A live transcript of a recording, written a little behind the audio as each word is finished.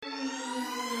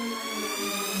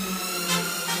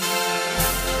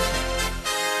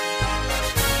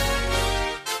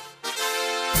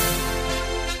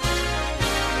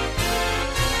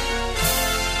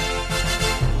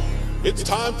It's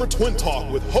time for Twin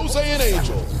Talk with Jose and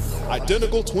Angel.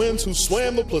 Identical twins who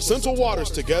swam the placental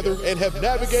waters together and have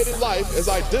navigated life as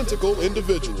identical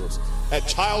individuals. At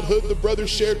childhood, the brothers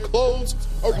shared clothes,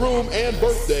 a room, and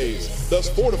birthdays, thus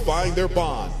fortifying their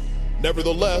bond.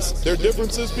 Nevertheless, their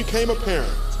differences became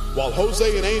apparent. While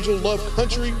Jose and Angel love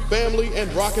country, family, and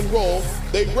rock and roll,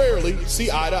 they rarely see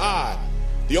eye to eye.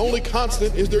 The only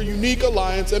constant is their unique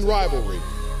alliance and rivalry.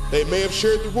 They may have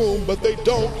shared the room, but they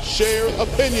don't share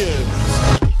opinions.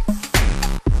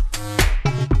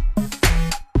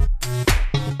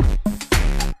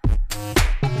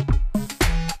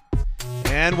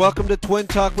 And welcome to Twin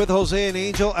Talk with Jose and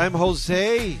Angel. I'm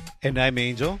Jose. And I'm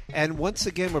Angel. And once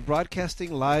again, we're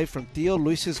broadcasting live from Theo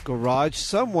Luis's garage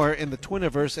somewhere in the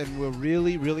Twiniverse, and we're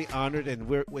really, really honored,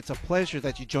 and it's a pleasure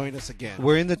that you join us again.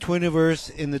 We're in the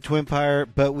Twiniverse, in the Twinpire,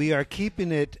 but we are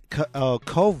keeping it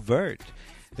covert.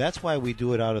 That's why we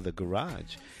do it out of the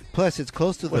garage. Plus, it's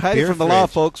close to the beer fridge. We're hiding from the law,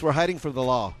 folks. We're hiding from the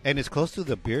law. And it's close to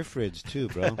the beer fridge, too,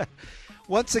 bro.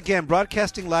 Once again,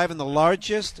 broadcasting live in the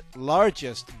largest,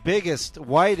 biggest,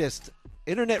 widest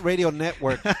internet radio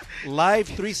network, Live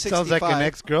 365. Sounds like an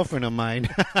ex-girlfriend of mine.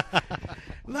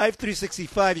 Live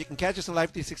 365. You can catch us on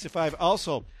Live 365.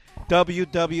 Also,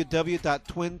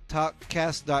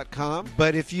 www.twintalkcast.com.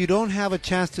 But if you don't have a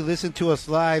chance to listen to us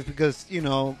live because,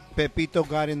 Pepito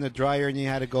got in the dryer and you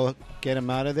had to go get him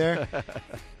out of there,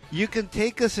 you can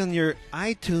take us on your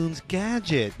iTunes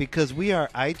gadget because we are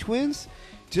iTwins.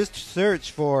 Just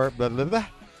search for blah, blah, blah,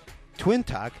 Twin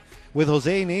Talk with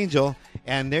Jose and Angel,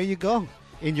 and there you go.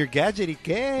 In your gadget.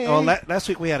 Oh, last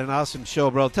week we had an awesome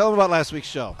show, bro. Tell them about last week's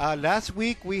show. Last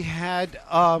week we had,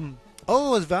 it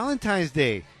was Valentine's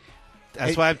Day.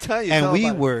 That's why I'm telling you. And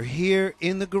we were here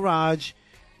in the garage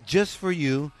just for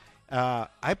you.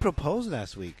 I proposed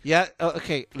last week. Yeah.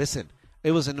 Okay. Listen,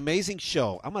 it was an amazing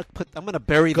show. I'm gonna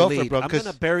bury the lead. I'm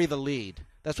gonna bury the lead.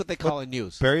 That's what they call in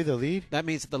news. Bury the lead. That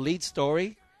means the lead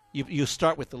story. You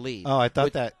start with the lead. Oh, I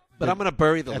thought that. But I'm gonna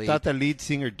bury the lead. I thought the lead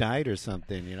singer died or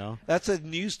something. That's a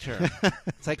news term.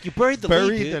 It's like you buried the lead.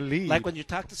 Bury the lead. Like when you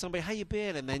talk to somebody, how you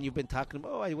been? And then you've been talking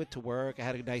about, I went to work. I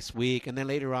had a nice week. And then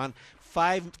later on,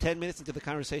 5-10 minutes into the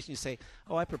conversation, you say,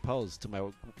 I proposed to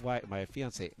my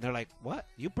fiance. And they're like, what?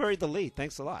 You buried the lead.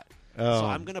 Thanks a lot. Oh. So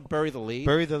I'm going to bury the lead.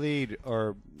 Bury the lead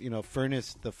or,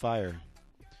 furnace the fire.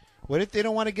 What if they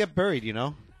don't want to get buried,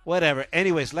 Whatever.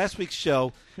 Anyways, last week's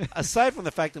show, aside from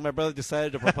the fact that my brother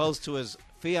decided to propose to his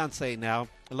fiance now,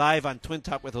 live on Twin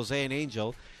Talk with Jose and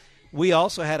Angel, we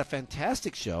also had a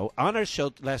fantastic show. On our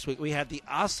show last week, we had the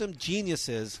awesome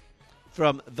geniuses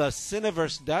from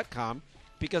thecineverse.com,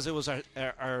 because it was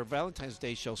our Valentine's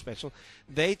Day show special.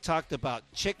 They talked about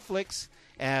chick flicks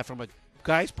from a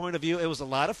guy's point of view. It was a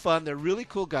lot of fun. They're really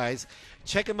cool guys.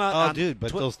 Check them out. Oh, dude,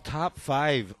 but those top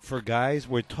 5 for guys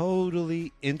were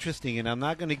totally interesting, and I'm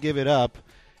not going to give it up,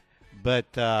 but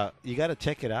you got to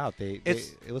check it out.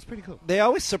 It was pretty cool. They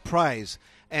always surprise,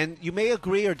 and you may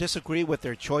agree or disagree with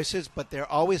their choices, but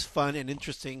they're always fun and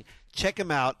interesting. Check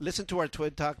them out. Listen to our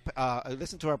Twin Talk.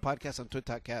 Listen to our podcast on Twin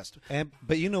Talk Cast.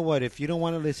 But you know what? If you don't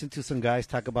want to listen to some guys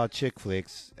talk about chick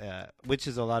flicks, which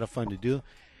is a lot of fun to do,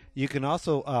 you can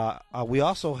also. We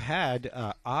also had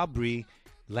Aubrey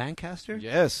Lancaster.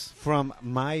 Yes. From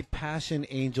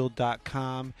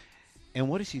mypassionangel.com. And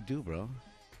what does she do, bro?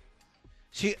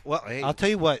 Hey. I'll tell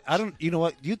you what. You know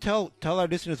what? You tell our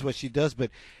listeners what she does,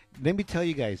 but let me tell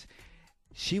you guys,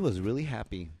 she was really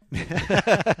happy.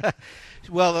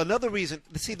 Well, another reason.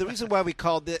 See, the reason why we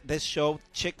called this show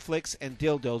Chick Flicks and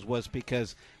Dildos was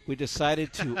because we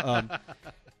decided to.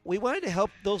 We wanted to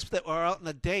help those that are out on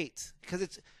a date,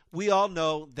 because we all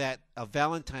know that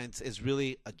Valentine's is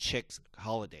really a chick's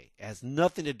holiday. It has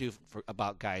nothing to do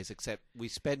about guys, except we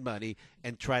spend money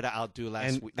and try to outdo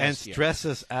last year. And stress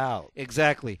us out.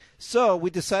 Exactly. So we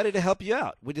decided to help you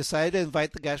out. We decided to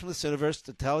invite the guys from the Cineverse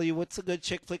to tell you what's a good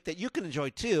chick flick that you can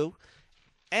enjoy too.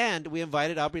 And we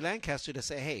invited Aubrey Lancaster to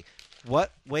say, hey,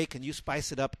 what way can you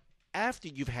spice it up after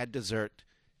you've had dessert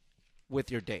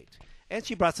with your date? And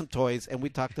she brought some toys, and we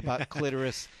talked about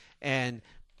clitoris and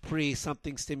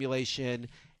pre-something stimulation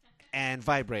and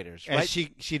vibrators. Right? And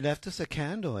she left us a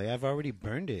candle. I've already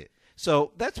burned it.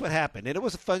 So that's what happened, and it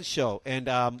was a fun show. And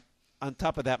on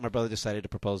top of that, my brother decided to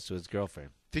propose to his girlfriend.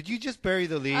 Did you just bury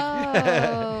the lead?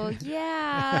 Oh,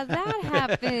 yeah, that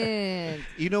happened.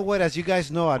 You know what? As you guys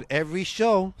know, on every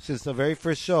show, since the very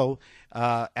first show,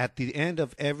 at the end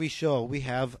of every show,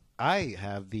 I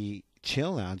have the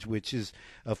Chill Lounge, which is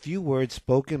a few words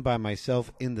spoken by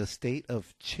myself in the state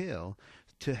of chill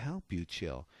to help you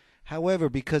chill. However,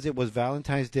 because it was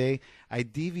Valentine's Day, I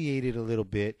deviated a little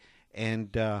bit,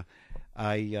 and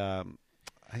I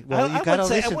Well, you got to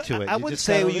listen to it. I You wouldn't just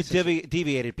say gotta you listen to it.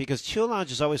 deviated because chill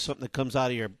lounge is always something that comes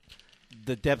out of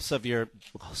the depths of your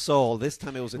soul. This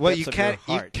time it was the Well, depths you of can't.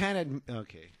 your You heart. can't.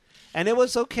 Okay. And it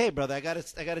was okay, brother. I got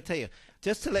to tell you,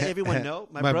 just to let everyone know,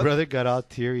 My brother got all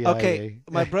teary-eyed. Okay,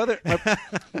 my brother,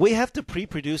 we have to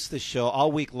pre-produce this show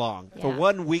all week long for Yeah.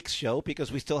 1 week's show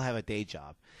because we still have a day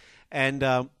job,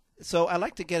 and so I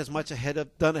like to get as much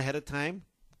done ahead of time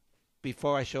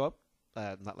before I show up.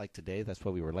 Not like today, that's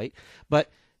why we were late. But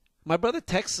my brother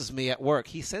texts me at work.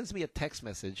 He sends me a text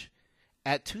message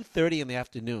at 2:30 in the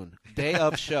afternoon, day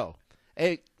of show.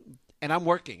 Hey, and I'm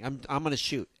working. I'm going to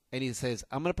shoot, and he says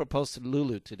I'm going to propose to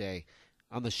Lulu today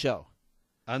on the show.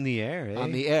 On the air, eh?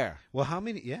 On the air. Well, how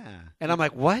many? Yeah. And I'm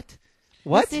like, what?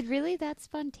 What? Was it really that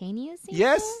spontaneous? Angel?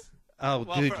 Yes. Oh,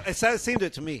 Well, dude. it seemed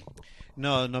it to me.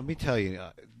 No, let me tell you.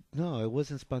 No, it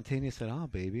wasn't spontaneous at all,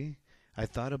 baby. I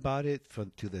thought about it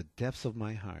to the depths of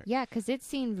my heart. Yeah, because it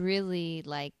seemed really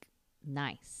like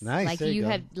nice. Nice, Like there you go.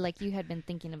 you had been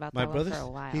thinking about My that one brother, for a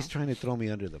while. he's trying to throw me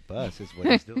under the bus. Is what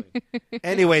he's doing.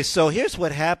 Anyway, so here's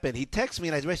what happened. He texts me,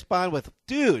 and I respond with,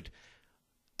 "Dude,"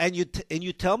 and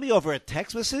you tell me over a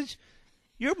text message,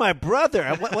 "You're my brother."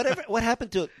 And whatever. What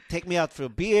happened to take me out for a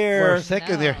beer? For a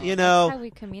second there. You know. That's how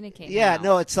we communicate. Yeah, now.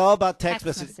 no, it's all about text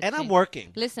Text message, and I'm messaging.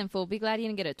 working. Listen, fool, be glad you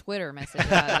didn't get a Twitter message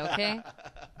about it, okay?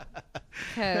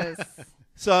 Because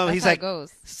So that's he's how like, it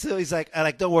goes. I'm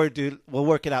like, don't worry, dude, we'll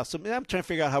work it out. So I'm trying to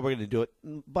figure out how we're going to do it.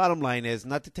 Bottom line is,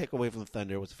 not to take away from the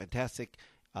Thunder, it was a fantastic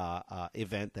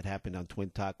event that happened on Twin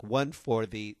Talk, one for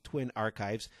the Twin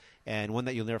Archives, and one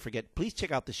that you'll never forget. Please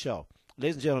check out the show.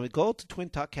 Ladies and gentlemen, go to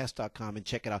twintalkcast.com and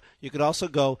check it out. You could also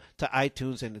go to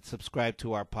iTunes and subscribe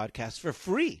to our podcast for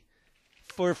free.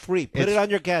 For free. Put it on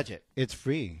your gadget. It's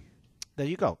free. There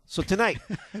you go. So tonight,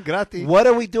 Gratis. what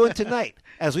are we doing tonight?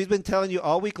 As we've been telling you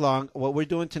all week long, what we're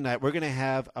doing tonight, we're going to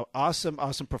have an awesome,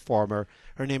 awesome performer.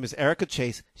 Her name is Erica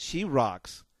Chase. She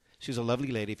rocks. She's a lovely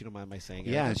lady, if you don't mind my saying.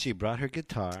 Yeah, Erica. and she brought her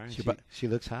guitar. And She brought- she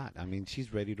looks hot. I mean,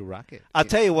 she's ready to rock it. I'll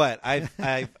tell you what, I've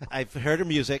heard her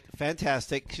music,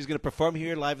 fantastic. She's going to perform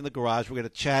here live in the garage. We're going to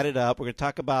chat it up. We're going to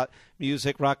talk about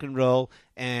music, rock and roll,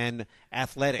 and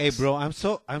athletics. Hey, bro, I'm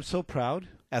so proud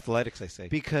Athletics, I say.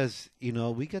 because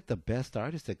we get the best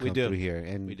artists that We come do. through here,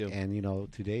 and We do.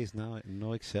 and today is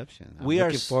no exception. I'm We are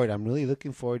looking s- forward. I'm really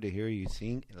looking forward to hear you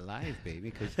sing live, baby,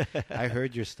 because I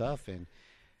heard your stuff and.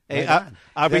 Hey, right on.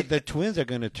 Aubrey- the twins are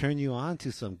going to turn you on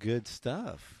to some good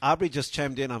stuff. Aubrey just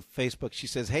chimed in on Facebook. She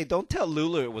says, hey, don't tell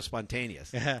Lulu it was spontaneous.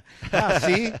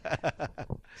 See?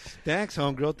 Thanks,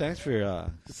 homegirl. Thanks for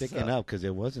sticking So- up because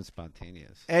it wasn't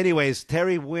spontaneous. Anyways,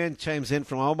 Terry Wynn chimes in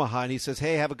from Omaha, and he says,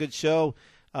 hey, have a good show.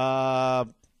 All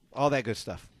that good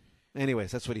stuff.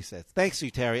 Anyways, that's what he says. Thanks to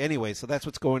you, Terry. Anyway, so that's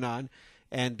what's going on.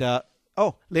 And,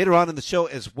 later on in the show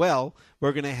as well,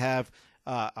 we're going to have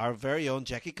our very own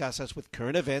Jackie Casas with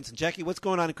current events. And, Jackie, what's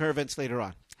going on in current events later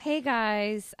on? Hey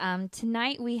guys,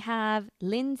 tonight we have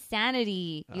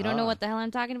Linsanity. You don't know what the hell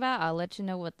I'm talking about? I'll let you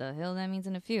know what the hell that means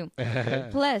in a few.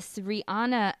 Plus,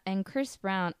 Rihanna and Chris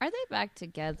Brown, are they back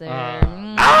together?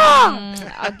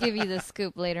 I'll give you the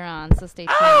scoop later on, so stay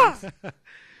tuned.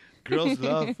 Girls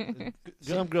love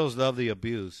some girls love the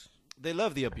abuse. They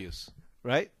love the abuse,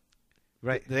 right?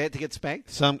 Right. They had to get spanked?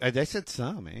 Some I said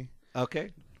some, eh? Okay.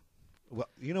 Well,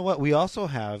 you know what? We also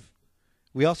have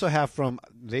from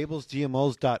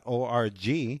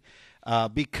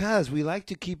labelsgmos.org because we like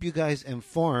to keep you guys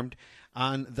informed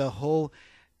on the whole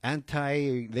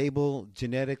anti-label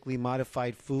genetically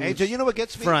modified foods Angel, you know what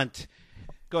gets me? front.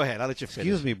 Go ahead. I'll let you finish.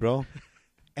 Excuse me, bro.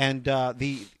 And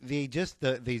they just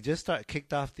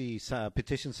kicked off the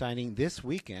petition signing this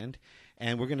weekend,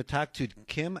 and we're going to talk to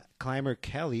Kim Clymer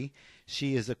Kelly.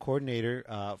 She is a coordinator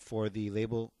for the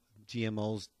label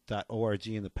GMOs.org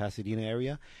in the Pasadena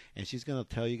area, and she's going to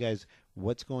tell you guys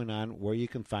what's going on, where you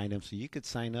can find them, so you could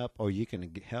sign up or you can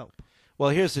get help. Well,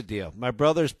 here's the deal. My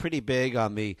brother's pretty big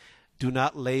on the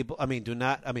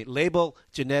label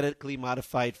genetically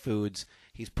modified foods.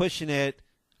 He's pushing it.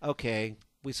 Okay,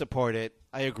 we support it.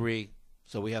 I agree.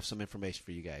 So we have some information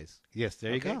for you guys. Yes,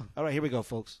 there you Okay? go. All right, here we go,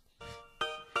 folks.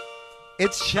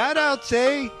 It's shout-outs,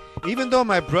 eh? Even though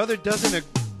my brother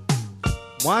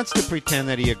wants to pretend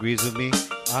that he agrees with me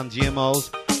on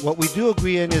GMOs, what we do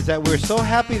agree in is that we're so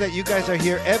happy that you guys are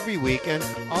here every week, and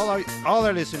all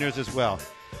our listeners as well.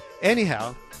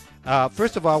 Anyhow,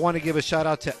 first of all, I want to give a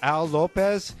shout-out to Al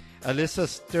Lopez, Alyssa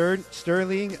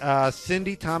Sterling,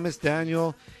 Cindy Thomas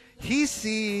Daniel,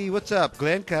 what's up?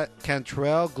 Glenn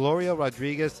Cantrell, Gloria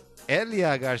Rodriguez,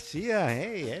 Elia Garcia.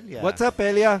 Hey, Elia. What's up,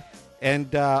 Elia?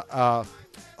 And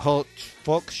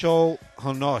Folk Show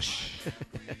Honosh.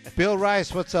 Bill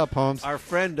Rice, what's up, Holmes? Our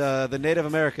friend, the Native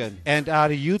American. And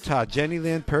out of Utah, Jenny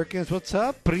Lynn Perkins, what's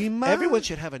up, prima? Everyone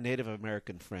should have a Native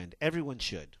American friend. Everyone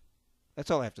should.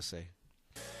 That's all I have to say.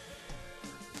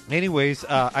 Anyways,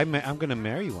 I'm going to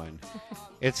marry one.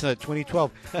 It's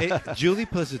 2012. Hey, Julie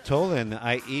Pozitola,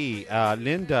 IE,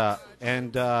 Linda,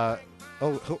 and hold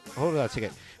on a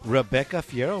second. Rebecca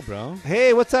Fierro, bro.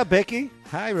 Hey, what's up, Becky?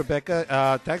 Hi,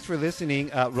 Rebecca. Thanks for listening.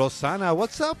 Rosana,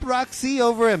 what's up, Roxy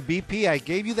over in BP? I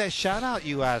gave you that shout out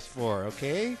you asked for,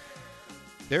 okay?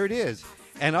 There it is.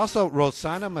 And also,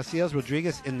 Rosana Macias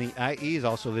Rodriguez in the IE is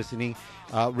also listening.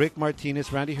 Rick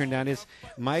Martinez, Randy Hernandez,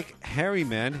 Mike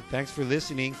Harriman, thanks for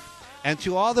listening. And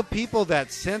to all the people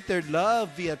that sent their love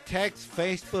via text,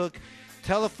 Facebook,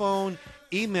 telephone,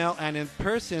 email, and in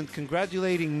person,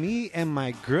 congratulating me and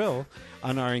my girl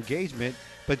on our engagement.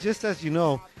 But just as you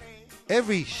know,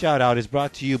 every shout-out is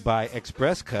brought to you by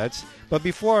Express Cuts. But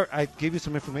before I give you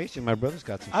some information, my brother's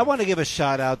got some. I want to give a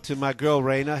shout-out to my girl,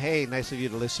 Reina. Hey, nice of you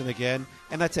to listen again.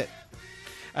 And that's it.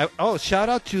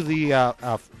 Shout-out to the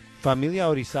Familia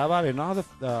Orizabal and all the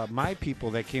my people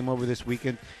that came over this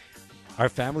weekend. Our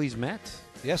families met.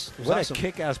 Yes, it was What awesome. a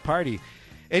kick-ass party.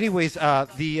 Anyways,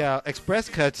 the Express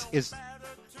Cuts is...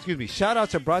 Excuse me.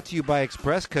 Shout-outs are brought to you by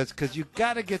Express Cuts because you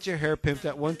got to get your hair pimped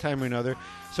at one time or another.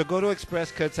 So go to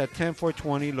Express Cuts at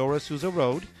 10420 Laura Souza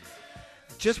Road.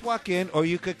 Just walk in, or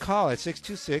you could call at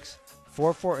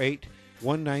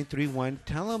 626-448-1931.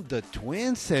 Tell them the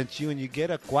twins sent you, and you get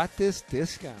a Cuates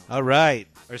discount. All right.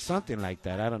 Or something like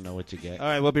that. I don't know what you get. All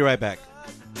right, we'll be right back.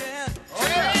 So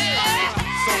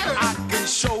I can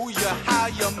show you how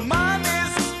your mind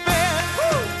is spent.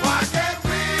 Why can't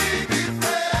we be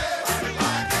friends?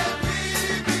 Why can't we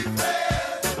be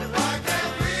friends? Why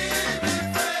can't we be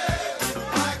friends?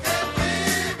 Why can't we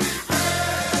be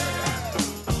friends?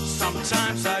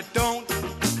 Sometimes I don't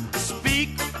speak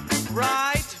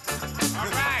right. All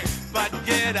right. But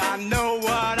yet I know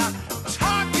what I'm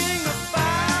talking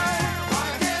about.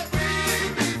 Why can't we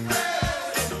be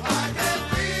friends? Why can't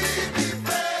we be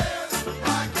friends?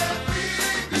 Why can't we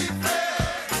be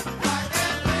friends? Why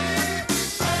can't we be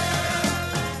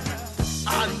friends? I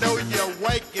know you're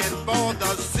waiting for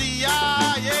the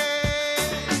CIA.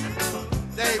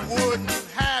 They wouldn't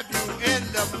have you in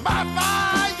the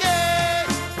mafia.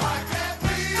 Why can't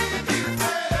we be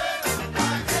friends?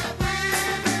 Why can't we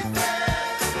be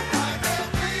friends? Why can't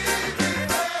we be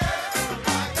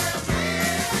friends? Why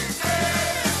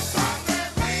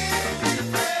can't we be friends?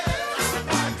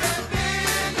 Why can't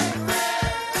we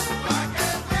be friends? Why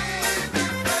can't we be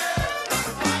friends?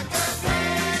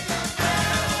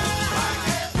 Why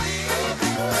can't we be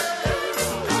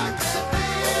friends? Why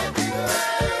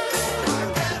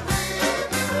can't we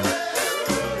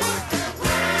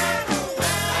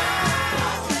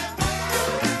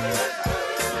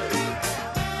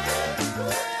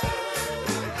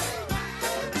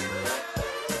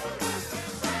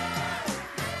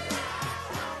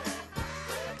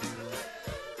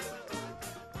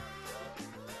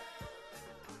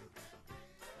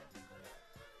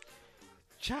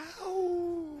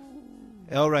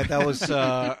All right, that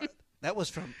was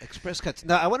from Express Cuts.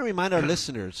 Now, I want to remind our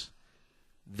listeners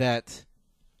that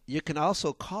you can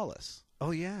also call us.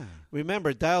 Oh, yeah.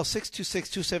 Remember, dial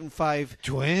 626-275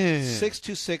 Twins.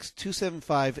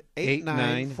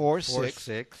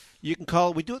 626-275-8946. You can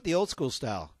call. We do it the old school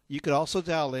style. You could also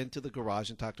dial into the garage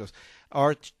and talk to us,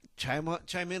 or chime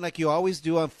in like you always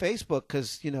do on Facebook,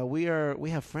 because we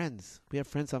have friends. We have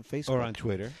friends on Facebook Or on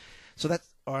Twitter. So that's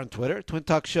or on Twitter, Twin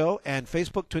Talk Show, and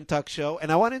Facebook, Twin Talk Show.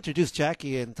 And I want to introduce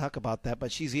Jackie and talk about that,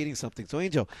 but she's eating something. So,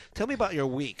 Angel, tell me about your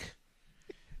week.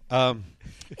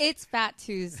 It's Fat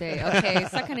Tuesday, okay?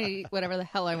 So I'm going to eat whatever the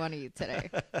hell I want to eat today.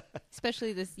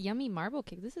 Especially this yummy marble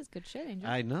cake. This is good shit, Angel.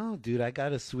 I know, dude. I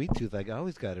got a sweet tooth. I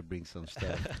always got to bring some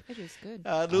stuff. It is good.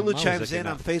 Lulu always chimes looking in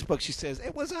on up. Facebook. She says,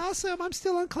 "It was awesome. I'm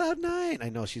still on cloud 9." I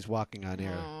know she's walking on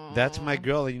air. That's my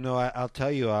girl. I'll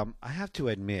tell you. I have to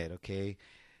admit, okay.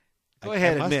 Go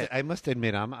ahead, admit. I must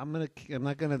admit, I'm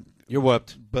not gonna. You're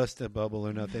whooped. Bust a bubble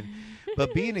or nothing.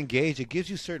 But being engaged, it gives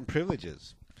you certain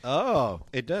privileges. Oh.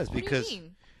 It does What because, do you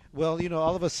mean? well,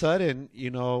 all of a sudden,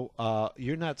 you're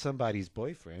not somebody's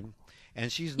boyfriend,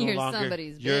 and she's no You're longer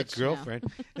somebody's your bitch now. girlfriend.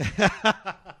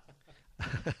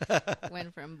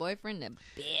 Went from boyfriend to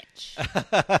bitch.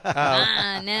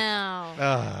 Oh.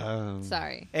 No.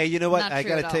 Sorry. Hey, you know what? Not I true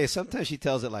got to at tell all. you, sometimes she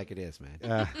tells it like it is, man.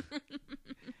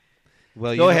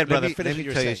 Well, Go ahead, let brother. me- Finish Let me what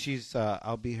you're tell you, saying. she's.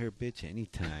 I'll be her bitch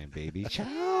anytime, baby.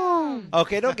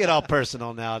 Okay, don't get all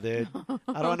personal now, dude.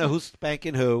 I don't know who's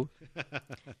spanking who.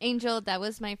 Angel, that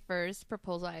was my first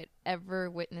proposal I'd ever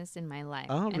witnessed in my life.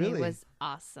 Oh, and really? it was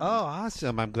awesome. Oh,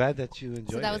 awesome. I'm glad that you enjoyed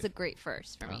it. so that was a great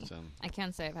first for me. Awesome. I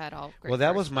can't say I've had all great Well, that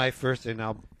firsts. was my first and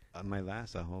now my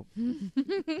last, I hope.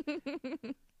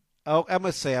 Oh, I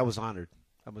must say I was honored.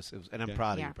 And I'm Yeah.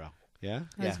 proud of Yeah. you, bro. Yeah? It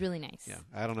was Yeah. really nice. Yeah,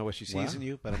 I don't know what she sees Wow. in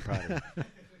you, but I'm proud of you.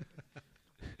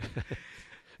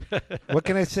 What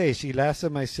can I say? She laughs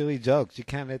at my silly jokes. You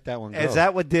can't let that one go. Is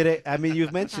that what did it? I mean,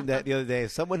 you've mentioned that the other day.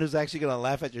 Someone who's actually going to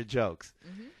laugh at your jokes.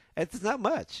 It's not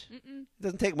much. Mm-mm. It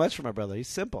doesn't take much for my brother. He's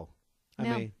simple. I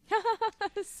No. mean,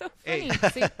 It's so Hey.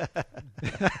 funny. See?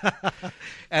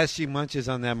 As she munches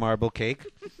on that marble cake.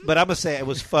 but I'm going to say it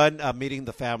was fun meeting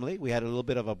the family. We had a little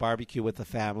bit of a barbecue with the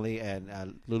family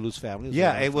and Lulu's family.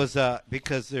 Yeah, very it was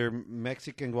because they're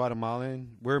Mexican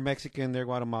Guatemalan. We're Mexican, they're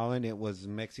Guatemalan. It was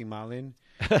Meximalan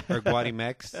or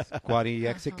Guatimex,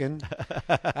 Guati-Mexican.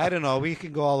 I don't know. We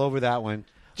can go all over that one.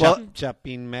 Well-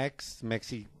 Chapin Mex,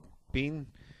 Mexi-Bean.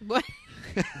 What?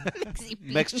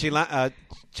 Mex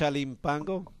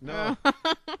Chalimpango? No.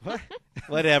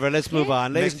 Whatever. Let's move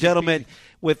on. Ladies and gentlemen,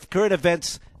 with current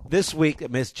events this week,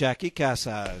 Miss Jackie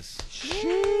Casas.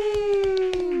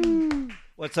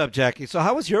 What's up, Jackie? So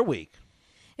how was your week?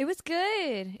 It was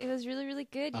good. It was really, really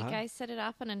good. Uh-huh. You guys set it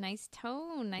off on a nice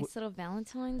tone. Nice little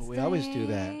Valentine's We Day. always do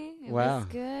that. It Wow. was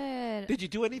good. Did you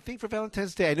do anything for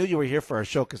Valentine's Day? I knew you were here for our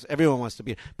show because everyone wants to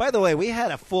be. By the way, we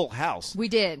had a full house. We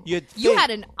did. You'd You think- had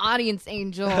an audience,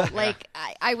 Angel. Like,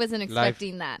 I wasn't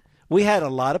expecting that. We had a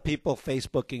lot of people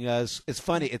Facebooking us. It's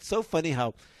funny. It's so funny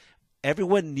how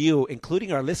everyone knew,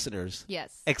 including our listeners,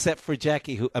 Yes. except for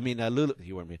Jackie, Lulu,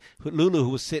 you were me, Lulu, who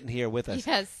was sitting here with us.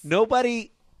 Yes.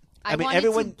 Nobody. I mean, wanted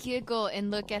everyone. to giggle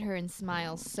and look at her and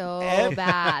smile so Ev-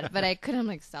 bad, but I couldn't. I'm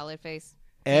like, solid face.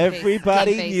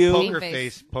 Everybody Game face, knew.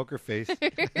 game Poker face.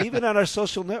 Even on our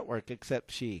social network,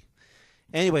 except she.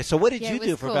 Anyway, so what did Yeah, you it was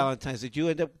do for cool. Valentine's? Did you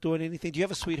end up doing anything? Do you have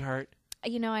a sweetheart?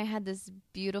 You know, I had this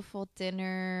beautiful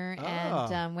dinner Ah.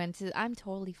 and went to. I'm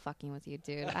totally fucking with you,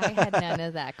 dude. I had none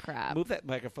of that crap. Move that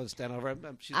microphone stand over.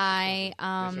 She's- I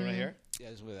Yeah,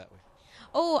 just move that way.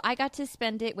 Oh, I got to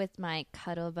spend it with my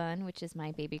cuddle bun, which is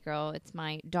my baby girl. It's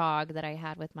my dog that I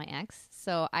had with my ex.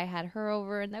 So I had her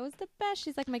over, and that was the best.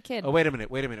 She's like my kid. Oh, wait a minute.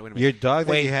 Your dog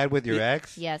that Wait. you had with your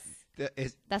ex? Yes,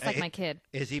 that's like my kid.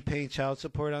 Is he paying child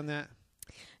support on that?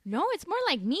 No, it's more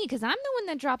like me because I'm the one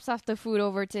that drops off the food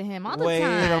over to him all the Wait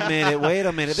time. a minute. Wait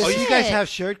a minute. This Oh, is- you guys Shit. have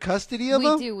shared custody of We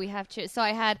him? do. We have so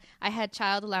I had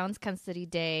child allowance custody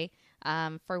day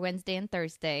for Wednesday and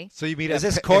Thursday. So you meet Is at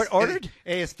this court ordered?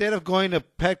 Hey, instead of going to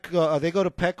Petco, they go to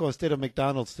Petco instead of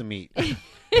McDonald's to meet.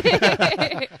 Is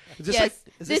this Yes,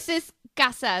 like- is this is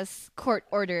Casas court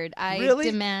ordered. I Really?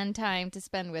 demand time to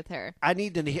spend with her. I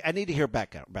need to hear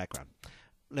background.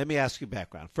 Let me ask you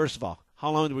background. First of all,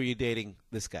 how long were you dating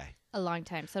this guy? A long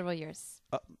time, several years.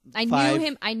 Uh, I five, knew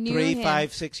him. I knew 3, him.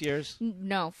 5, 6 years.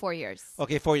 No, 4 years.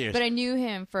 Okay, 4 years. But I knew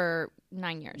him for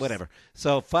 9 years. Whatever.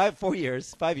 So 5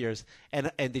 years,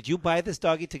 and did you buy this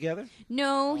doggy together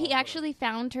No, he actually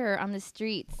found her on the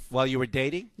streets. while you were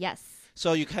dating? Yes.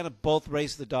 So you kind of both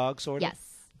raised the dog, sort of. Yes.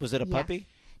 Was it a Yeah. puppy?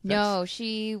 No,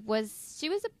 she was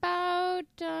about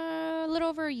a little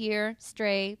over a year,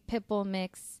 stray, pit bull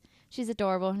mix. She's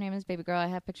adorable. Her name is Baby Girl. I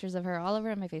have pictures of her all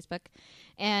over on my Facebook.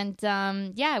 And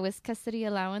yeah, it was custody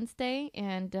allowance day,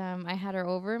 and I had her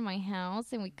over at my house,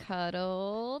 and we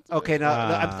cuddled. Okay, now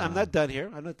Ah. I'm not done here.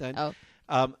 I'm not done.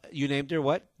 Oh, You named her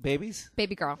what? Babies?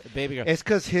 Baby Girl. Baby girl. It's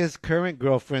because his current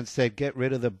girlfriend said, "Get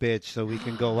rid of the bitch so we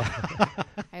can go out."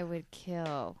 I would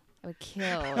kill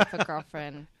if a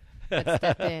girlfriend would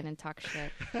step in and talk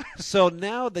shit. So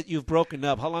now that you've broken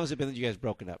up, how long has it been that you guys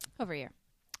broken up? Over a year.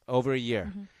 Over a year.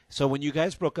 Mm-hmm. So when you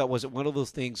guys broke up, was it one of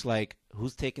those things like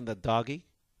who's taking the doggy?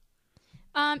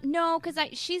 No, because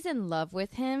she's in love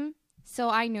with him, so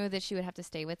I knew that she would have to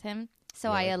stay with him. So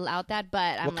I Right. allowed that,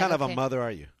 but I'm what like, kind of a okay. mother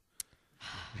are you?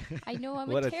 I know I'm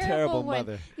What a a terrible, terrible one.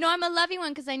 mother. No, I'm a loving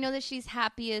one because I know that she's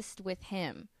happiest with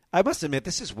him. I must admit,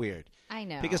 this is weird. I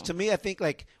know. Because to me, I think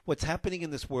like what's happening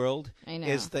in this world I know.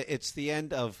 is it's the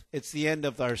end of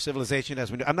our civilization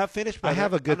as we know. I'm not finished. I brother.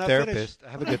 have a good I'm not finished. therapist. I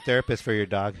have a good therapist for your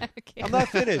dog. Okay. I'm not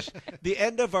finished. The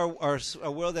end of our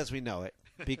world as we know it.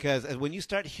 Because when you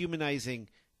start humanizing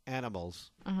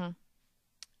animals Uh-huh.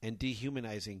 and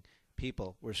dehumanizing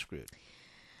people, we're screwed.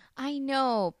 I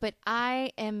know, but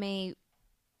I am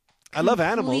I love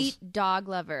animals. complete dog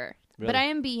lover. Really? But I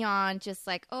am beyond just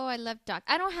like, oh, I love dog.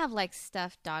 I don't have like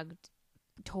stuffed dog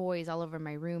toys all over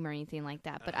my room or anything like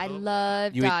that. But I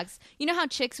love You eat- dogs. You know how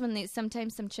chicks, when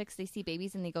sometimes some chicks, they see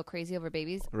babies and they go crazy over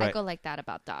babies? I Right. go like that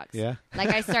about dogs. Yeah? Like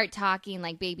I start talking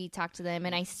like baby talk to them,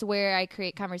 and I swear I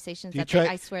create conversations Do you that try?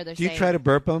 I swear they're Do you saying. try to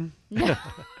burp them? No.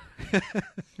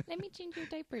 Let me change your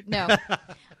diaper. No.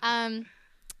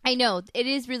 I know it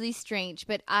is really strange,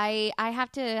 but I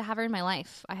have to have her in my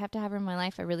life.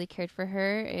 I really cared for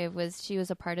her. She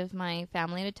was a part of my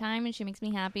family at a time, and she makes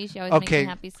me happy. She always makes me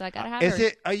happy, so I gotta have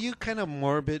her. Are you kind of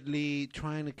morbidly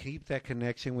trying to keep that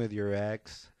connection with your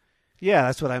ex? Yeah,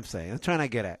 that's what I'm saying. I'm trying to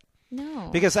get at. No.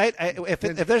 Because if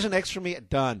there's an ex for me,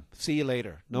 done. See you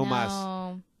later. No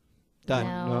mas. Done.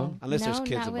 No. Unless there's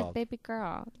kids not involved. with baby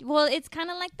girl. Well, it's kind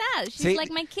of like that. She's See,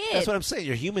 like my kid. That's what I'm saying.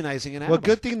 You're humanizing an animal. Well,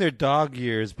 good thing they're dog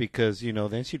years because,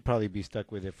 then she'd probably be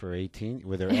stuck with her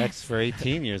ex for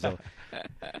 18 years old.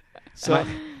 So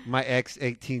my ex,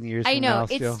 18 years I from know. now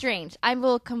It's still. strange. I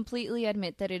will completely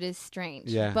admit that it is strange.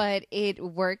 Yeah. But it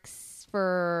works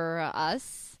for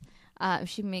us.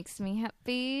 She makes me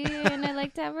happy, and I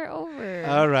like to have her over.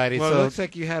 All righty. Well, so it looks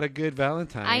like you had a good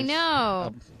Valentine's. I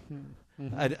know.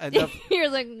 enough. You're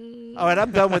like, All right,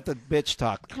 I'm done with the bitch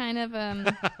talk. kind of,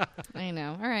 I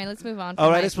know. All right, let's move on. All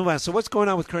right, let's move on. So what's going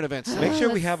on with current events? Make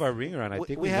sure we have our ringer on. I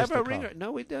think we have missed our a call. ringer.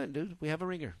 No, we don't, dude. We have a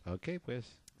ringer. Okay, pues.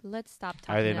 Let's stop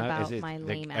Are they talking not? about my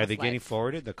lame ass Are they getting life.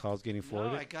 forwarded? The call's getting No,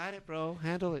 forwarded? I got it, bro.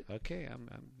 Handle it. Okay, I'm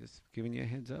just giving you a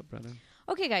heads up, brother.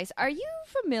 Okay, guys, are you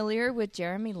familiar with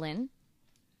Jeremy Lin?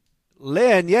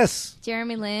 Lynn, yes.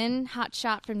 Jeremy Lin, hot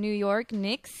shot from New York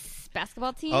Knicks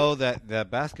basketball team. Oh,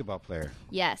 that basketball player.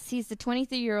 Yes, he's the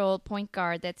 23-year-old point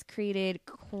guard that's created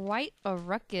quite a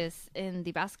ruckus in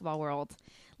the basketball world.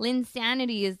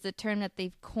 Linsanity is the term that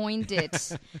they've coined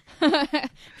it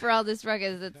for all this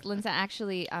ruckus. It's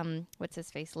actually, what's his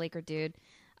face, Laker dude.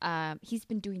 He's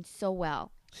been doing so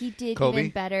well. He did Kobe?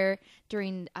 even better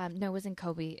during. No, it wasn't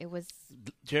Kobe. It was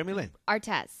Jeremy Lin.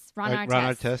 Artest. Ron Artest.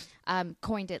 Ron Artest.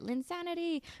 Coined it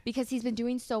Linsanity because he's been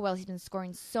doing so well. He's been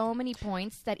scoring so many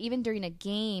points that even during a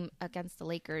game against the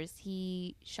Lakers,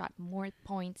 he shot more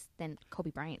points than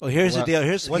Kobe Bryant. Well, here's the deal.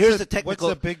 Here's the technical.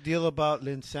 What's the big deal about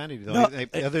Linsanity, though?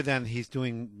 No, other than he's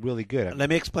doing really good. Let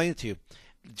me explain it to you.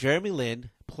 Jeremy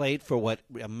Lin played for what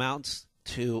amounts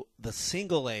to the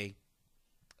single A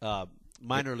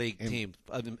minor league team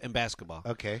in basketball.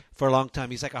 Okay. For a long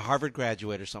time. He's like a Harvard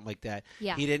graduate or something like that.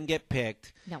 Yeah. He didn't get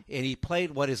picked. No. And he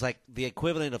played what is like the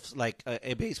equivalent of like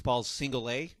a baseball's single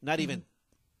A, not even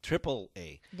triple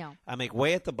A. No. I mean,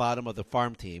 way at the bottom of the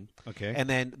farm team. Okay. And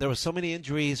then there were so many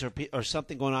injuries or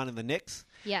something going on in the Knicks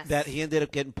Yes. that he ended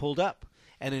up getting pulled up.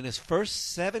 And in his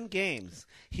first 7 games,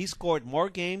 he scored more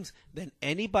games than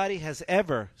anybody has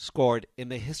ever scored in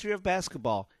the history of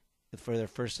basketball for their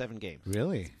first 7 games.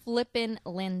 Really? Flippin'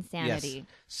 Linsanity. Yes.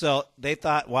 So they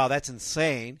thought, wow, that's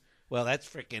insane. Well, that's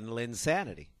freaking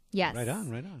Linsanity. Yes. Right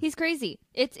on. He's crazy.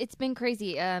 It's been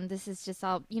crazy. This is just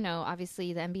all,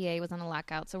 obviously the NBA was on a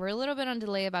lockout, so we're a little bit on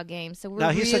delay about games. So we're Now,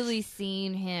 he's really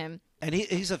seeing him. And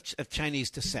he's of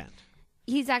Chinese descent.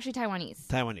 He's actually Taiwanese.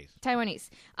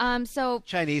 So,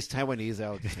 Chinese,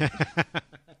 Taiwanese.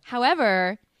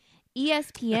 however,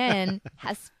 ESPN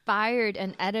has fired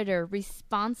an editor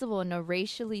responsible in a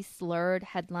racially slurred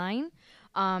headline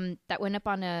that went up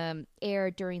on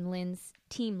air during Lin's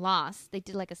team loss. They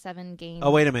did like a 7-game.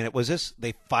 Oh, wait a minute. Was this?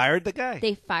 They fired the guy?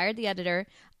 They fired the editor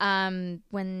when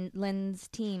Lin's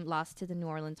team lost to the New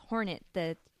Orleans Hornet.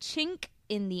 The chink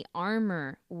in the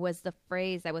armor was the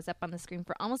phrase that was up on the screen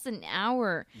for almost an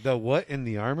hour. The what in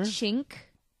the armor? Chink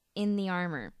in the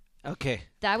armor. Okay.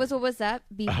 That was what was up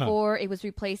before it was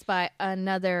replaced by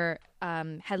another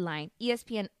headline.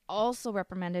 ESPN also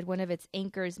reprimanded one of its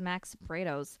anchors, Max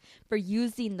Bretos, for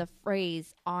using the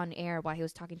phrase on air while he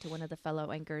was talking to one of the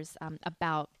fellow anchors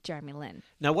about Jeremy Lin.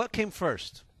 Now, what came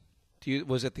first?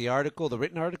 Was it the article, the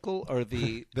written article, or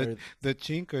the... The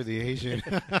chink or the Asian?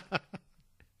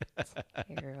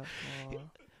 Terrible.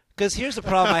 Because here's the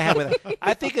problem I have with it.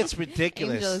 I think it's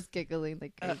ridiculous. Angel is giggling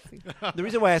like crazy. The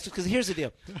reason why I asked is because here's the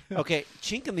deal. Okay,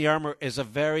 chink in the armor is a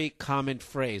very common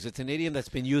phrase. It's an idiom that's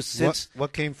been used since...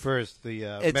 What came first, the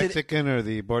It's Mexican or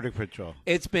the Border Patrol?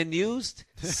 It's been used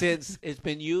since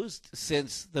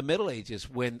the Middle Ages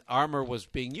when armor was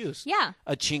being used. Yeah.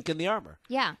 A chink in the armor.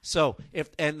 Yeah. So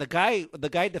the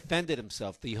guy defended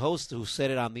himself. The host who said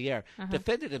it on the air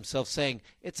defended himself, saying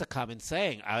it's a common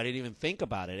saying. I didn't even think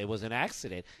about it. It was an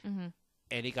accident.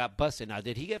 And he got busted. Now,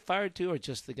 did he get fired too, or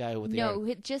just the guy with the armor?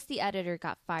 No, just the editor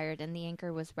got fired, and the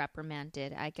anchor was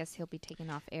reprimanded. I guess he'll be taken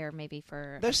off air maybe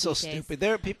for. They're a so few days.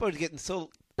 stupid. People are getting so.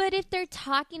 But if they're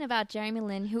talking about Jeremy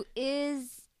Lin, who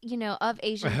is of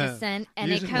Asian descent, and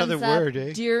Use it comes another up word,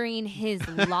 eh? during his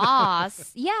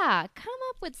loss. Yeah, come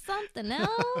up with something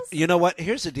else. You know what?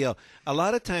 Here's the deal. A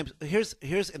lot of times,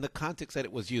 here's in the context that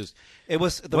it was used. It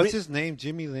was What's his name?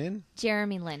 Jimmy Lin?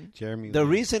 Jeremy Lin. Jeremy the Lin.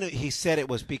 reason he said it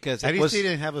was because At it least was he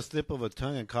didn't have a slip of a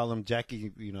tongue and call him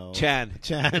Jackie, Chan.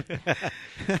 Chan.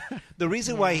 The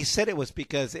reason why he said it was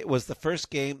because it was the first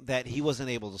game that he wasn't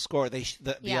able to score.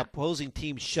 The Yeah. opposing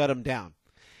team shut him down.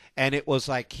 And it was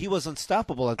like he was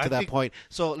unstoppable up to I that think- point.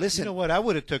 So listen, You know what? I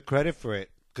would have took credit for it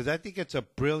because I think it's a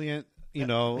brilliant,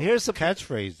 Here's the-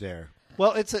 catchphase there.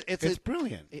 well, it's It's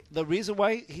brilliant. The reason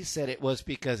why he said it was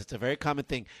because it's a very common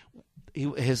thing.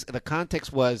 The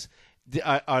context was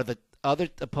are the other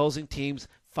opposing teams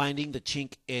finding the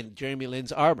chink in Jeremy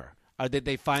Lin's armor? Or did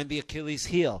they find the Achilles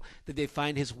heel? Did they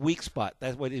find his weak spot?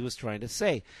 That's what he was trying to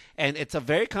say. And it's a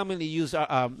very commonly used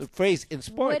phrase in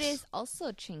sports. What is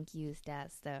also chink used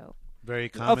as, though? Very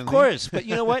commonly. Of course, but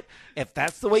you know what? If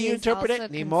that's the way you Is interpret also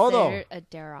it, ni modo. considered a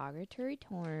derogatory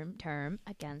term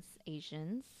against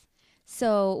Asians.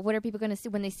 So what are people going to see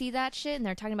when they see that shit and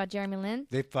they're talking about Jeremy Lin?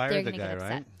 They fired they're the gonna guy, get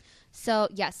upset. right? So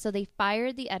yes, so they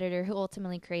fired the editor who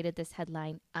ultimately created this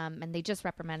headline, and they just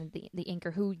reprimanded the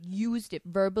anchor who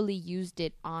verbally used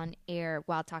it on air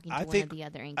while talking to one of the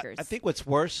other anchors. I think what's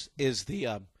worse is the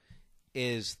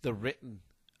written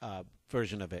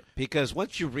version of it, because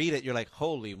once you read it, you're like,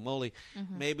 holy moly,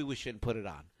 maybe we shouldn't put it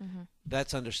on.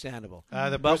 That's understandable.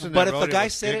 The But- person but that if wrote the it guy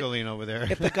was said it- giggling over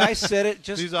there. If the guy said it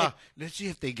just He's let's see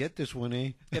if they get this one,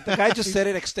 eh? if the guy just said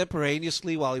it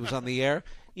extemporaneously while he was on the air,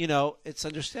 it's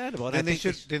understandable. And I Then they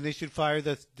think should they should fire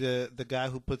the guy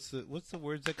who puts what's the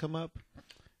words that come up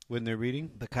when they're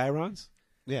reading? the chyrons.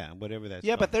 Yeah, whatever that's.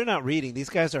 Yeah, but called. they're not reading. These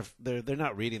guys are they're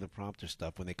not reading the prompter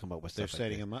stuff when they come up with they're stuff.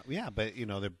 setting like them up. Yeah, but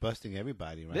they're busting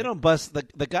everybody, right? that. They don't bust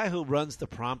the guy who runs the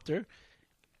prompter.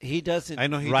 He doesn't. I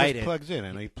know he write just it. plugs in.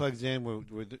 I know he plugs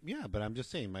in. Yeah, but I'm just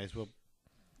saying, might as well.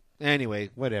 Anyway,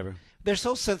 Whatever. they're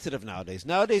so sensitive nowadays.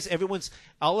 Nowadays, everyone's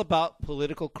all about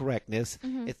political correctness.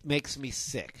 It makes me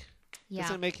sick. yeah.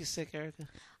 Doesn't it make you sick, Erica?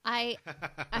 I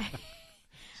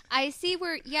see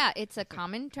where it's a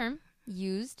common term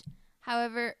used.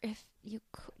 However, if you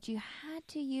had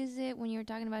to use it when you were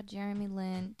talking about Jeremy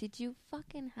Lin, did you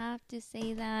fucking have to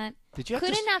say that? Did you have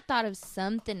Couldn't to? have thought of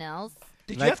something else.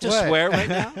 Did Like you have to what? swear right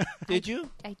now? Did you?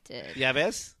 I did. Yeah,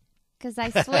 ves? Because I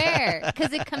swear.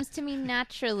 Because it comes to me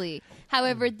naturally.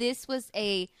 However, this was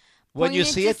a When you poignant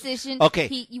see it- decision.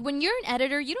 okay. When you're an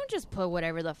editor, you don't just put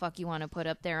whatever the fuck you want to put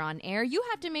up there on air. You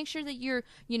have to make sure that your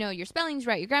spelling's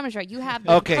right, your grammar's right. You have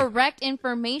the Okay. correct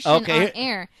information Okay. on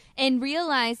air, and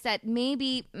realize that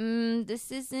maybe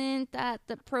this isn't that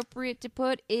appropriate to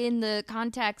put in the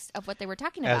context of what they were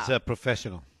talking about. As a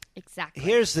professional. Exactly.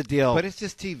 Here's the deal. But it's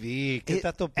just TV. Que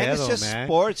tanto and it's pedo, just man.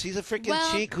 sports. He's a freaking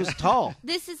Well- cheek who's tall.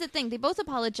 This is the thing. They both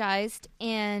apologized,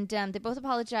 and they both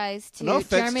apologized to No offense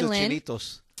Jeremy to Lin.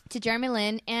 Chinitos. To Jeremy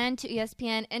Lin and to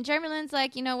ESPN. And Jeremy Lin's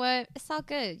like, you know what? It's all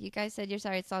good. You guys said you're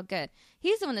sorry. It's all good.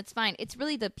 He's the one that's fine. It's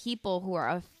really the people who are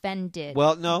offended.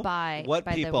 Well, no. By What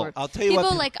by people? The word. I'll tell you people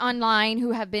what. like online who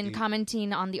have been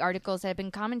commenting on the articles, that have been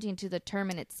commenting to the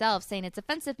term in itself, saying it's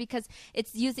offensive because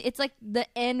it's like the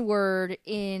N word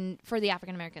for the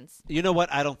African Americans. You know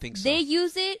what? I don't think so. They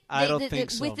use it. I don't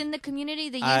think so. Within the community,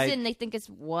 they use I- it and they think it's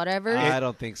whatever. I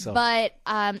don't think so. But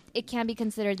it can be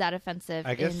considered that offensive.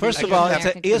 I guess in First the of all, American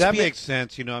it's a- community. That ESPN makes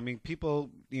sense. I mean, people,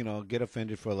 get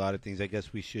offended for a lot of things. I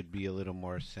guess we should be a little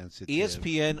more sensitive.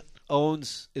 ESPN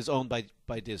is owned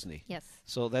by Disney. Yes.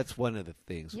 So that's one of the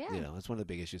things. Yeah. That's one of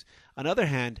the big issues. On the other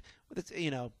hand,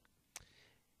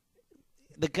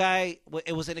 the guy,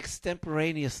 it was an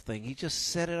extemporaneous thing. He just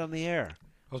said it on the air.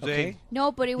 Jose, Okay.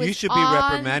 No, but it was. You should be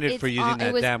reprimanded for using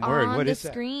that damn word. On What the is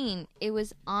that? screen. It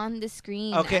was on the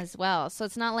screen Okay. as well. So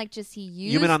it's not like just he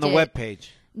used. You mean on the it. web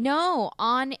page? No,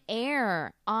 on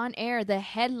air. On air. The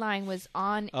headline was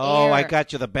on Oh, air. I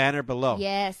got you. The banner below.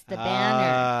 Yes, the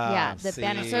banner. Ah, Yeah, the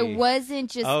banner. So see. it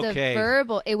wasn't just Okay. the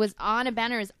verbal. It was on a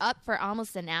banner. It was up for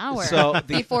almost an hour So the-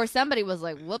 before somebody was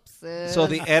like, "Whoops." So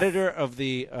the editor of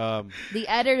the the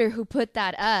editor who put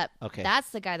that up. Okay.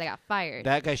 That's the guy that got fired.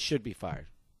 that guy should be fired,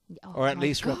 Oh or at my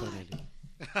least God. reprimanded.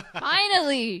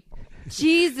 Finally,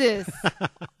 Jesus.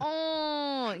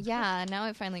 Oh, yeah. Now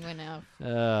it finally went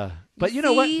out. But you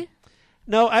know what? See?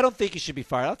 No, I don't think he should be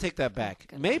fired. I'll take that back.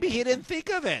 God. Maybe he didn't think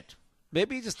of it.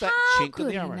 Maybe he just thought How chink in could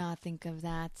the he armor. not think of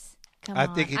that? Come I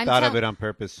on. think he I'm thought of tell- it on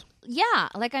purpose. Yeah,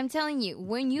 like I'm telling you,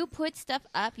 when you put stuff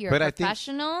up, you're But a I think-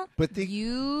 professional.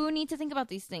 You need to think about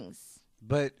these things.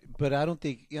 But I don't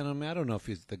think I don't know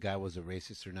if the guy was a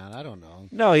racist or not. I don't know.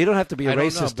 No, you don't have to be a I don't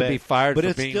racist know, to be fired but for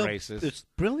it's being still, racist. It's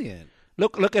brilliant.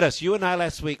 Look at us. You and I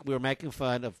last week, we were making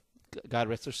fun of God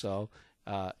rest her soul,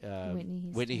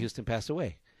 Whitney Houston passed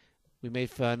away. We made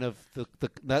fun of the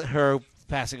not her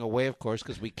passing away, of course,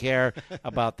 because we care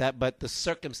about that, but the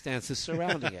circumstances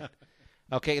surrounding it.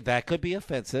 Okay, that could be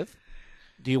offensive.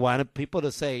 Do you want people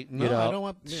to say, No, I don't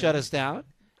want- shut us down?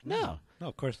 No. No,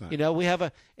 of course not. You know, we have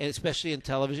and especially in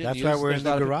television. That's news, why we're there's in a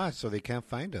the lot of garage, so they can't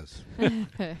find us.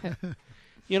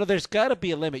 You know, there's got to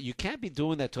be a limit. You can't be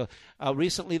doing that to.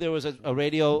 Recently, there was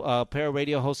a pair of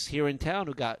radio hosts here in town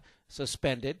who got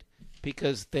suspended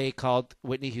because they called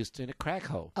Whitney Houston a crack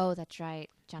hoe. Oh, that's right.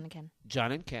 John and Ken.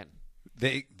 John and Ken.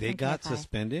 They Okay, got fine.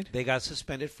 suspended They got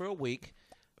suspended for a week.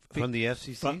 from the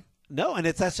FCC. No, and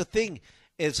that's the thing.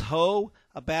 Is hoe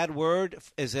a bad word?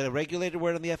 Is it a regulated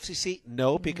word on the FCC?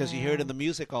 No, because you hear it in the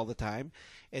music all the time.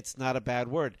 It's not a bad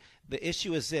word. The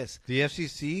issue is this. The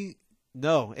FCC.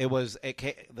 No, it was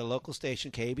the local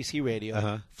station, KABC Radio,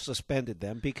 Uh-huh. suspended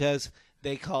them because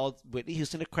they called Whitney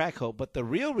Houston a crack hoe. But the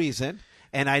real reason,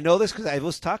 and I know this because I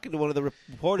was talking to one of the Well,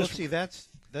 reporters. see, that's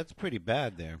pretty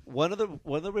bad there. One of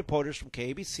the reporters from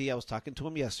KABC, I was talking to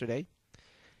him yesterday.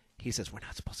 He says, we're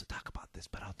not supposed to talk about this,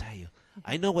 but I'll tell you.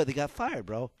 I know why they got fired,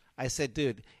 bro. I said,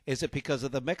 dude, is it because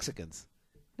of the Mexicans?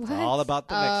 It's all about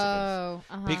the Mexicans.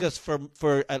 Oh, Because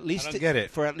for at least I don't get it.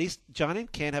 for at least John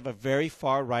and Ken have a very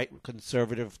far right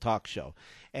conservative talk show,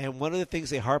 and one of the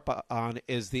things they harp on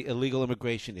is the illegal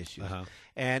immigration issues, Uh-huh.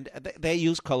 and they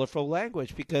use colorful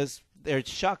language because they're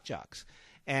shock jocks,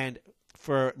 and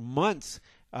for months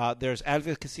there's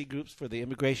advocacy groups for the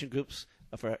immigration groups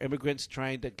for immigrants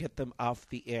trying to get them off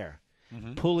the air.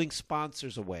 Pulling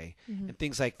sponsors away and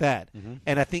things like that.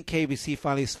 And I think KBC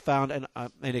finally found an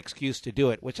excuse to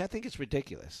do it, which I think is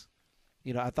ridiculous.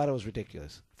 You know, I thought it was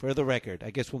ridiculous. For the record,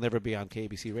 I guess we'll never be on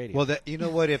KBC radio. Well, you know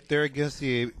what? If they're against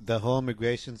the whole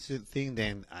immigration thing,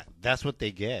 then that's what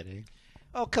they get. Eh?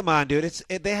 oh, come on, dude!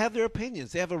 They have their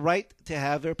opinions. They have a right to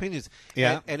have their opinions.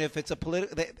 Yeah. And if it's a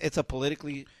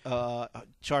politically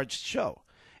charged show,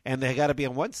 and they got to be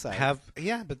on one side.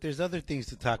 But there's other things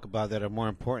to talk about that are more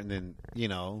important than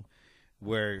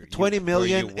where 20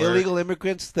 million where you work. illegal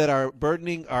immigrants that are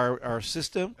burdening our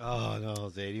system. Oh no,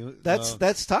 Zay, That's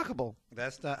talkable.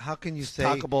 that's not. How can you say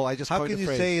talkable. I just How coined can the you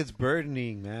phrase. say it's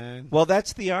burdening, man? Well,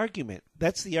 that's the argument.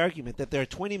 That's the argument that there are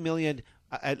 20 million,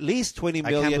 at least 20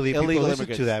 million I can't believe people illegal listen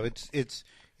immigrants. to that.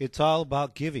 It's all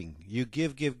about giving. You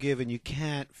give, and you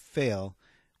can't fail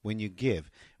when you give.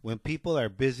 When people are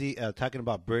busy talking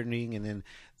about burdening, and then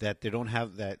that they don't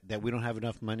have that we don't have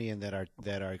enough money, and that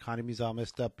our economy's all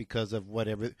messed up because of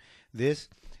whatever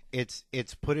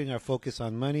it's putting our focus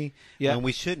on money, Yeah. and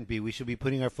we shouldn't be. We should be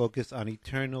putting our focus on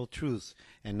eternal truths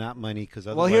and not money, because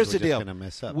otherwise Well, here's we're the just deal. going to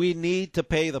mess up. We need to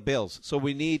pay the bills, so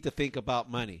we need to think about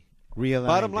money. Realign,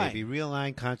 bottom line. baby.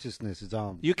 Realign consciousness is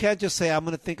all. You can't just say, I'm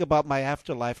going to think about my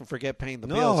afterlife and forget paying the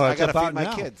No, bills. I it's got to about feed my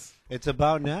now. kids. It's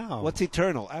about now. What's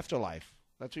eternal? Afterlife.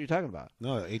 That's what you're talking about.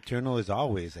 No, eternal is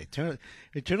always eternal.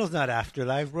 Eternal's not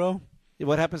afterlife, bro.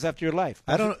 What happens after your life?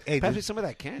 I don't- hey, Pass me dude. some of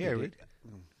that candy. Here, dude.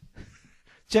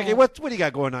 Check it. What do you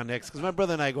got going on next? Because my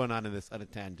brother and I are going on a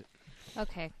tangent.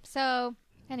 Okay, so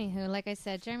anywho, like I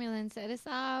said, Jeremy Lin said it's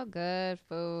all good,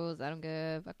 fools. I don't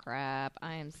give a crap.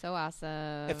 I am so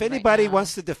awesome. If anybody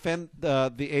wants to defend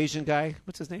the Asian guy,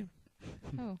 what's his name?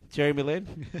 Oh. Jeremy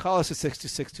Lin. Call us at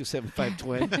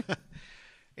 626-275-TWIN.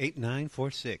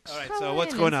 8946. All right. Call So in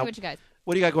what's and going see on? What you guys?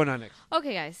 What do you got going on next?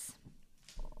 Okay, guys,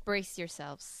 brace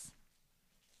yourselves.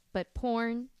 But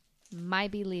porn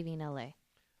might be leaving LA.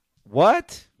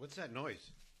 What? What's that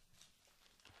noise?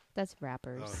 That's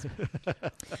rappers. Oh.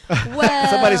 Well,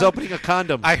 Somebody's opening a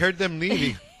condom. I heard them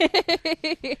leaving.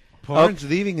 Porn's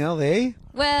leaving L.A.?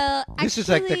 Well, This is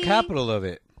like the actually, capital of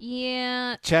it.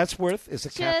 Yeah, Chatsworth is the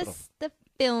capital. just the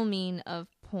filming of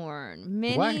porn.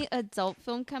 Many Why? adult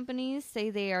film companies say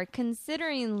they are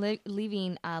considering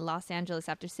leaving Los Angeles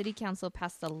after City Council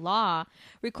passed a law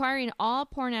requiring all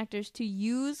porn actors to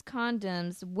use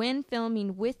condoms when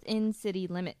filming within city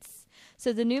limits.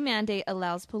 So the new mandate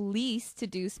allows police to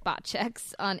do spot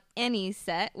checks on any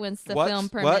set once the film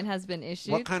permit has been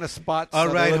issued. What kind of spots? All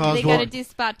are right, they looking Hans, They for? well- gotta do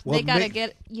spot. well, they gotta ma-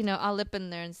 get all up in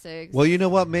there and say, Well, you know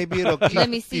what? Maybe it'll keep "Let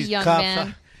me see, these young cops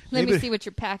man. Let maybe, me see what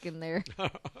you're packing there."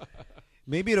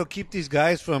 Maybe it'll keep these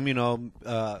guys from,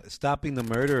 stopping the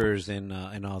murderers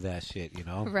and all that shit,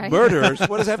 Right? Murderers?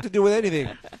 What does that have to do with anything?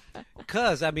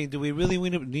 Because, I mean, do we really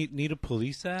need to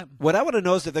police that? What I want to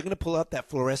know is if they're going to pull out that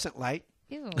fluorescent light,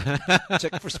 Ew.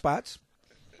 check for spots.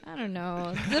 I don't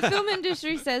know. The film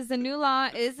industry says the new law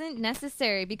isn't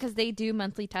necessary because they do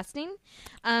monthly testing.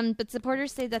 But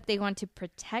supporters say that they want to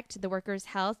protect the workers'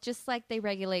 health just like they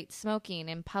regulate smoking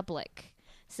in public.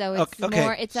 So it's Okay.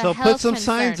 more. It's a So health put some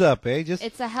concern. signs up, eh? Just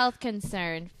It's a health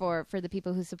concern for the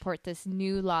people who support this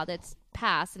new law that's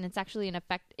passed, and it's actually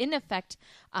take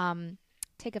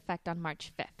effect on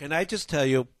March 5th. Can I just tell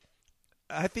you,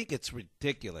 I think it's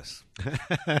ridiculous.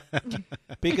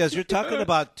 Because you're talking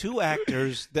about two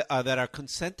actors that are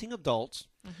consenting adults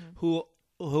who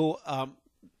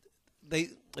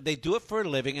they do it for a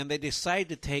living and they decide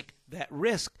to take that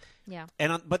risk. Yeah.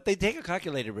 But they take a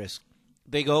calculated risk.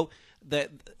 They go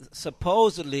that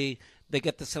supposedly they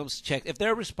get themselves checked. If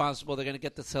they're responsible, they're going to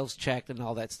get themselves checked and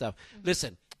all that stuff.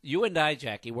 Listen, you and I,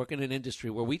 Jackie, work in an industry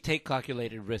where we take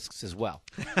calculated risks as well.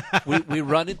 we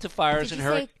run into fires Did and you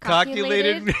say hurricanes.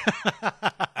 calculated?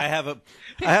 I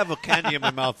have a candy in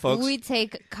my mouth, folks. We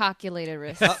take calculated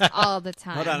risks all the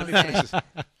time. Hold on, let me okay? finish this.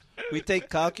 We take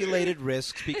calculated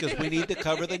risks because we need to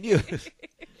cover the news.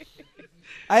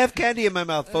 I have candy in my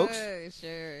mouth, folks.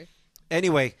 Sure.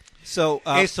 Anyway, so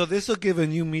hey, so this will give a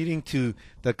new meaning to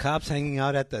the cops hanging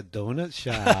out at the donut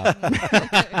shop.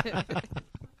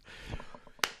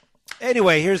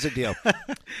 anyway, here's the deal.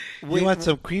 You want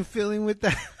some cream filling with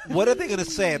that? What are they going to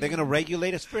say? Are they going to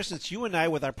regulate us? For instance, you and I,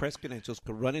 with our press credentials,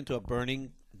 could run into a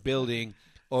burning building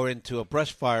or into a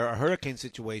brush fire or hurricane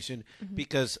situation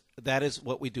because that is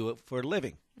what we do for a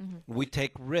living. We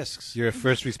take risks. You're a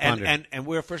first responder. And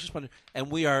we're a first responder. And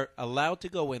we are allowed to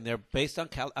go in there based on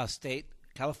a state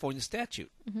California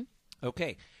statute.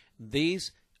 Okay.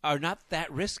 These are not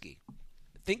that risky.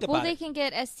 Think about Well, they it. can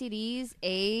get STDs,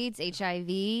 AIDS, HIV,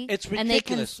 It's and they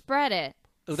can ridiculous. spread it.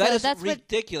 That is that's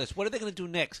ridiculous. What are they going to do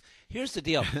next? Here's the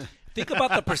deal. Think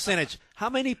about the percentage. How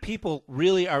many people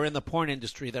really are in the porn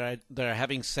industry that are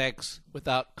having sex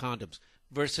without condoms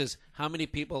versus how many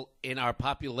people in our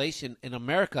population in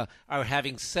America are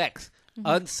having sex,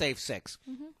 unsafe sex?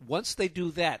 Once they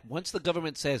do that, once the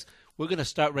government says we're going to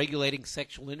start regulating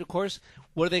sexual intercourse,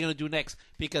 what are they going to do next?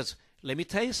 Because let me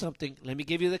tell you something. Let me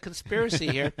give you the conspiracy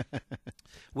here.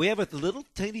 We have a little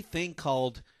tiny thing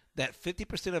called that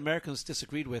 50% of Americans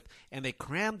disagreed with, and they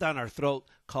crammed down our throat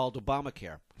called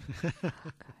Obamacare.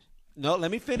 No,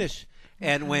 let me finish.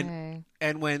 And when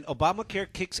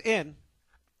Obamacare kicks in,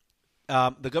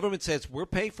 the government says we're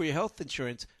paying for your health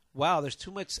insurance. Wow, there's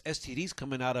too much STDs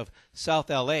coming out of South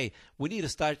LA. We need to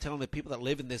start telling the people that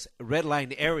live in this red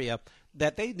line area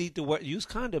that they need to use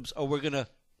condoms, or we're going to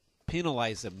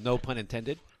penalize them. No pun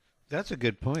intended. That's a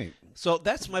good point. So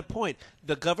that's my point.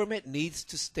 The government needs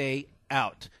to stay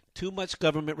out. Too much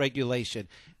government regulation.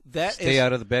 Stay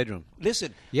out of the bedroom.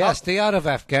 Listen. Yeah, stay out of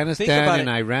Think Afghanistan about and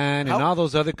it. Iran and all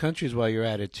those other countries while you're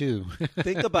at it, too.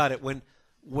 Think about it.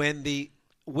 When the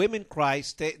women cry,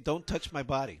 don't touch my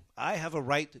body. I have a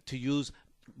right to use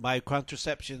my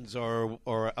contraceptions or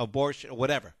abortion or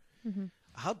whatever.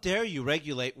 How dare you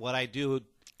regulate what I do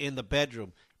in the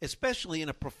bedroom, especially in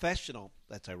a professional,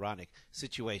 that's ironic,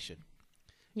 situation.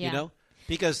 Yeah. You know?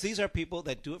 Because these are people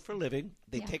that do it for a living.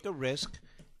 They Yeah. take a risk,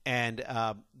 and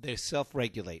they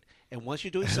self-regulate. And once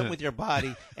you're doing something with your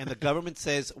body and the government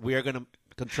says we're going to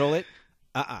control it,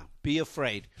 be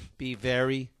afraid. Be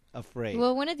very afraid.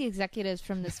 Well, one of the executives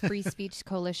from this free speech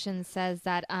coalition says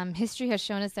that history has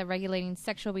shown us that regulating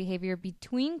sexual behavior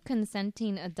between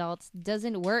consenting adults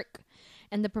doesn't work,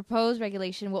 and the proposed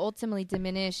regulation will ultimately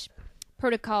diminish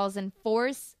protocols and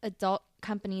force adult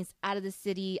companies out of the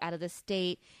city, out of the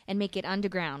state, and make it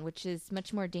underground, which is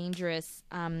much more dangerous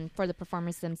for the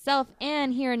performers themselves.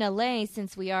 And here in LA,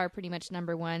 since we are pretty much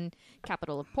 #1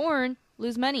 capital of porn,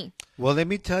 lose money. Well, let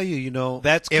me tell you,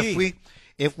 That's key.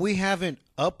 if we haven't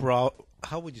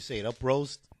how would you say it,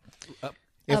 uprose? If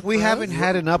Uprose? we haven't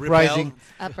had an uprising,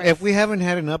 Uprise. if we haven't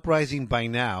had an uprising by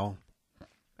now,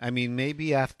 I mean,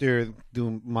 maybe after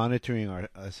monitoring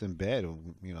us in bed,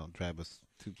 will, drive us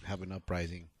to have an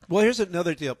uprising. Well, here's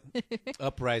another deal.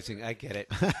 Uprising. I get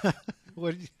it.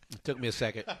 What? It took me a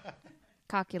second.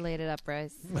 Calculated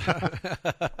uprise.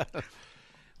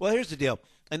 Well, here's the deal.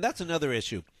 And that's another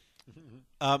issue.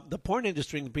 The porn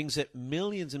industry brings in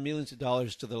millions and millions of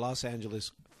dollars to the Los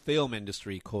Angeles film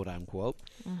industry, quote unquote,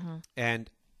 and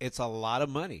it's a lot of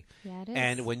money. Yeah, it is.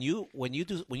 And when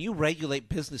you regulate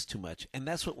business too much, and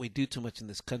that's what we do too much in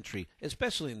this country,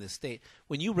 especially in this state.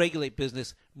 When you regulate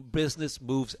business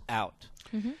moves out,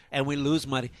 and we lose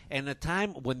money. And at a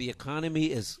time when the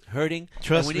economy is hurting,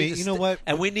 Trust and we me, need to you know what?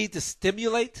 And we need to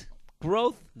stimulate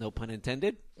growth. No pun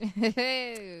intended.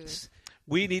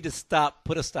 We need to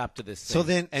put a stop to this So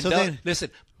thing. then- Listen,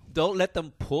 don't let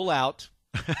them pull out.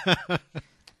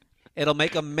 It'll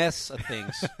make a mess of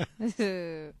things.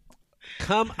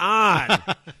 Come on.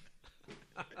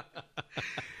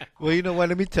 Well, you know what?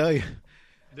 Let me tell you.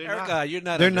 Erica, you're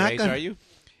not they're underage, not gonna- are you?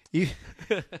 you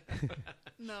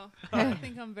No, I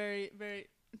think I'm very, very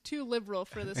too liberal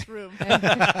for this room.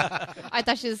 I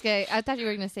thought you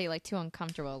were gonna say like too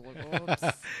uncomfortable. Whoops. Oh my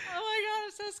god,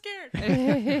 I'm so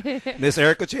scared. Miss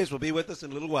Erica Chase will be with us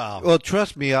in a little while. Well,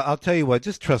 trust me. I'll tell you what.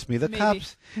 Just trust me. The Maybe.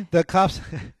 cops.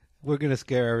 We're gonna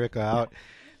scare Erica out.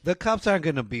 The cops aren't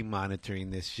gonna be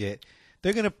monitoring this shit.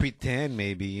 They're gonna pretend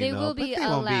maybe. You They know, will but be they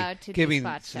won't allowed to do giving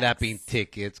spot slapping checks.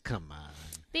 tickets. Come on.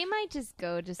 They might just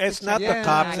go just. It's to not check the Yeah,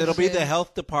 cops. It'll be the action.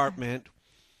 health department.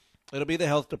 It'll be the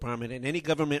health department. And any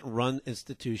government-run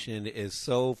institution is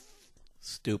so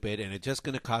stupid, and it's just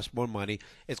going to cost more money.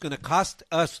 It's going to cost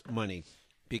us money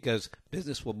because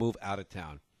business will move out of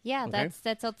town. Yeah, Okay.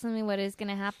 that's ultimately what is going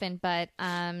to happen. But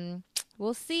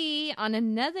we'll see. On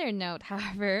another note,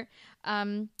 however,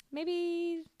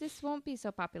 maybe this won't be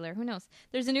so popular. Who knows?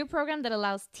 There's a new program that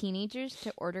allows teenagers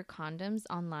to order condoms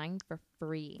online for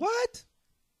free. What?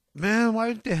 Man, why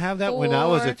didn't they have that when I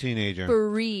was a For teenager?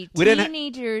 Free. We didn't ha-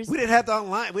 Teenagers. We didn't have the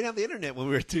online. We didn't have the internet when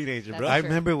we were a teenager, bro. That's I true.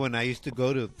 remember when I used to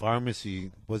go to the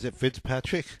pharmacy. Was it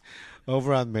Fitzpatrick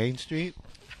over on Main Street?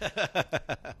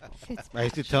 I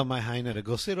used to tell my hyena to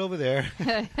go sit over there.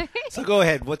 So go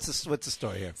ahead. What's the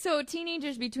story here? So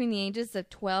teenagers between the ages of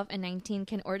 12 and 19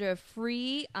 can order a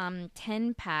free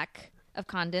 10-pack of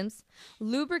condoms,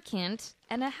 lubricant,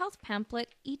 and a health pamphlet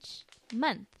each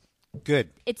month. Good.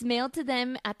 It's mailed to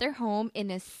them at their home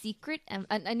in a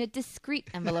discreet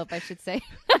envelope, I should say.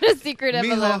 Not a secret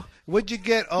envelope. Mijo, what'd you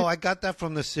get? Oh, I got that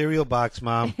from the cereal box,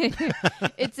 Mom.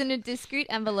 It's in a discreet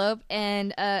envelope,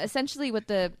 and essentially what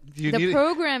the You need it-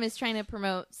 program is trying to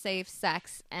promote safe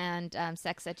sex and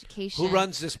sex education. Who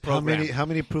runs this How program?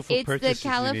 many proof of It's the purchases you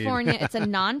need? California. It's a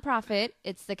nonprofit.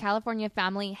 It's the California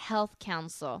Family Health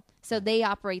Council. So they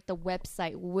operate the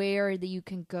website where you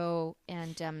can go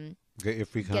and Get your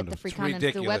free get the condoms. free It's condoms.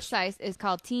 ridiculous. The website is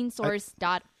called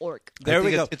teensource.org. There I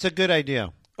we think go. It's a good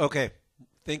idea. Okay,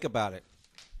 think about it.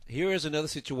 Here is another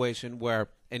situation where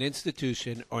an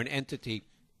institution or an entity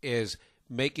is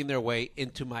making their way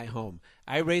into my home.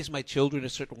 I raise my children a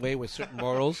certain way with certain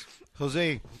morals.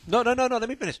 Jose, No. Let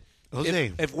me finish.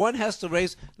 Jose. If one has to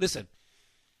raise, listen,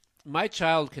 my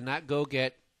child cannot go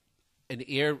get an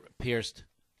ear pierced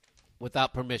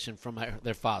without permission from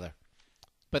their father.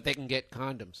 But they can get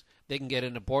condoms. They can get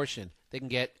an abortion. They can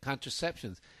get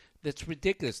contraceptions. That's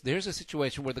ridiculous. There's a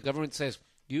situation where the government says,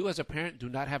 you as a parent do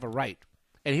not have a right.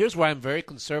 And here's where I'm very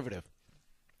conservative,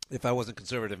 if I wasn't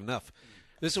conservative enough.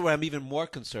 This is where I'm even more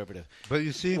conservative. but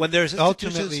you see, When there's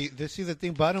ultimately, institutions- the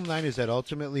thing. Bottom line is that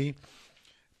ultimately,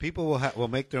 people will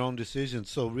make their own decisions.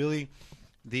 So really,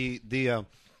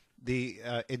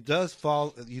 it does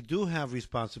fall. You do have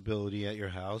responsibility at your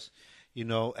house, you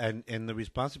know, and the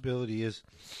responsibility is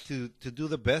to do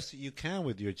the best that you can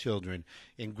with your children,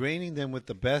 ingraining them with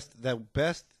the best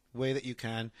way that you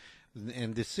can,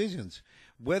 and decisions.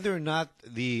 Whether or not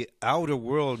the outer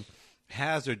world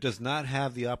has or does not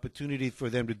have the opportunity for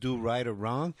them to do right or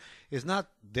wrong is not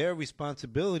their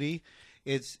responsibility.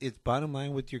 It's bottom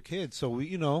line with your kids. So we,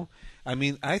 you know, I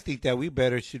mean, I think that we're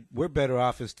better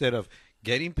off, instead of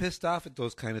getting pissed off at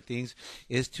those kind of things,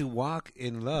 is to walk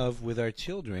in love with our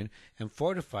children and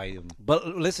fortify them. But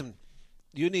listen,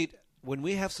 when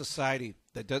we have society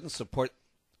that doesn't support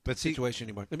the situation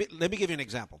anymore. Let me give you an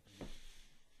example.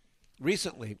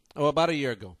 Recently, about a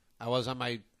year ago, I was on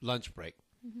my lunch break,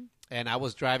 and I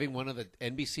was driving one of the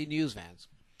NBC News vans.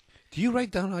 Do you write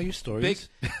down all your stories?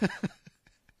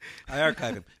 I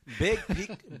archive him.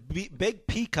 Big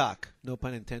peacock, no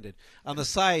pun intended, on the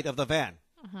side of the van.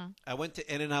 I went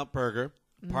to In-N-Out Burger,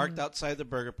 parked outside the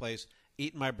burger place,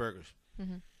 eating my burgers.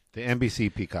 The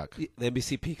NBC Peacock. The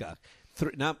NBC Peacock.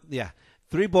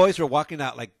 Three boys were walking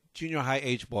out, like junior high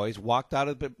age boys, walked out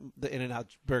of the In-N-Out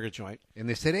Burger joint. And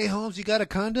they said, "Hey, Holmes, you got a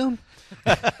condom?"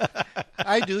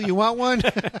 I do. You want one?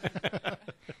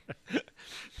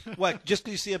 What, just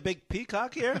 'cause you see a big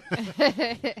peacock here?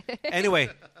 Anyway,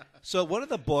 so one of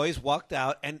the boys walked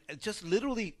out, and just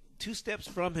literally 2 steps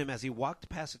from him, as he walked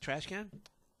past the trash can,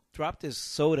 dropped his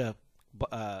soda,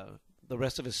 the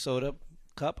rest of his soda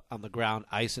cup on the ground,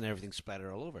 ice and everything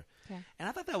splattered all over. Okay. And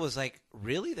I thought that was like,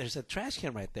 really? There's a trash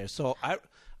can right there. So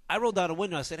I rolled down a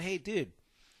window. I said, "Hey, dude,"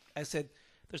 I said,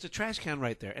 "there's a trash can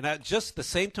right there." And just the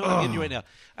same tone I'm giving you right now.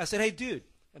 I said, "Hey, dude."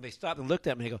 And they stopped and looked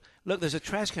at me and they go, "Look, there's a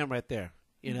trash can right there."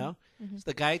 You know? So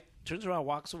the guy turns around,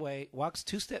 walks away, walks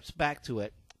 2 steps back to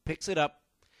it, picks it up,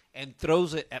 and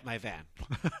throws it at my van.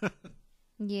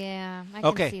 Yeah, I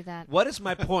can see that. What is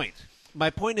my point? My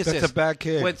point is That's this. a bad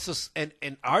kid.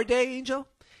 In our day, Angel,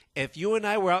 If you and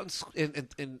I were out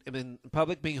in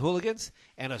public being hooligans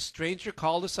and a stranger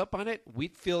called us up on it,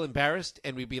 we'd feel embarrassed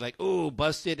and we'd be like, "Ooh,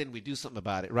 busted," and we'd do something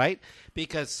about it, right?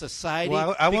 Because society.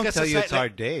 Well, I won't because tell you it's society- our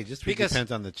day. It just because-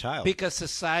 depends on the child. Because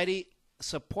society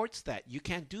supports that. You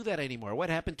can't do that anymore. What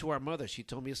happened to our mother? She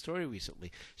told me a story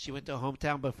recently. She went to a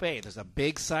hometown buffet. There's a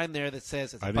big sign there that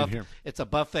says I didn't hear. it's a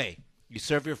buffet. You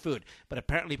serve your food. But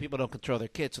apparently people don't control their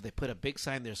kids, so they put a big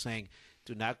sign there saying,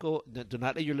 do not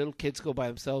let your little kids go by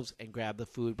themselves and grab the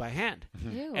food by hand.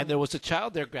 Ew. And there was a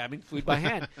child there grabbing food by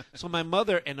hand. So my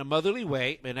mother, in a motherly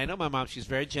way, and I know my mom, she's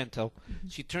very gentle,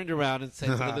 she turned around and said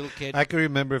to the little kid, I can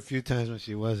remember a few times when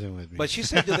she wasn't with me. but she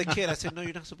said to the kid, I said, no,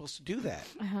 you're not supposed to do that.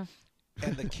 Uh-huh.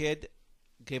 And the kid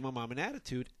gave my mom an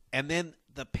attitude. And then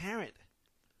the parent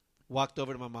walked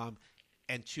over to my mom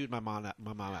and chewed my mom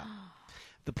out.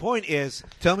 The point is,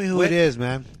 Tell me who it is,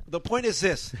 man. the point is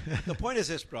this. The point is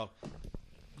this, bro.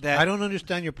 That I don't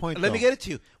understand your point. Let me though. get it to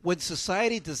you. When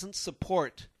society doesn't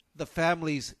support the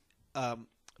family's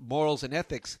morals and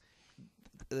ethics,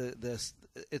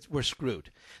 we're screwed.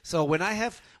 So when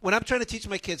I'm trying to teach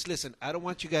my kids, listen, I don't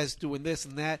want you guys doing this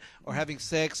and that or having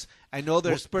sex. I know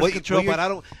there's birth control, but I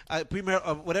don't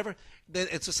premarital whatever. Then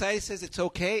and society says it's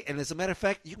okay, and as a matter of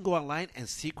fact, you can go online and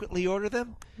secretly order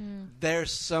them.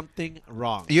 There's something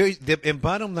wrong. In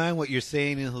bottom line, what you're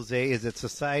saying, Jose, is that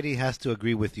society has to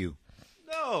agree with you.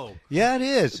 No. Yeah, it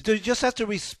is. You just have to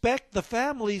respect the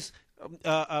family's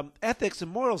ethics and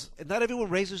morals. And not everyone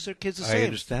raises their kids the same. I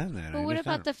understand that. But what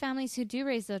about the families who do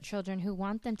raise their children who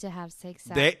want them to have safe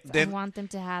sex Then- and want them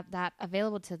to have that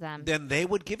available to them? Then they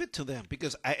would give it to them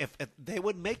because if they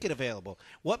would make it available.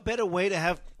 What better way to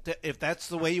have if that's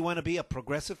the way you want to be a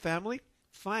progressive family?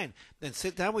 Fine. Then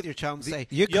sit down with your child and say,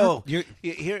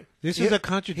 This is a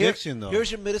contradiction, though.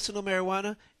 Here's your medicinal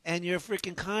marijuana and your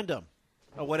freaking condom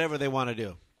or whatever they want to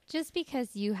do. Just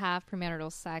because you have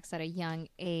premarital sex at a young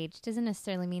age doesn't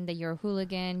necessarily mean that you're a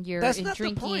hooligan. You're That's not the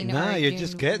drinking. point. or Nah, you're doing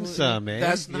just getting some, man.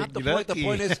 That's not the You're point. The lucky.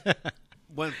 point is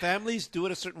when families do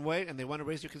it a certain way and they want to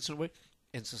raise their kids a certain way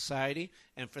in society,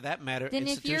 and for that matter, Then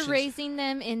if you're institutions- raising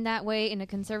them in that way, in a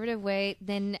conservative way,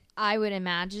 then I would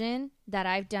imagine that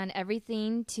I've done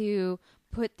everything to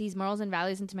put these morals and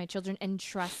values into my children and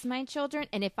trust my children.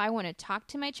 And if I want to talk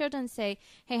to my children and say,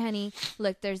 hey, honey,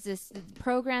 look, there's this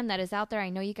program that is out there. I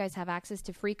know you guys have access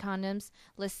to free condoms.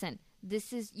 Listen,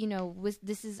 this is,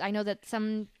 I know that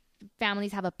some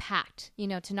families have a pact,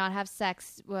 to not have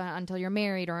sex until you're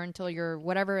married or until you're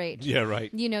whatever age. Yeah,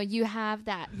 right. You have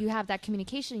that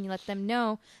communication, and you let them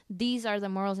know these are the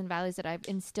morals and values that I've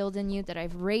instilled in you, that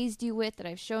I've raised you with, that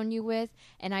I've shown you with,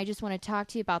 and I just want to talk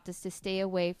to you about this to stay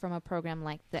away from a program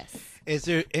like this. Is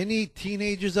there any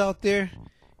teenagers out there?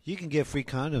 You can get free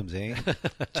condoms, eh?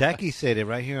 Jackie said it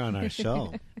right here on our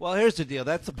show. Well, here's the deal.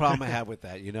 That's the problem I have with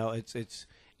that. It's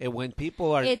when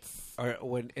people are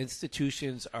when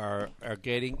institutions are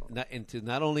getting into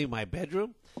not only my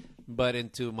bedroom, but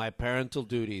into my parental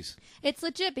duties. It's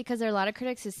legit because there are a lot of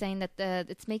critics who are saying that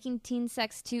it's making teen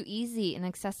sex too easy and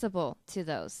accessible to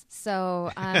those.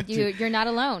 So you're not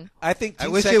alone. I think I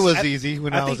teen wish sex- it was easy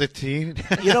when I was a think-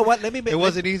 teen. You know what? Let me. It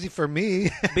wasn't easy for me.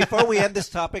 Before we end this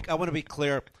topic, I want to be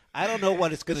clear. I don't know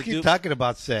what it's going Let's to do. keep talking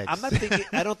about sex. I'm not thinking.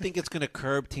 I don't think it's going to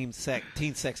curb teen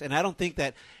sex, and I don't think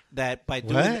that by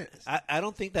doing. What? I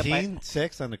don't think that teen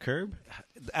sex on the curb?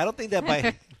 I don't think that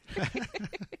by.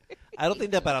 I don't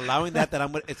think that by allowing that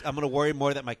I'm going to worry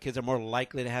more that my kids are more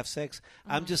likely to have sex.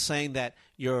 I'm just saying that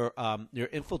you're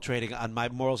infiltrating on my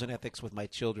morals and ethics with my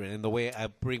children and the way I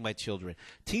bring my children.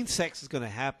 Teen sex is going to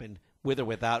happen with or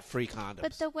without free condoms.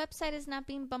 But the website is not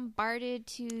being bombarded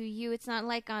to you. It's not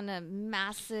like on a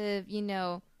massive,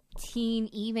 teen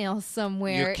email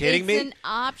somewhere. You're kidding me? It's an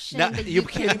option Now, that you're you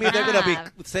kidding can me? They're going to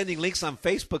have. be sending links on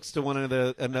Facebooks to one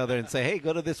another and say, "Hey,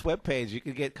 go to this webpage. You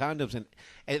can get condoms,"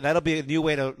 and that'll be a new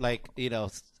way to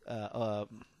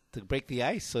to break the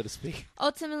ice, so to speak.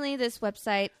 Ultimately, this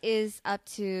website is up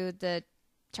to the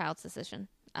child's decision,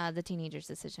 the teenager's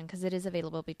decision, because it is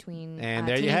available between And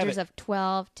there you have teenagers it. of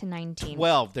 12 to 19.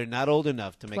 12. They're not old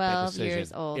enough to make that 12 decision.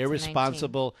 years old to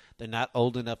Irresponsible. They're not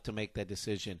old enough to make that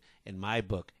decision in my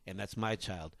book, and that's my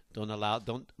child.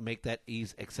 Don't make that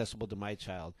ease accessible to my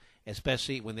child,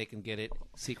 especially when they can get it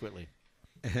secretly.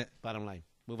 Bottom line.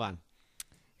 Move on.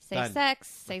 Done.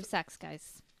 Save sex,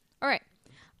 guys. All right.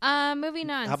 Moving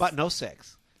on. How about no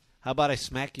sex? How about I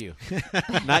smack you?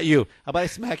 Not you. How about I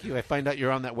smack you? I find out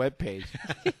you're on that webpage.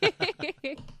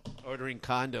 Ordering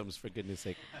condoms, for goodness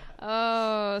sake.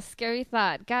 Oh, scary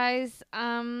thought. Guys,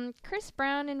 Chris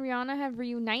Brown and Rihanna have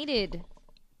reunited.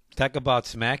 Talk about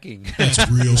smacking. That's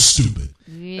real stupid.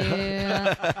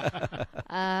 Yeah.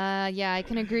 Yeah, I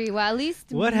can agree. Well, at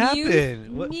least What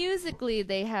happened? What- musically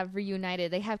they have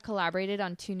reunited. They have collaborated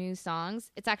on 2 new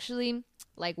songs. It's actually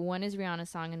like one is Rihanna's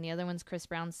song and the other one's Chris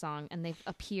Brown's song, and they've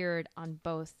appeared on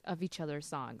both of each other's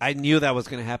songs. I knew that was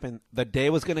going to happen. The day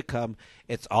was going to come.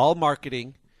 It's all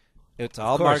marketing. It's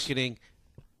all course. marketing.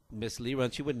 Miss Lee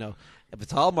Run, she would know. If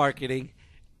it's all marketing,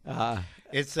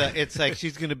 It's like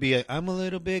she's gonna be. I'm a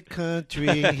little bit country.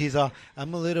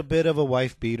 I'm a little bit of a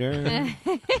wife beater.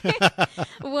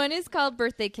 One is called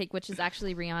Birthday Cake, which is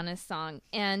actually Rihanna's song,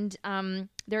 and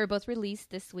they were both released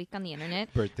this week on the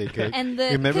internet. Birthday cake. And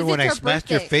Remember 'cause when I it's her smashed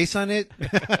your birthday. face on it?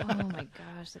 Oh my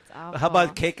gosh, that's awful. how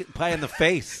about cake and pie in the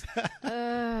face?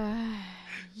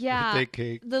 Yeah, Birthday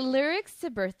cake. the lyrics to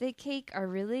Birthday Cake are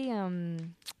really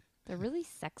they're really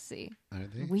sexy. Are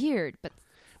they? Weird, but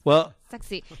Well,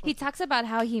 sexy. He talks about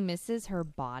how he misses her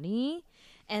body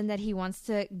and that he wants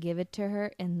to give it to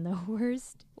her in the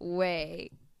worst way.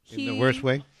 In the worst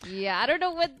way? Yeah, I don't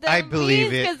know what that I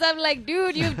believe it. because I'm like,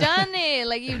 dude, you've done it.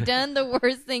 Like, you've done the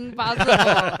worst thing possible.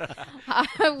 Why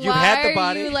had the are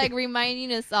body. you, like,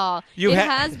 reminding us all? You it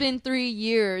ha- has been 3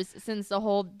 years since the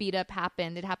whole beat-up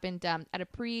happened. It happened at a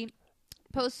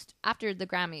post after the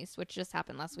Grammys, which just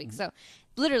happened last week. So,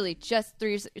 literally, just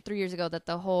 3 years ago that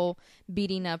the whole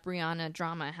beating up Rihanna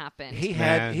drama happened. he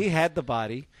Man. had the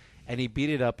body, and he beat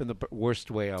it up in the worst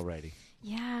way already.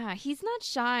 Yeah, he's not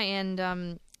shy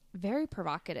and very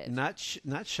provocative. Not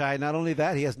shy. Not only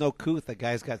that, he has no couth. The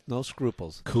guy's got no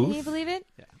scruples. Can you believe it?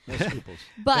 Yeah, no scruples.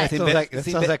 But Sin Sounds ver- like, that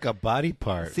sin sounds ver- like a body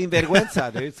part. Sin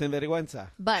vergüenza, dude. Sin vergüenza.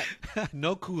 but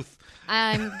No couth.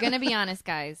 I'm gonna be honest,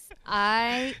 guys.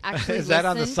 I actually Is that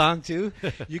on the listened- song too?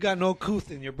 You got no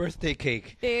couth in your birthday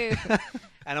cake. Dude,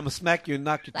 And I'm gonna smack you and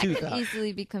knock your that tooth could out.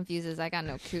 easily be confused as I got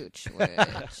no cooch. Which,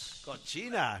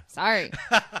 Cochina. sorry,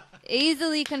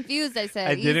 easily confused. I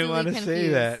said I didn't easily want to say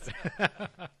confused.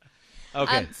 that.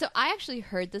 Okay. So I actually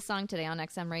heard the song today on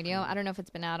XM Radio. I don't know if it's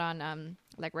been out on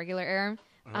like regular air.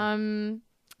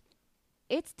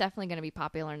 It's definitely going to be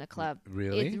popular in the club.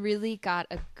 Really? It really got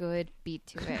a good beat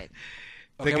to it.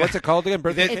 Okay, what's it called again?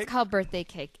 Birthday It's cake? called Birthday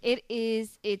Cake. It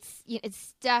is. It's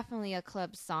definitely a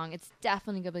club song. It's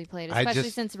definitely going to be played, I especially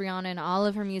just- since Rihanna and all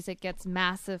of her music gets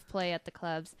massive play at the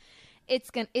clubs. It's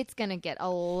gonna get a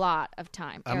lot of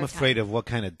time. I'm airtime. afraid of what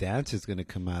kind of dance is going to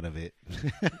come out of it.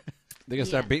 They're gonna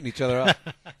start Yeah. beating each other up.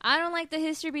 I don't like the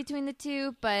history between the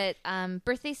two, but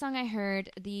Birthday Song I heard.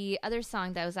 The other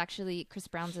song that was actually Chris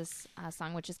Brown's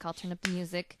song, which is called Turn Up the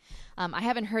Music. I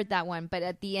haven't heard that one, but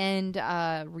at the end,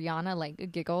 Rihanna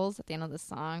like giggles at the end of the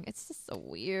song. It's just so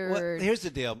weird. Well, here's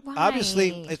the deal. Why? Obviously,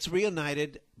 it's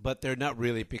reunited, but they're not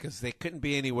really because they couldn't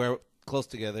be anywhere close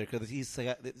together because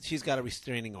she's got a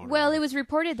restraining order. Well, it was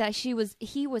reported that he was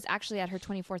actually at her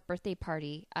 24th birthday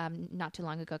party not too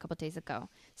long ago, a couple days ago.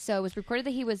 So it was reported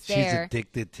that he was She's there.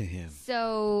 addicted to him.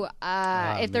 So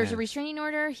if there's a man. restraining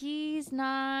order, he's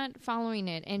not following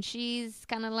it, and she's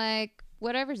kind of like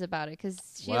whatever's about it because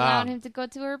she Wow. allowed him to go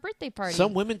to her birthday party.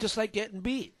 Some women just like getting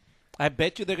beat. I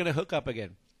bet you they're gonna hook up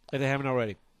again if they haven't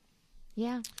already.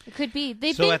 Yeah, it could be.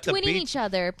 They've So been at the twinning beach- each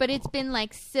other, but it's been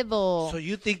like civil. So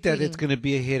you think that it's going to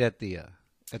be a hit at the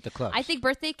club? I think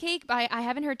Birthday Cake. I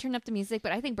haven't heard Turn Up the Music,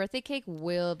 but I think Birthday Cake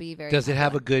will be very. Does it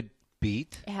have a popular. good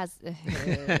beat? It has.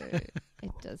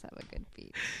 It does have a good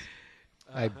beat.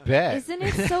 I bet. Isn't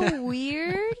it so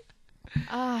weird?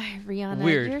 Ah, Rihanna,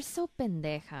 Weird. you're so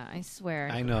pendeja. I swear.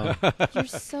 I know. You're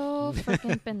so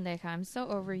freaking pendeja. I'm so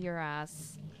over your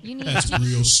ass. You need. That's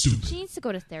real stupid. She needs to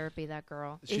go to therapy. That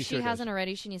girl. She If she sure hasn't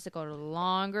already, she needs to go to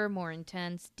longer, more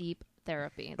intense, deep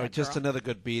therapy. Or that just girl. another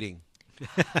good beating. Oh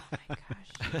my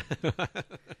gosh.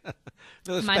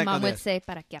 Another My smack mom on would the- say,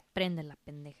 "Para que aprende la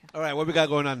pendeja." All right, what we got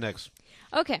going on next?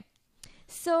 Okay,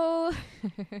 so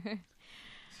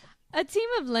a team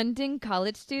of London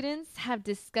college students have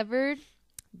discovered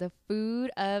the food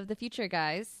of the future,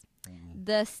 guys.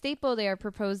 The staple they are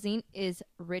proposing is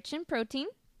rich in protein,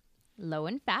 low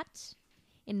in fat,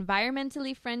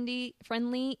 environmentally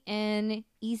friendly, and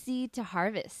easy to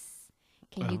harvest.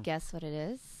 Can you guess what it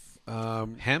is?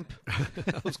 Hemp.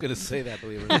 I was gonna say that,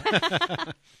 believe it or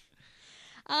not.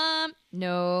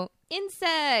 No,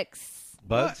 insects.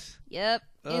 Bugs. Yep,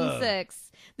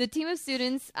 insects. The team of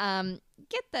students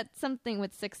get that something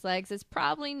with 6 legs is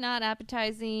probably not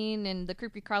appetizing, and the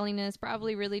creepy crawliness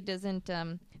probably really doesn't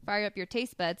fire up your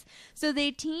taste buds. So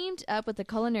they teamed up with a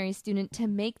culinary student to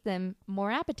make them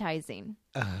more appetizing.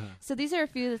 So these are a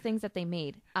few of the things that they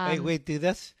made. Hey, wait, dude,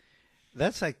 that's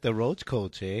like the roach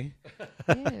coach, eh?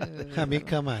 Ew. I mean,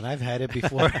 come on, I've had it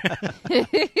before.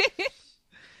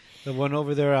 The one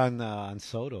over there on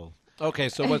Soto. Okay,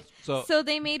 so what? So So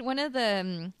they made one of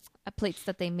the plates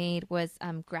that they made was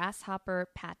grasshopper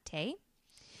pate,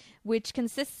 which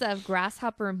consists of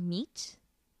grasshopper meat,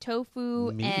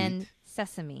 tofu, Meat? and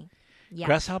sesame. Yeah,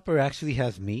 Grasshopper actually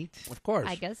has meat. Of course.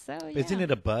 I guess so. Yeah. Isn't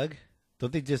it a bug?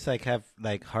 Don't they just like have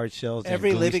like hard shells and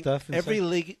Every gooey living stuff?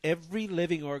 inside? every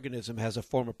living organism has a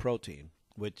form of protein,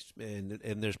 which and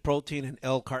there's protein and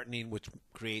L-carnitine, which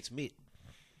creates meat.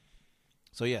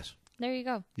 So yes, There you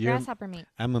go. You're- Grasshopper meat.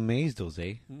 I'm amazed,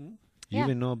 Jose. You Yeah.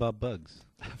 even know about bugs.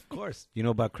 of course. You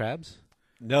know about crabs?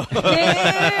 No,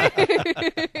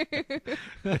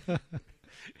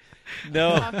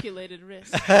 no. Calculated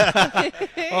risk.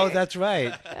 Oh, that's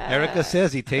right. Erica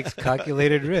says he takes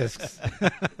calculated risks.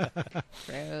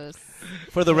 Gross.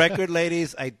 For the record,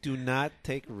 ladies, I do not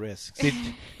take risks.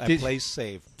 I did- play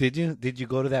safe. Did you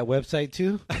go to that website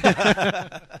too?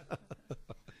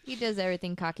 He does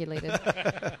everything calculated.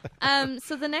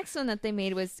 So the next one that they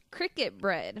made was cricket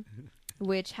bread,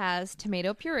 which has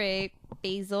tomato puree,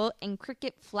 basil, and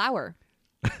cricket flour.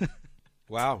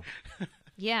 Wow.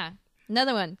 Yeah.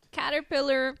 Another one,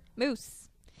 caterpillar mousse.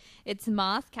 It's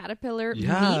moth caterpillar meat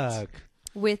Yuck.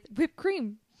 with whipped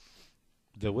cream.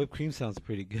 The whipped cream sounds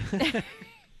pretty good. Is And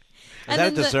that a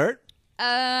then the- dessert?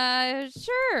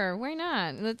 Sure. Why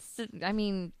not?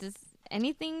 Does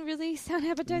anything really sound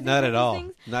appetizing? Not for at these all.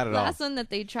 things? Not at all. Last one that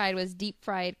they tried was deep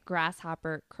fried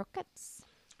grasshopper croquettes.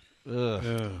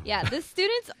 Ugh. Yeah, the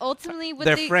students ultimately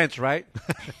They're French, right?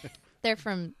 They're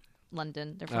from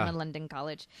London. They're from Ah. a London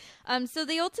college. So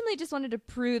they ultimately just wanted to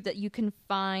prove that you can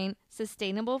find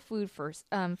sustainable food sources.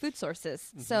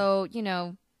 Mm-hmm. So,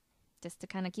 just to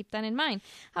kind of keep that in mind.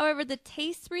 However, the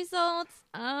taste results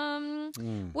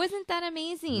wasn't that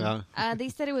amazing. No. They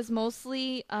said it was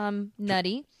mostly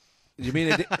nutty. You mean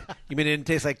it didn't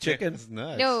taste like chicken? It's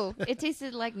nuts. No, it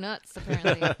tasted like nuts,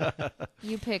 apparently.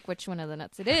 You pick which one of the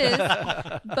nuts it is.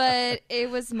 But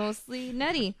it was mostly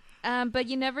nutty. But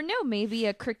you never know. Maybe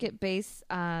a cricket-based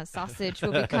sausage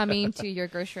will be coming to your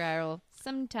grocery aisle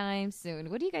sometime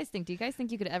soon. What do you guys think? Do you guys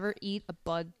think you could ever eat a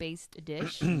bug-based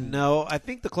dish? No, I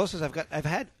think the closest I've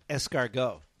had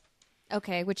escargot,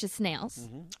 Okay, which is snails.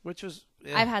 which was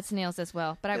I've had snails as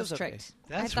well, but I It was was okay. tricked.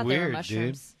 That's I thought they were weird,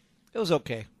 mushrooms. it was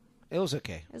okay. It was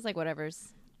okay. It was like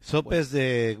whatever's. Sopes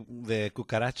de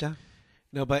cucaracha,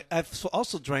 No, but I've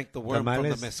also drank the worm from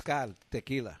Tamales? the mezcal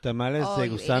tequila. tamales Oh, de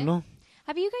you ate gusano.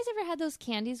 Have you guys ever had those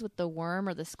candies with the worm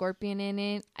or the scorpion in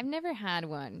it? I've never had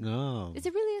one. No, Is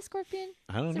it really a scorpion?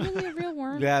 I don't Is know. it really a real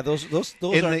worm? Yeah, those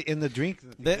in are the drink,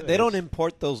 they don't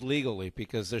import those legally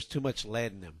because there's too much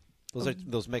lead in them. Those are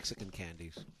those Mexican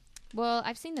candies. Well,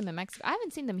 I've seen them in Mexico. I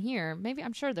haven't seen them here. Maybe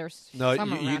I'm sure there's No, some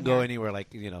you around can go here. anywhere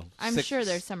like I'm sure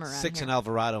there's some around Six here. in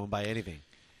Alvarado and buy anything.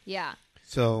 Yeah.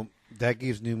 So that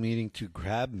gives new meaning to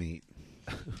crab meat.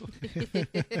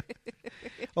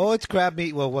 Oh, it's crab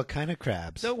meat. Well, what kind of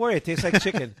crabs? Don't worry, it tastes like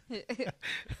chicken.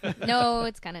 No,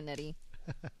 it's kind of nutty.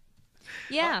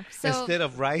 Yeah. So Instead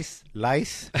of rice,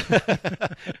 lice.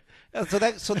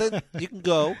 So then you can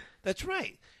go. That's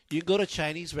right. You can go to a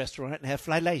Chinese restaurant and have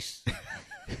fly lice.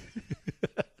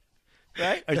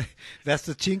 Right? That's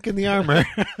the chink in the armor.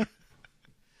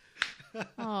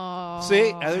 Aw,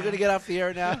 See, are they going to get off the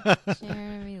air now?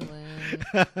 Jeremy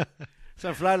Lin.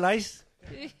 Some fly lice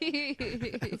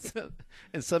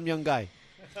and some young guy.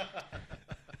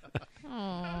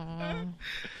 Aw.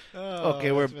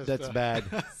 Okay, that's bad.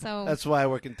 So That's why I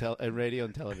work in radio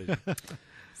and television.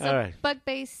 All right.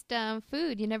 bug-based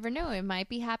food, you never know. It might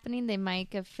be happening. They might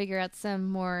figure out some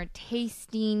more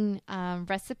tasting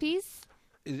recipes.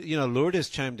 Lourdes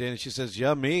chimed in and she says,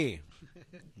 "Yummy."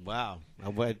 Wow,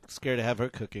 I'm scared to have her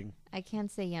cooking. I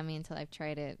can't say yummy until I've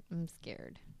tried it. I'm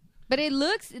scared. But it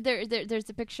looks there's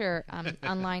a picture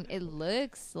online. It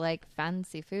looks like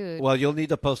fancy food. Well, you'll need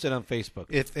to post it on Facebook.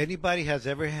 If anybody has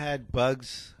ever had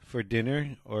bugs for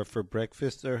dinner or for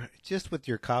breakfast or just with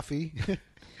your coffee,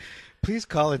 please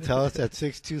call and tell us at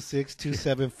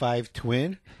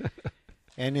 626-275-TWIN.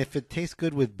 And if it tastes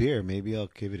good with beer, maybe I'll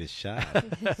give it a shot.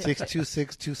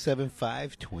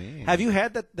 626-275-TWIN. Have you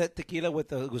had that tequila with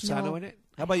the gusano No, in it?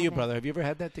 How about I you, haven't. brother? Have you ever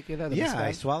had that tequila? the Yeah, mezcal?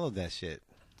 I swallowed that shit.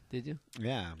 Did you?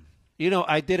 Yeah.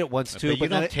 I did it once too, but you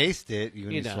don't not- taste it. You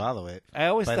you know. swallow it. I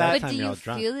always By thought. that But time do you're all you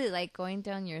drunk. feel it like going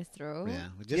down your throat? Yeah,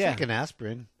 just Yeah. like an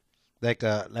aspirin, like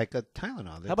a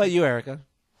Tylenol. How about you, Erica?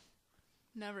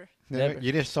 Never. Never,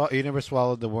 Never. you never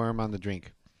swallowed the worm on the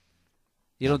drink.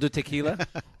 You don't do tequila?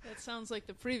 That sounds like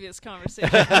the previous conversation.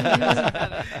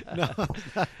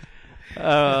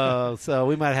 Better. So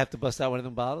we might have to bust out one of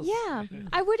them bottles. Yeah,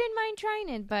 I wouldn't mind trying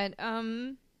it, but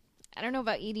I don't know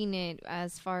about eating it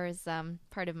as far as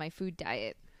part of my food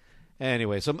diet.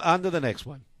 Anyway, so on to the next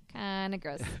one. Kind of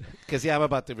gross. Because I'm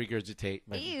about to regurgitate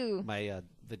Ew. my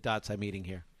the dots I'm eating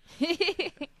here.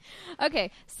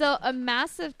 Okay, so a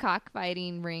massive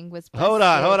cockfighting ring was busted. Hold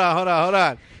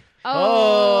on.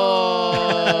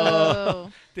 Oh.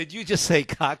 Did you just say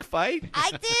cockfight?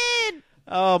 I did.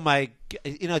 Oh, my.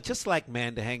 Just like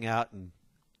men to hang out and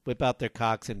whip out their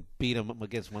cocks and beat them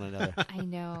against one another. I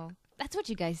know. That's what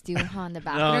you guys do, huh, in the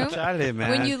bathroom? Charlie,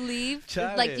 man. When you leave,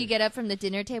 Charlie. like you get up from the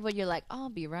dinner table, you're like, I'll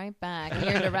be right back. And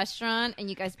you're in a restaurant and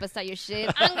you guys bust out your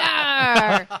shit.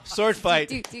 Anger! Sword fight.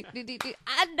 Do.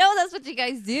 I know that's what you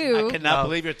guys do. I cannot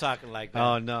believe you're talking like that.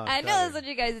 Oh, no. I know that's what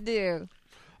you guys do.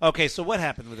 Okay, so what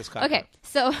happened with this cockfight? Okay,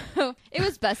 so it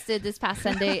was busted this past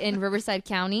Sunday in Riverside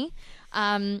County.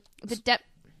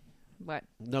 What?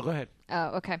 No, go ahead.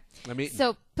 Oh, okay. Let me.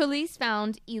 So police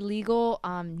found illegal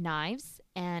knives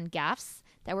and gaffs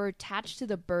that were attached to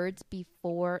the birds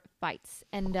before fights,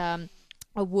 and a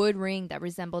wood ring that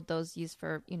resembled those used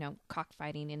for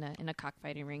cockfighting in a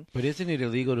cockfighting ring. But isn't it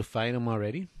illegal to fight them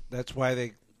already? That's why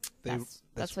they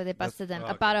That's why they busted them.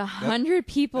 okay. About 100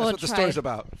 people That's what the story's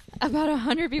about. About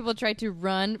 100 people tried to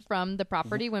run from the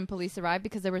property when police arrived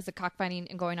because there was a cockfighting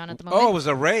going on at the moment. Oh, it was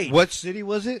a raid. What city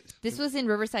was it? This was in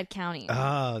Riverside County.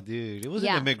 Oh, dude. It was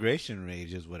Yeah. an immigration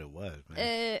rage is what it was,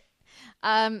 man.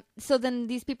 So then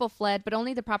these people fled, but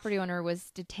only the property owner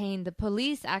was detained. The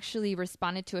police actually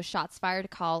responded to a shots fired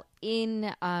call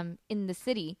in the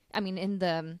city. I mean, in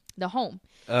the home.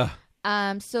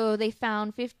 So they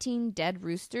found 15 dead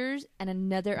roosters and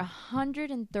another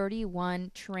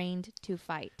 131 trained to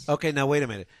fight. Okay, now wait a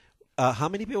minute. How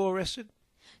many people were arrested?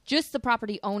 Just the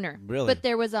property owner. Really? But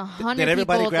there was 100 Did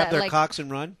everybody people grab that, their like, cocks and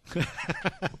run? Is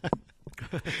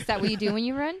that what you do when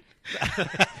you run?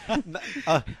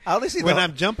 I only see When the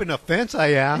I'm jumping a fence, I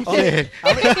am. I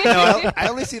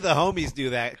only see the homies do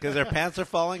that because their pants are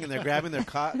falling and they're grabbing their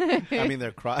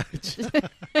their crotch.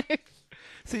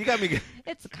 So you got me.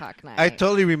 It's a cock knife. I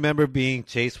totally remember being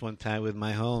chased one time with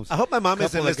my homes. I hope my mom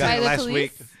isn't Couple of listening guys- By the last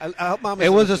police? week. I hope mom. It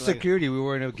isn't was a listening. security. We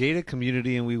were in a gated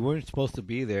community, and we weren't supposed to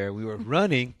be there. We were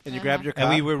running, And you grabbed your cock.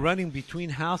 and we were running between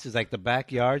houses, like the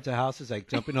backyards of houses, like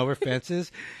jumping over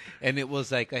fences. And it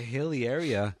was like a hilly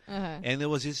area. And there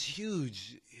was this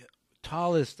huge,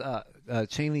 tallest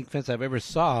chain link fence I've ever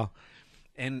saw.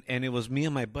 And it was me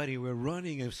and my buddy. We were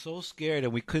running. I was so scared,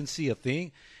 and we couldn't see a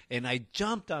thing. And I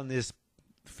jumped on this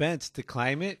fence to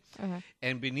climb it,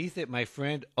 and beneath it my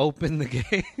friend opened the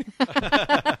gate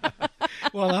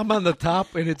while I'm on the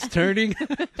top and it's turning,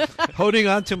 holding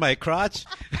on to my crotch,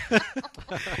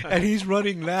 and he's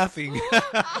running laughing.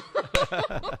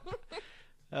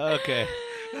 Okay.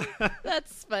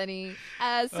 That's funny.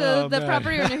 So the man.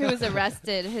 property owner who was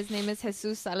arrested, his name is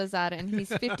Jesus Salazar, and he's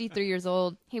 53 years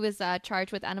old. He was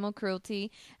charged with animal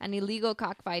cruelty and illegal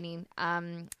cockfighting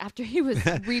after he was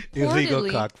Illegal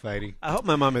reportedly... cockfighting. I hope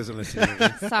my mom isn't listening.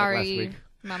 Last Sorry, week.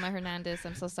 Mama Hernandez.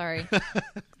 I'm so sorry.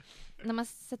 Nada más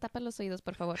se tapa los oídos,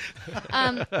 por favor.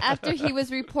 After he was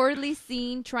reportedly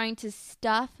seen trying to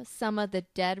stuff some of the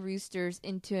dead roosters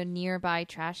into a nearby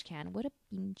trash can. What a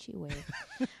pinche way.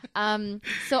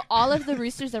 So all of the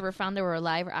roosters that were found that were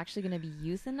alive are actually going to be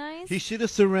euthanized. He should have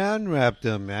saran wrapped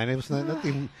them, man. It was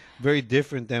nothing very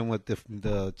different than what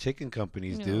the chicken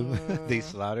companies do. No. They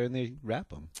slaughter and they wrap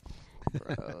them.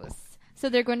 Gross. So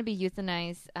they're going to be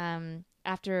euthanized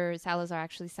after Salazar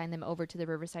actually signed them over to the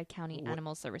Riverside County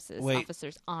Animal Services Wait.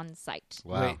 officers on site.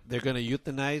 Wow. Wait, they're going to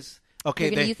euthanize? Okay,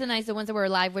 They're going to euthanize the ones that were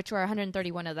alive, which were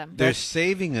 131 of them. They're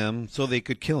saving them so they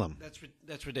could kill them. that's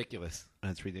ridiculous.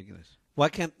 That's ridiculous. Why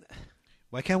can't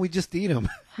Why can't we just eat them?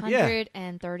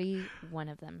 131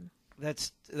 of them.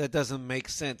 that doesn't make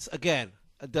sense. Again,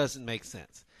 it doesn't make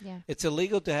sense. Yeah. It's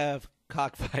illegal to have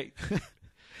cockfight.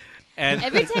 And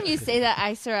Every time you say that,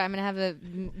 I'm going to have a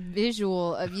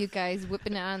visual of you guys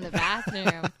whipping it out in the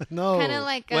bathroom. No. Kind of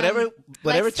like whatever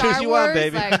like turns Star you on, Wars,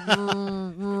 baby. like,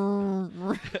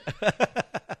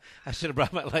 I should have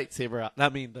brought my lightsaber out. I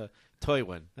mean, the toy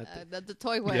one. the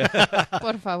toy one.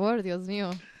 Por favor, Dios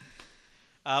mío.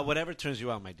 Whatever turns you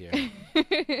on, my dear.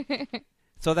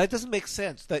 So that doesn't make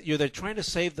sense. That they're trying to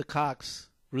save the cocks,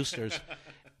 roosters,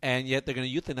 and yet they're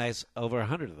going to euthanize over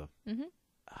 100 of them.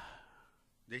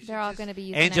 They're all going to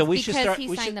be euthanized Angel, we because should start. he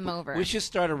we signed should, them over. We should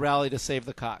start a rally to save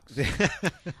the cocks. Oh,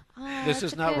 this that's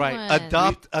is a not good right. one.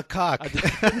 Adopt a cock.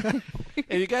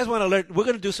 If you guys want to learn, we're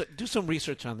going to do some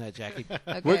research on that, Jackie.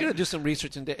 We're going to do some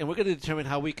research and we're going to determine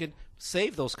how we can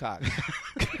save those cocks.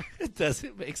 It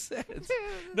doesn't make sense.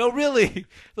 No, really.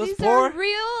 Those These poor are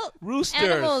real roosters.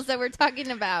 animals that we're talking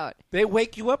about. They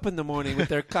wake you up in the morning with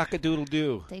their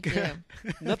cock-a-doodle-doo. They do.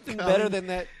 Nothing better than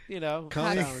that,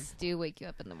 Cocks do wake you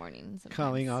up in the morning. Sometimes.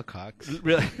 Calling all cocks.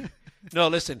 Really? No,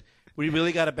 listen. We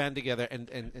really got to band together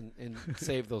and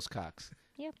save those cocks.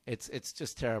 Yep. It's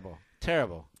just terrible.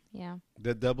 Terrible. Yeah.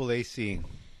 The double AC.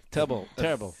 Terrible.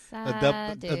 Terrible. A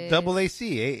Sad double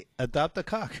AC. Adopt a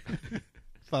Cock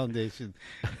Foundation.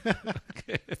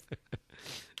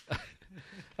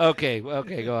 Okay,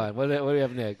 go on. What do we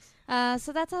have next?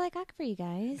 So that's all I got for you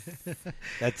guys.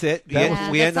 That's it.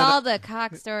 That's all the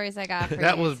cock stories I got for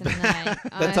That you was tonight.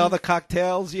 That's all the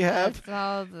cocktails you have. That's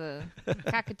all the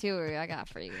cockatooey I got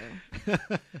for you.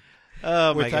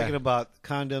 Oh We're my talking God. about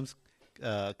condoms,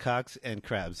 cocks, and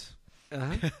crabs.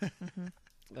 Uh-huh.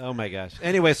 Oh my gosh.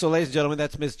 Anyway, so ladies and gentlemen,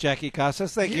 that's Miss Jackie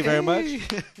Casas. Thank you very much.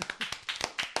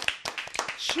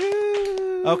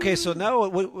 Okay, so now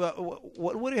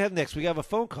what do we have next? We have a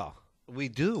phone call. We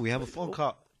do. We have a phone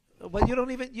call. But you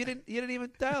didn't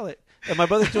even dial it. And my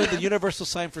brother's doing the universal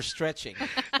sign for stretching.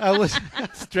 I was.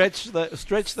 Stretch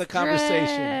the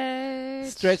conversation.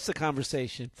 Stretch the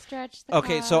conversation. Stretch the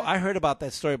Okay, so cock. I heard about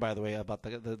that story, by the way, about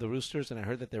the roosters, and I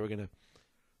heard that they were going to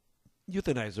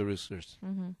euthanize the roosters.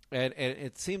 Mm-hmm. And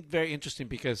it seemed very interesting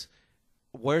because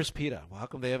where's PETA? Well, how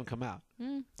come they haven't come out?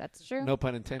 That's true. No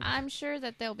pun intended. I'm sure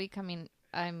that they'll be coming.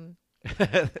 I'm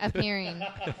appearing,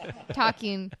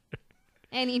 talking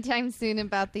anytime soon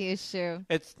about the issue.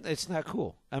 It's not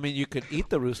cool. I mean, you could eat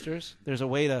the roosters. There's a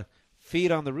way to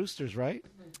feed on the roosters, right?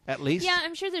 At least. Yeah,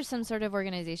 I'm sure there's some sort of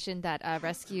organization that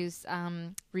rescues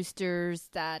roosters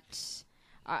that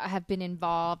have been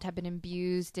involved, have been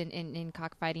abused in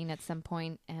cockfighting at some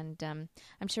point. And I'm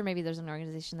sure maybe there's an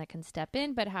organization that can step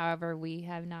in. But however, we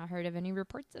have not heard of any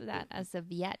reports of that as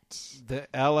of yet. The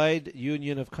Allied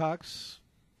Union of Cocks,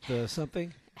 the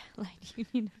something? Like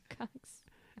Union of Cocks.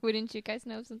 Wouldn't you guys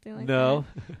know something like No.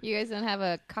 that? You guys don't have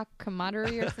a cock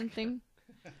camaraderie or something?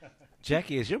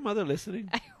 Jackie, is your mother listening?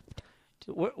 I hope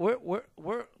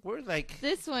We're like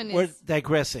this one we're is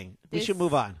digressing. We this- should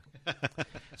move on.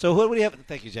 So who do we have?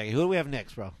 Thank you, Jackie. Who do we have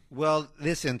next, bro? Well,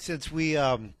 listen. Since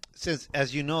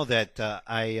as you know that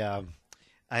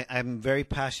I'm very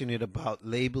passionate about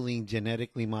labeling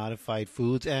genetically modified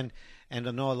foods, and I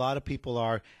know a lot of people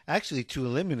are actually to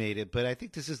eliminate it, but I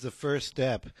think this is the first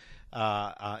step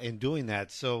in doing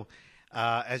that. So,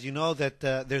 as you know that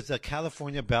there's a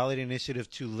California ballot initiative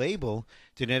to label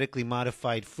genetically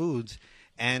modified foods,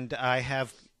 and I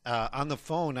have on the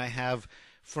phone I have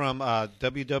from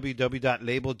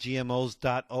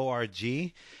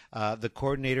www.labelgmos.org, the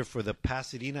coordinator for the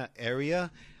Pasadena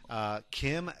area,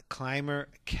 Kim Clymer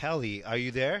Kelly. Are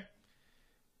you there?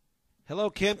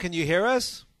 Hello, Kim. Can you hear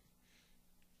us?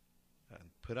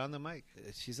 Put on the mic.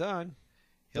 She's on.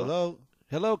 Hello.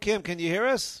 Hello, Kim. Can you hear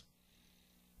us?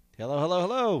 Hello, hello,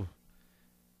 hello.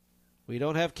 We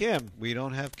don't have Kim. We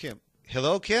don't have Kim.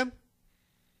 Hello, Kim?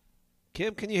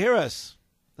 Kim, can you hear us?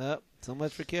 So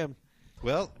much for Kim.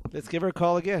 Well, Let's give her a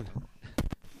call again.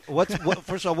 First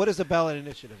of all, what is the ballot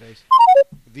initiative, Ace?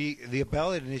 the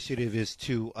ballot initiative is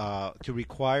to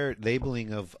require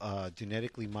labeling of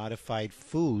genetically modified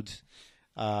foods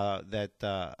so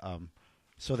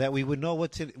that we would know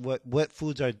what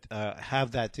foods are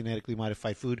have that genetically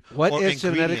modified food. What or is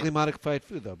genetically ingredient. modified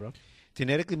food, though, bro?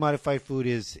 Genetically modified food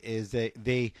is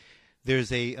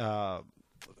there's a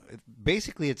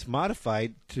basically it's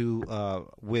modified to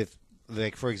with,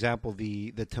 like, for example,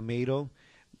 the tomato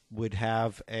would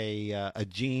have a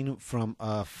gene from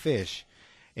a fish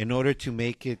in order to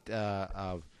make it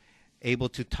able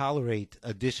to tolerate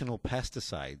additional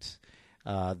pesticides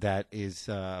that is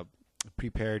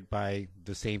prepared by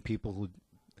the same people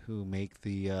who make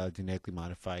the genetically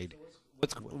modified.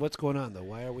 What's going on, though?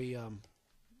 Why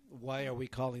are we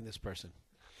calling this person?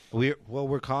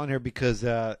 We're calling her because,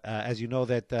 as you know,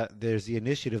 that there's the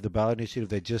initiative, the ballot initiative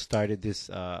that just started this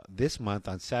month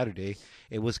on Saturday.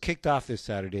 It was kicked off this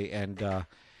Saturday, and I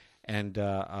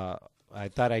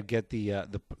thought I'd get the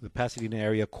Pasadena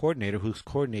area coordinator who's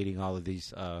coordinating all of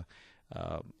these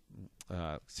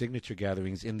signature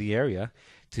gatherings in the area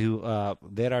to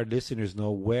let our listeners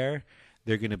know where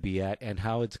they're going to be at and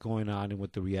how it's going on and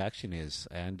what the reaction is.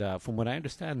 And from what I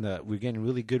understand, we're getting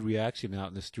really good reaction out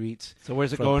in the streets. So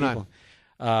where's it from going people.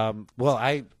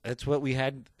 Well, that's what we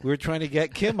had. We were trying to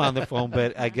get Kim on the phone,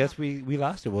 but I guess we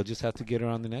lost her. We'll just have to get her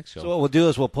on the next show. So what we'll do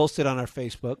is we'll post it on our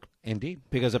Facebook, Indeed.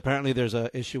 because apparently there's a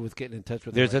issue with getting in touch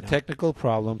with her There's right a now. technical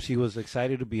problem. She was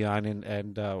excited to be on,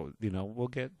 and we'll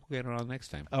get her on next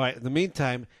time. All right. In the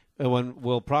meantime,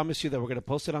 we'll promise you that we're going to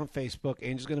post it on Facebook.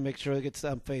 Angel's going to make sure it gets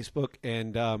on Facebook,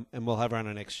 and we'll have her on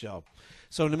our next show.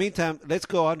 So in the meantime, let's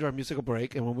go on to our musical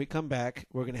break, and when we come back,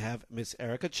 we're going to have Miss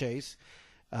Erica Chase,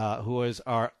 who is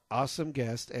our awesome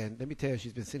guest. And let me tell you,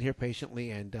 she's been sitting here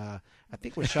patiently, and I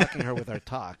think we're shocking her with our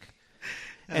talk.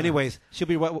 Anyways,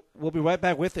 we'll be right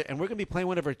back with it, and we're going to be playing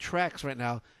one of her tracks right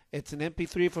now. It's an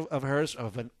MP3 of hers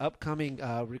of an upcoming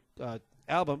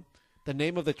album. The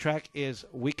name of the track is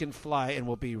We Can Fly, and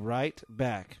we'll be right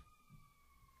back.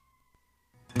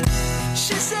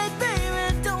 She said,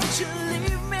 baby, don't you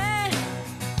leave me.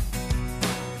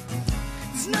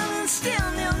 There's nothing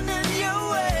standing in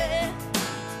your way.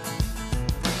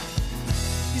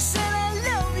 You said, I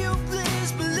love you,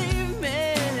 please believe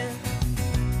me.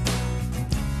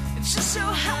 It's just so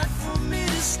hard for me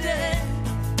to stay.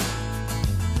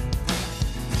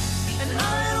 And all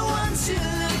at once you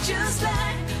look just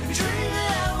like a dream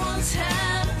that I once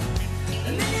had.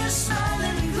 And then you smile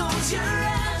and close your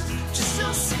eyes. Just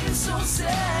don't seem so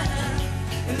sad.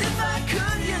 And if I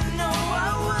could, you know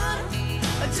I would.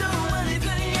 I'd do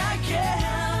anything I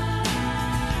can.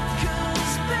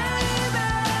 'Cause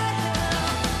baby,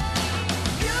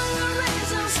 you're the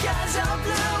reason skies are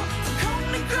blue. I'm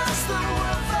coming across the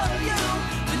world for you.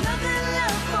 But nothing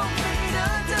left for me to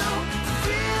do.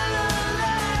 Feel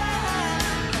alive.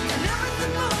 And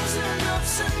everything moves in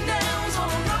ups and downs on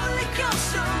a roller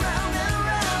coaster round and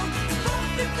round. Both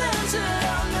be planted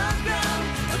on the ground.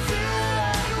 I feel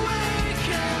like we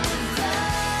can fly.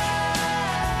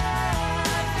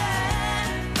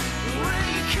 We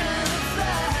can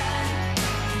fly.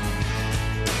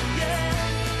 Yeah.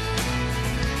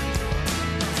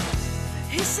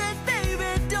 He said,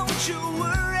 baby, don't you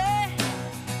worry.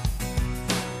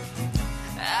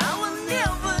 I will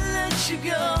never let you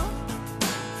go.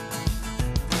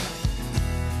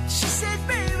 She said,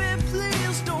 baby,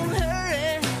 please don't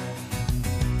hurry.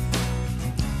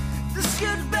 This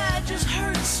goodbye just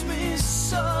hurts me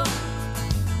so.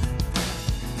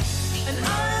 And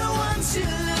all at once you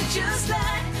look just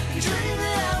like a dream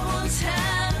that I once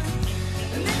had.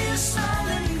 And then you smile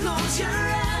and close your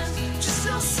eyes. Just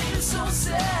don't seem so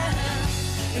sad.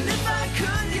 And if I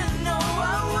could, you know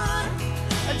I would.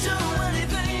 I'd do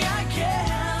anything I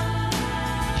can.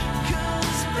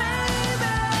 'Cause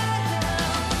baby,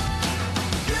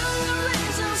 you're the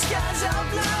reason skies are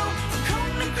blue. I'm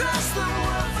coming across the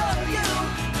world for you.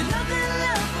 But nothing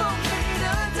left for me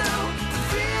to do.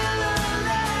 Feel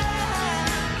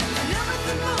alive. And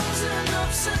everything moves in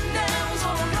ups and downs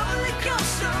on a roller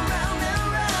coaster round and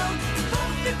round.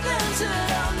 Both be planted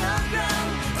on the ground.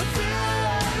 I feel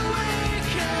like we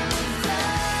can fly.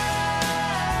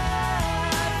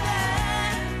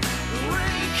 We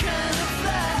can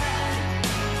fly.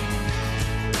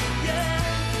 Yeah.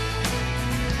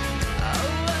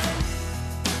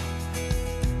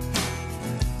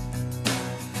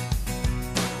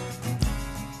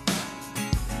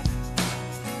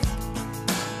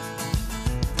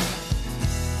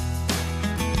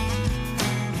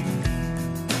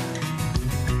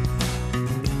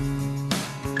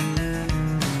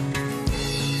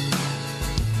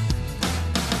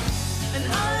 And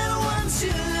all at once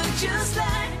you look just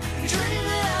like a dream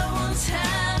that I once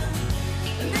had.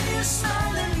 And then you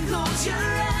smile and close your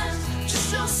eyes.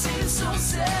 Just don't seem so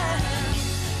sad.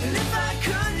 And if I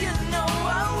could, you know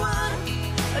I would.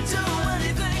 I'd do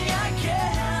anything I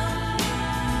can.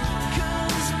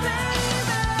 'Cause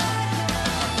baby,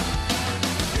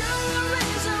 you're the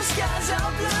reason skies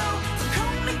are blue. I'm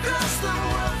coming across the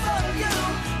world for you.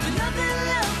 But nothing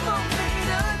left for me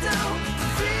to do.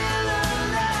 Feel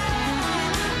alive.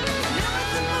 And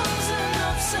everything moves in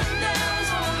ups and downs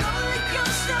on a roller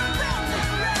coaster round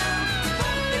and round.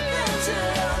 Won't be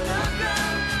planted on the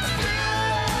ground. I feel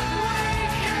like we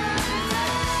can fly.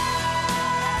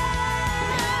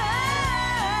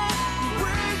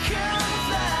 We can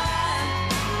fly.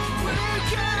 We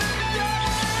can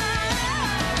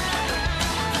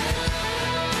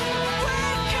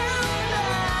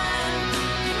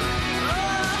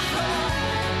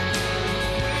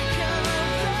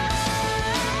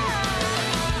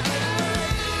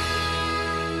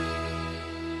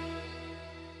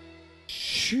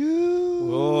Shoo.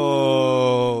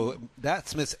 Oh,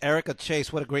 that's Miss Erica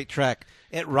Chase. What a great track.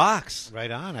 It rocks. Right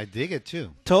on. I dig it,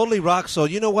 too. Totally rocks. So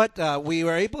you know what? We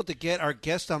were able to get our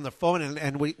guest on the phone,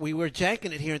 and we were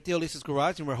jacking it here in Theo Lisa's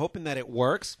garage, and we're hoping that it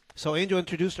works. So Angel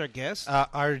introduced our guest.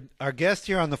 Our guest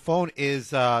here on the phone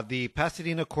is the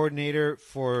Pasadena coordinator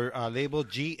for label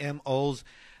GMOs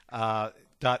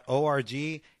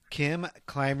 .org, Kim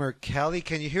Clymer Kelly.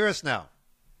 Can you hear us now?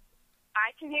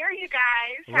 I can hear you guys.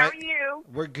 How Right. are you?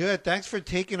 We're good. Thanks for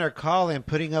taking our call and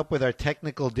putting up with our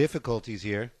technical difficulties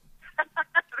here.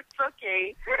 It's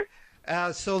okay.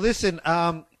 So listen,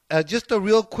 just a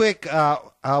real quick,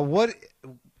 what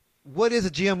is a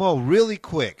GMO? Really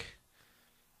quick.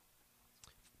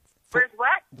 Where's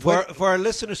what? For our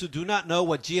listeners who do not know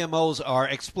what GMOs are,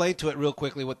 explain to it real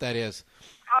quickly what that is.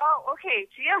 Oh, Well, okay,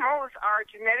 GMOs are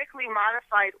genetically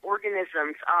modified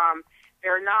organisms.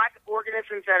 They're not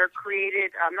organisms that are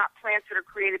created, not plants that are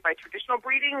created by traditional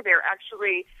breeding. They're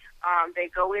actually, they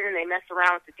go in and they mess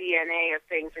around with the DNA of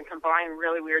things and combine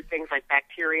really weird things like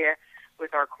bacteria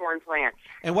with our corn plants.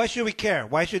 And why should we care?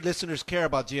 Why should listeners care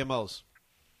about GMOs?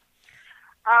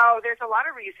 Oh, there's a lot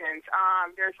of reasons.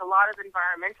 There's a lot of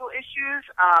environmental issues.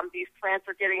 These plants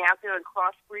are getting out there and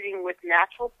crossbreeding with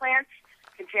natural plants,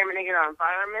 contaminating our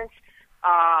environments.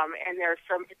 And there's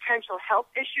some potential health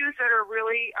issues that are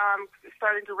really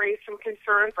starting to raise some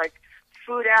concerns, like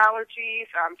food allergies.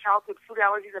 Childhood food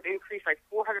allergies have increased like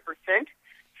 400%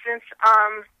 since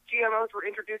GMOs were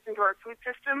introduced into our food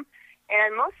system.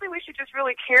 And mostly we should just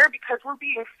really care because we're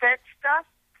being fed stuff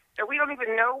that we don't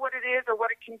even know what it is or what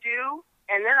it can do.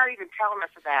 And they're not even telling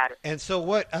us about it. And so,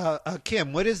 what,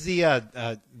 Kim? What is the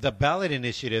ballot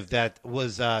initiative that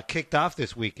was kicked off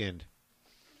this weekend?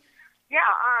 Yeah,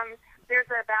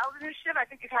 there's a ballot initiative. I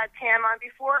think you've had Pam on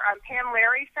before. Pam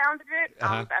Larry founded it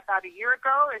about a year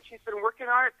ago, and she's been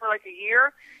working on it for like a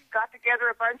year. Got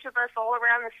together a bunch of us all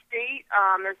around the state.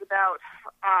 There's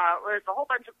a whole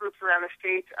bunch of groups around the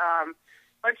state.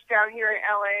 Bunch down here in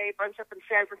L.A., bunch up in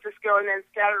San Francisco, and then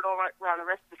scattered all around the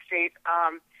rest of the state.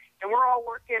 And we're all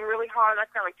working really hard.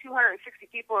 I've got like 260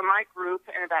 people in my group,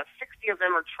 and about 60 of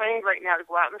them are trained right now to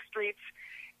go out in the streets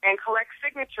and collect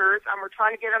signatures. We're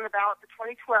trying to get on the ballot for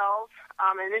 2012,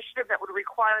 an initiative that would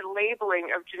require labeling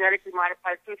of genetically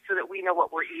modified foods so that we know what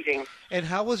we're eating. And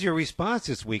how was your response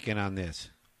this weekend on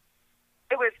this?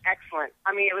 It was excellent.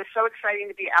 I mean, it was so exciting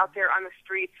to be out there on the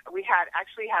streets. We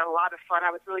actually had a lot of fun.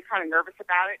 I was really kind of nervous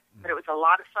about it, but it was a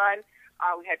lot of fun.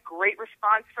 We had great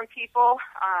response from people.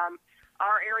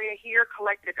 Our area here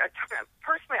collected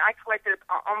personally, I collected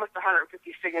almost 150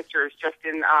 signatures just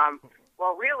in,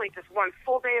 really just one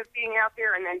full day of being out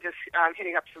there and then just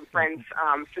hitting up some friends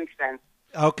since then.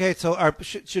 Okay, so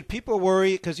should people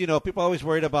worry? Because, people are always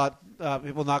worried about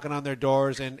people knocking on their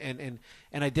doors and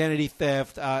identity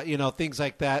theft, things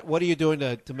like that. What are you doing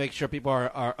to make sure people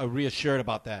are reassured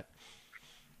about that?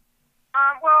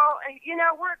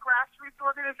 We're a grassroots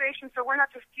organization, so we're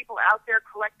not just people out there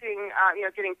collecting,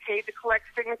 getting paid to collect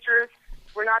signatures.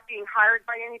 We're not being hired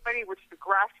by anybody, which is a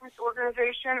grassroots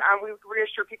organization. We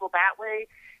reassure people that way.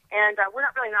 And we're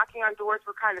not really knocking on doors.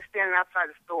 We're kind of standing outside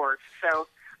the stores. So,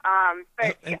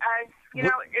 it's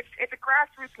a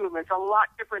grassroots movement. It's a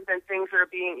lot different than things that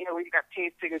are being, when you've got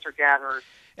paid signature gatherers.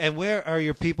 And where are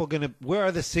your people where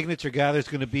are the signature gatherers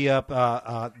going to be up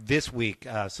this week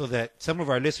so that some of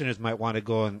our listeners might want to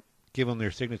go and give them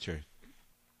their signature?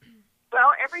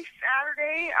 Well, every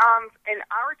Saturday in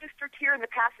our district here in the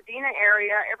Pasadena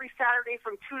area, every Saturday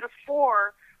from noon to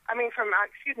 4,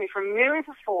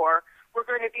 we're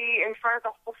going to be in front of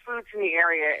the Whole Foods in the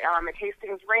area, at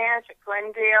Hastings Ranch, at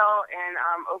Glendale, and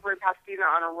over in Pasadena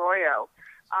on Arroyo.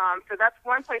 So that's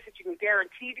one place that you can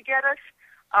guarantee to get us.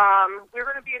 We're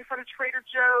going to be in front of Trader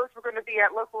Joe's. We're going to be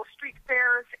at local street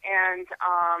fairs and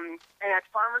at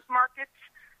farmers markets.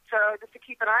 So just to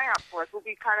keep an eye out for us, we'll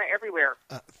be kind of everywhere.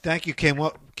 Thank you, Kim.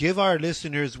 Well, give our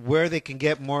listeners where they can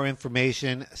get more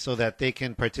information so that they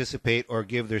can participate or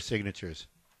give their signatures.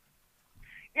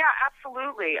 Yeah,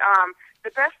 absolutely.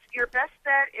 Your best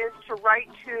bet is to write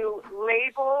to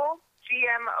Label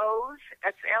GMOs.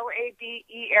 That's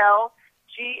LABEL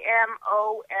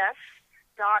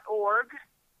GMOS.org.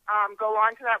 Go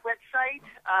on to that website,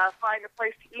 find a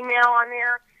place to email on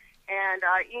there, and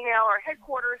email our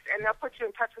headquarters, and they'll put you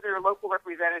in touch with your local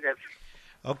representative.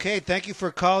 Okay, thank you for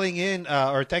calling in,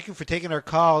 or thank you for taking our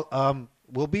call.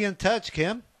 We'll be in touch,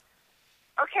 Kim.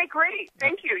 Okay, great.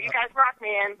 Thank you. You guys rock,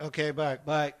 man. Okay, bye.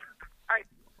 Bye.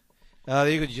 All right.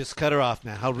 You could just cut her off,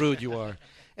 man. How rude you are.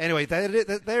 Anyway,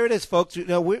 there it is, folks.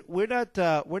 We're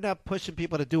not pushing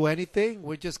people to do anything.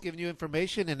 We're just giving you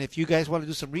information, and if you guys want to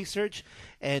do some research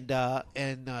and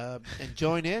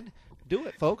join in, do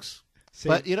it, folks.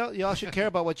 But y'all should care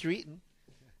about what you're eating.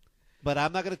 But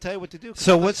I'm not going to tell you what to do.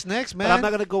 So what's next, man? But I'm not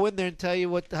going to go in there and tell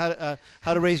you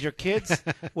how to raise your kids,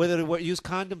 whether to use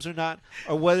condoms or not,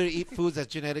 or whether to eat foods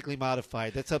that's genetically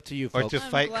modified. That's up to you, folks. Or to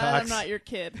I'm fight glad cocks. I'm not your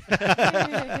kid.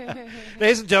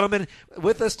 Ladies and gentlemen,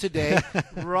 with us today,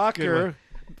 rocker,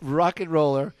 rock and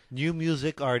roller, New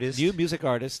music artist,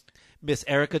 Miss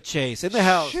Erica Chase in the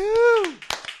house.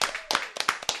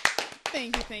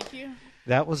 Thank you.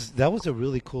 That was a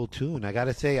really cool tune. I got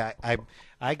to say,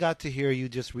 I got to hear you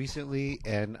just recently,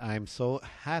 and I'm so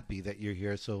happy that you're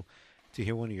here. So to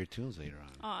hear one of your tunes later on.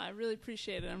 Oh, I really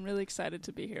appreciate it. I'm really excited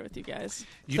to be here with you guys.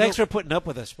 Thanks for putting up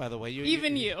with us, by the way.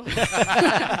 Even you.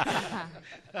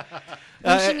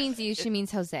 When she means you, she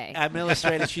means Jose. I'm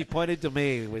illustrated. She pointed to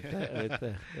me with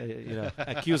the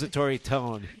accusatory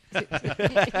tone.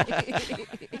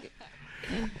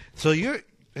 So you're,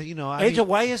 I Angel, mean,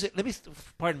 why is it?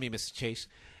 Pardon me, Mr. Chase.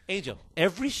 Angel,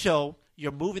 every show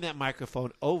you're moving that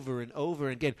microphone over and over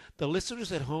again. The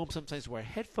listeners at home sometimes wear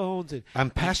headphones. And I'm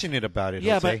passionate about it,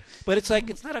 yeah, Jose. but it's like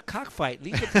it's not a cockfight.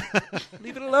 Leave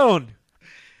it alone.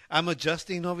 I'm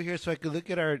adjusting over here so I could look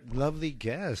at our lovely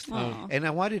guest. Aw. And I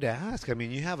wanted to ask, I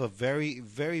mean, you have a very,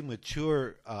 very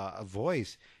mature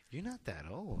voice. You're not that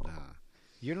old.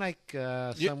 You're like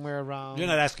somewhere around You're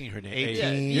not asking her name. 18,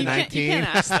 Yeah, you 19.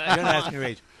 can't ask that. You're Come not on. asking her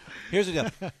age. Here's the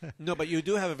deal. No, but you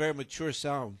do have a very mature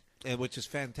sound, and which is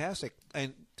fantastic.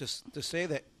 And to say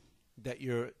that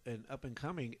you're an up and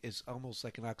coming is almost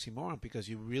like an oxymoron because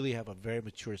you really have a very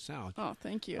mature sound. Oh,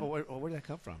 thank you. Where did that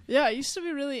come from? Yeah, I used to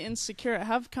be really insecure. I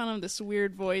have kind of this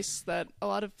weird voice that a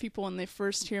lot of people, when they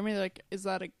first hear me, they're like, is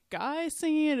that a guy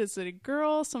singing it? Is it a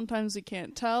girl? Sometimes you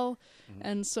can't tell.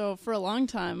 And so for a long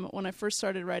time, when I first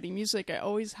started writing music, I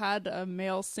always had a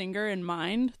male singer in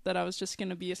mind that I was just going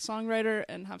to be a songwriter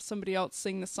and have somebody else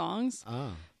sing the songs.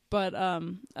 Ah. But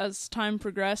as time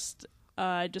progressed,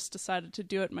 I just decided to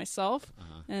do it myself.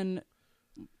 And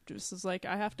just was like,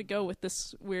 I have to go with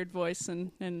this weird voice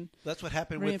and That's what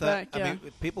happened Bring with it back, I yeah. mean,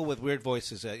 with people with weird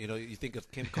voices. You think of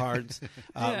Kim Carnes,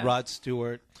 Yeah. Rod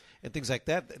Stewart, and things like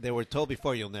that. They were told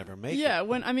before you'll never make it. yeah,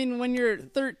 when you're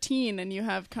 13 and you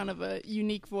have kind of a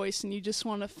unique voice and you just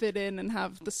want to fit in and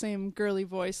have the same girly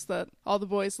voice that all the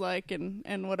boys like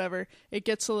and whatever, it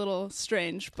gets a little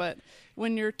strange. But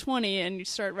when you're 20 and you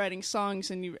start writing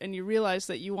songs and you realize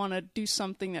that you want to do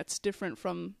something that's different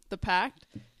from the pack,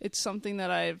 it's something that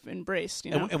I've embraced.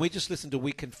 You know, And we just listened to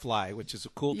 "We Can Fly," which is a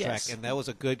cool Yes. track, and that was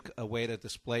a good way to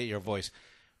display your voice.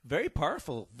 Very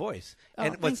powerful voice. Oh,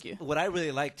 And thank you. what I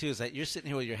really like too is that you're sitting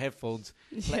here with your headphones,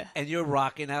 Yeah. and you're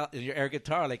rocking out your air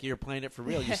guitar like you're playing it for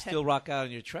real. You still rock out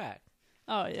on your track.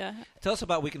 oh yeah. Tell us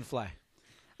about "We Can Fly."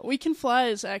 We Can Fly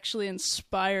is actually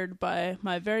inspired by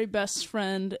my very best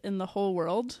friend in the whole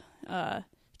world,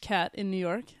 Kat in New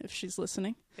York, if she's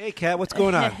listening. Hey, Kat, what's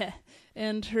going on?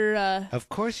 And her, Of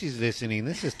course she's listening.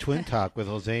 This is Twin Talk with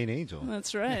Jose and Angel.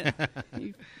 that's right.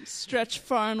 You stretch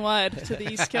far and wide to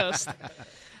the East Coast.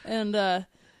 And,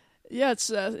 yeah, it's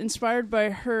inspired by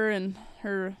her and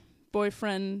her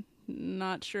boyfriend,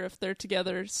 not sure if they're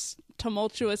together,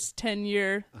 tumultuous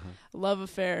 10-year love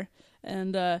affair.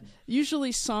 And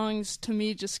usually songs, to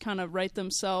me, just kind of write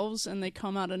themselves, and they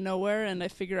come out of nowhere, and I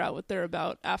figure out what they're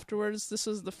about afterwards. This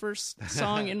was the first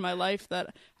song in my life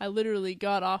that I literally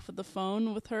got off of the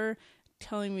phone with her,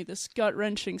 telling me this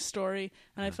gut-wrenching story,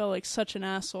 and I felt like such an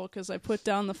asshole because I put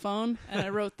down the phone, and I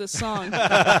wrote this song.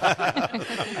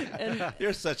 And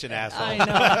You're such an asshole. I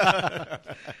know.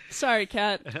 Sorry,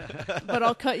 Kat, but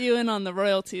I'll cut you in on the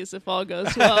royalties if all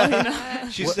goes well. You know?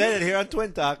 She said it here on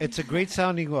Twin Talk. It's a great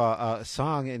sounding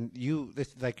song, and you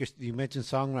mentioned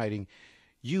songwriting.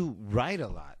 You write a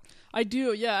lot, I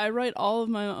do, yeah. I write all of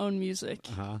my own music.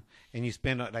 and you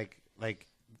spend like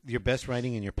your best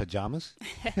writing in your pajamas.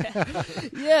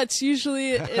 Yeah, it's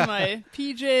usually in my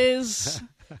PJs,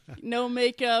 no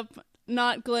makeup,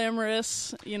 not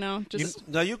glamorous. You know, just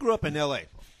Now, you grew up in L.A.,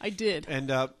 I did. and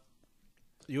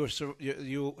you're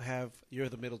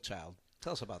the middle child.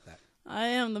 Tell us about that. I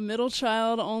am the middle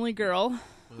child, only girl.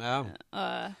 Wow.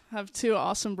 Have two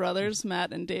awesome brothers,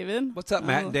 Matt and David. What's up,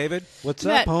 Matt and David? What's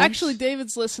Matt, up, Holmes? actually,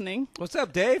 David's listening. What's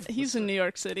up, Dave? He's in New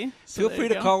York City. So Feel there free you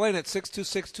to go. call in at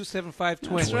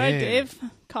 626-275-TWIN. That's right, Win. Dave.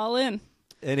 Call in.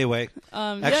 Anyway,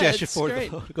 Yeah, actually, I should it's forward the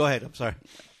great. phone. Go ahead. I'm sorry.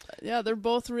 Yeah, they're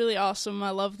both really awesome.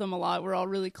 I love them a lot. We're all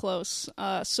really close.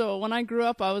 So when I grew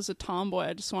up, I was a tomboy.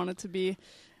 I just wanted to be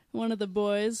one of the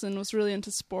boys and was really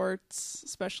into sports,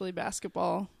 especially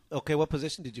basketball. Okay, what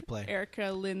position did you play?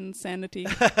 Erica Lynn Sanity.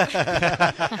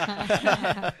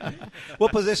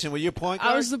 What position? Were you point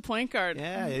guard? I was the point guard.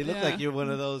 Yeah, you look like you're one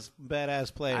of those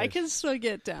badass players. I can still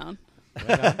get down.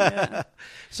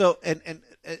 So, and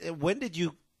when did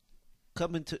you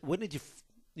come into? When did you,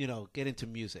 get into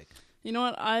music? You know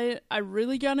what? I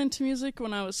really got into music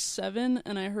when I was 7,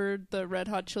 and I heard the Red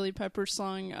Hot Chili Peppers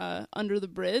song "Under the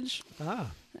Bridge,"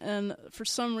 and for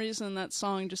some reason that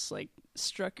song just like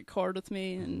struck a chord with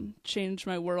me and changed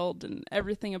my world, and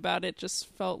everything about it just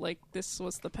felt like this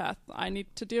was the path I need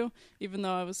to do, even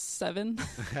though I was 7.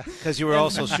 Because you were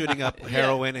also shooting up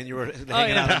heroin and you were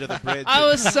hanging out under the bridge. I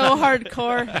was so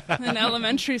hardcore in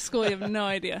elementary school, you have no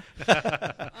idea.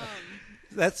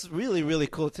 That's really, really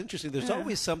cool. It's interesting. There's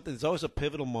always something. There's always a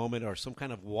pivotal moment or some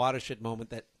kind of watershed moment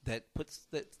that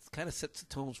kind of sets the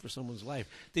tones for someone's life.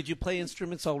 Did you play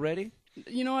instruments already?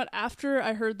 You know what? After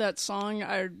I heard that song,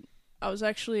 I was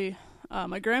actually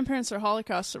my grandparents are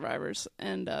Holocaust survivors,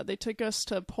 and they took us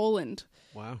to Poland.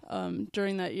 Wow.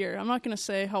 During that year, I'm not going to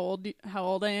say how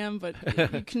old I am, but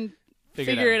you can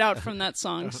Figure it out from that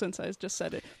song since I just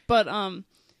said it. But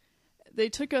they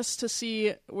took us to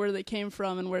see where they came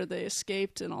from and where they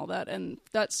escaped and all that. And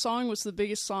that song was the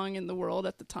biggest song in the world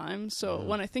at the time. So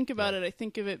when I think about it, I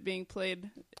think of it being played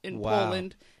in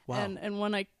Poland. Wow. And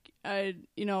when I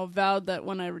vowed that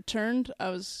when I returned,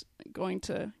 I was going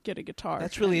to get a guitar.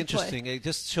 That's really and play. interesting. It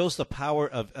just shows the power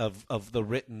of the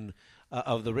written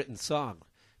song.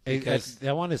 Because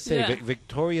I want to say, Yeah.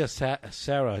 Victoria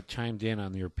Sarah chimed in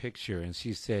on your picture, and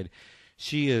she said,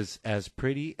 she is as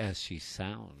pretty as she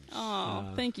sounds.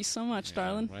 Oh, thank you so much,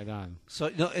 darling. Right on.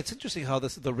 So it's interesting how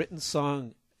the written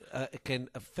song can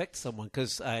affect someone.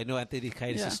 Because I know Anthony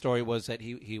Kiedis' story was that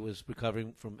he was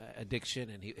recovering from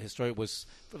addiction, and his story was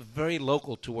very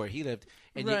local to where he lived,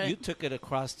 and Right. you took it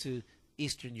across to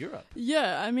Eastern Europe.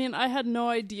 Yeah, I mean, I had no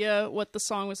idea what the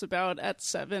song was about at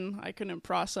 7. I couldn't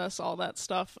process all that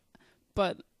stuff.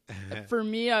 But for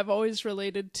me, I've always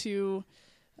related to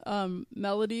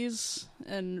melodies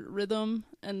and rhythm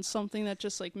and something that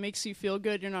just like makes you feel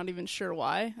good. You're not even sure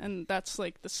why. And that's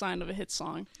like the sign of a hit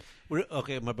song.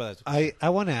 Okay, my brother. I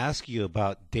want to ask you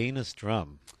about Dana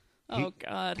Strum. Oh,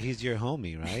 God. He's your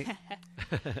homie, right?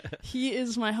 He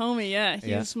is my homie, yeah.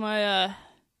 He's my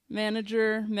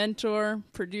manager, mentor,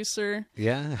 producer.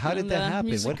 Yeah. How did and, that happen?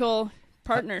 Musical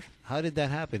partner. How did that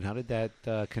happen? How did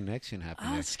that connection happen?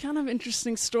 there? It's kind of an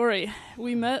interesting story.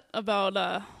 We met about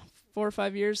 4 or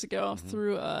 5 years ago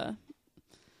through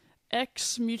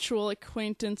ex-mutual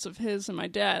acquaintance of his and my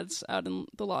dad's out in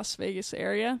the Las Vegas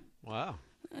area. Wow.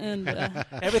 And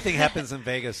Everything happens in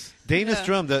Vegas. Dana Yeah.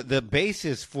 Strum, the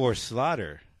bassist for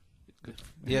Slaughter.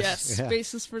 yes, Yeah.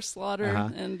 basis for Slaughter, Uh-huh.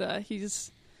 and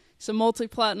he's a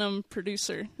multi-platinum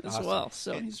producer as Awesome. well.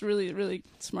 So he's really, really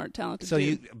smart, talented. So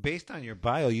dude. you, based on your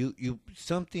bio, you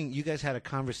guys had a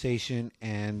conversation,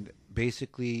 and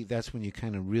basically that's when you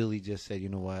kind of really just said, you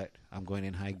know what, I'm going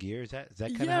in high gear. Is that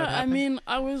kind of how it Yeah, I happened? mean,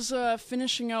 I was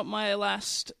finishing out my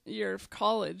last year of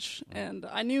college, and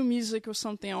I knew music was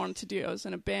something I wanted to do. I was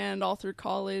in a band all through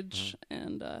college,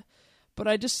 and but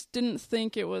I just didn't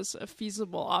think it was a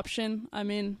feasible option. I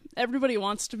mean, everybody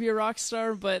wants to be a rock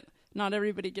star, but not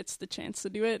everybody gets the chance to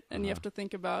do it, and you have to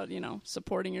think about,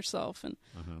 supporting yourself and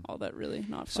all that really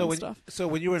not fun stuff. So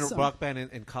when you were in a So- rock band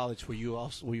in college, were you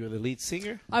the lead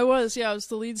singer? I was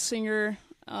the lead singer,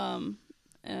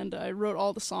 and I wrote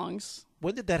all the songs.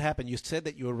 When did that happen? You said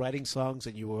that you were writing songs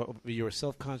and you were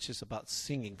self-conscious about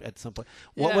singing at some point.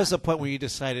 What Yeah. was the point where you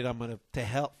decided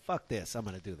fuck this, I'm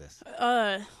going to do this?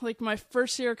 Like my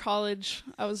first year of college,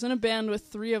 I was in a band with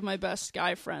 3 of my best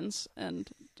guy friends, and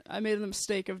I made the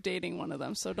mistake of dating one of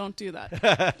them, so don't do that.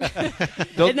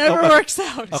 It never works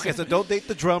out. Okay, so don't date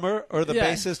the drummer or the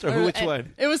bassist or which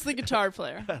one? It was the guitar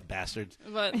player. Bastards.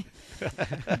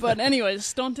 But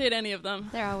anyways, don't date any of them.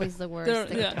 They're always the worst, They're-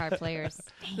 the yeah. guitar players.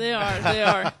 They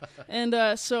are.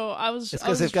 And so I was It's I because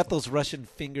was they've got those Russian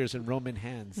fingers and Roman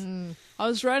hands. I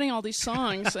was writing all these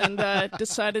songs and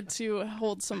decided to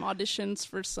hold some auditions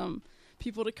for some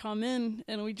people to come in,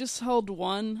 and we just held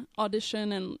one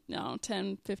audition, and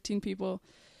 10, 15 people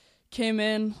came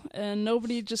in, and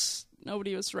nobody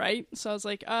was right. So I was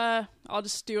like, I'll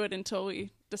just do it until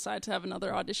we decide to have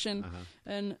another audition,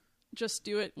 and just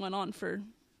do it. Went on for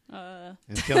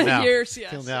Until now. years. Yeah,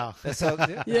 Till so- now. That's how.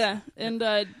 Yeah. yeah,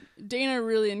 and Dana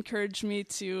really encouraged me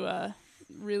to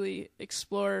really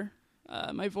explore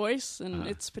my voice and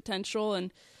its potential,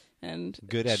 and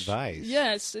Good advice.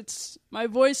 Yes, it's my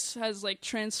voice has like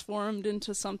transformed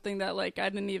into something that like I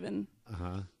didn't even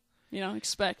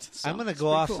expect. So I'm going to it's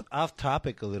go pretty off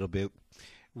topic a little bit.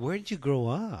 Where did you grow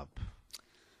up?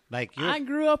 Like cool. I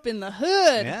grew up in the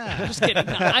hood. Yeah. Just kidding.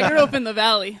 No, I grew up in the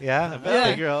valley. Yeah,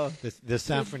 Valley girl. The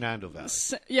San Fernando Valley.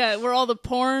 Yeah, where all the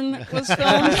porn was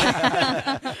filmed.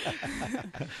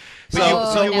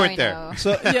 So you now weren't I there. know.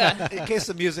 So, Yeah. in case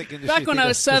the music industry. Back when I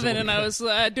was doesn't 7 and I was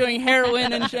doing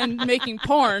heroin and making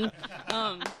porn.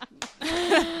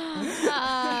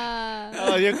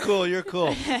 Oh, you're cool. You're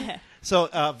cool. So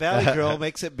Valley Girl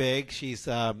makes it big. She's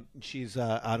on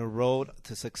a road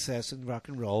to success in rock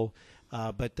and roll.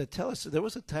 But tell us, there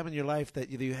was a time in your life that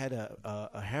you had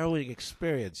a harrowing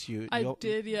experience. I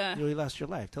did, yeah. You really lost your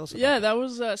life. Tell us about Yeah, that. that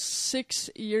was 6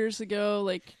 years ago,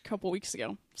 like a couple weeks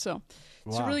ago. So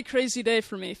it's a Wow. really crazy day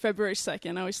for me, February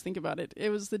 2nd. I always think about it. It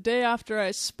was the day after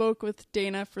I spoke with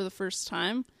Dana for the first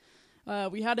time.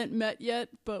 We hadn't met yet,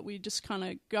 but we just kind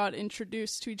of got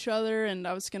introduced to each other, and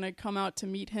I was going to come out to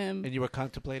meet him. And you were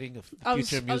contemplating a I future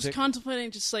was, in I was music?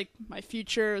 contemplating just like my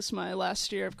future. It was my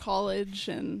last year of college,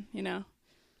 and a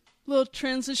little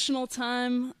transitional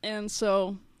time. And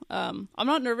so I'm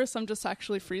not nervous. I'm just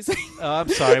actually freezing. Oh, I'm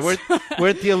sorry. We're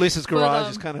at the Elisa's garage.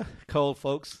 It's kind of cold,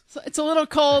 folks. So it's a little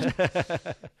cold.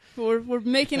 We're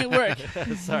making it work.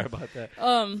 Sorry about that.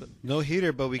 No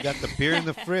heater, but we got the beer in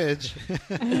the fridge.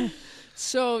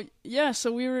 So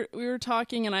we were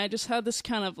talking, and I just had this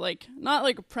kind of like, not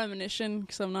like a premonition,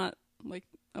 because I'm not like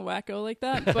a wacko like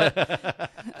that,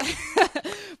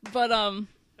 but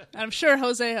I'm sure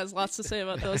Jose has lots to say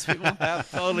about those people. I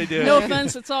totally do. No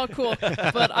offense, it's all cool.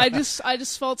 But I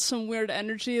just felt some weird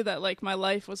energy that like my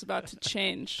life was about to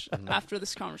change after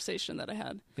this conversation that I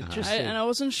had. Interesting. And I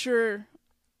wasn't sure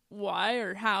why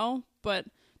or how, but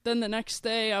then the next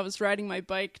day I was riding my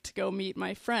bike to go meet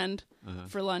my friend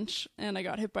for lunch, and I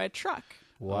got hit by a truck.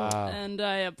 Wow. And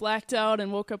I blacked out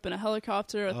and woke up in a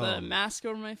helicopter with a mask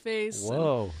over my face.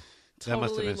 Whoa. That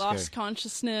must have Totally been lost scary.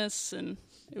 consciousness, and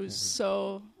it was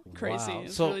so crazy. Wow. It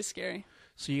was So- really scary.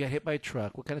 So you got hit by a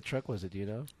truck. What kind of truck was it? Do you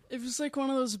know? It was like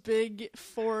one of those big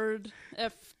Ford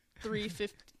F-350.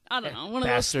 I don't know, one of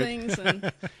Bastard. those things.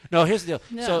 And No, here's the deal.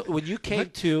 Yeah. So when you came Who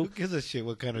to... gives a shit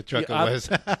what kind of truck Yeah, it was?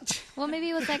 Well, maybe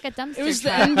it was like a dumpster it was the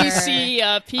truck or-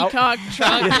 NBC Peacock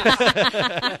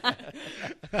truck.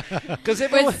 Because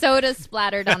if it with was, soda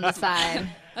splattered on the side.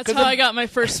 That's how I got my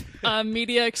first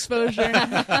media exposure.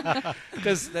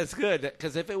 Cause that's good.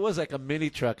 Because if it was like a mini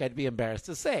truck, I'd be embarrassed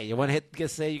to say. You want to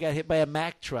say you got hit by a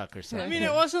Mack truck or something. I mean,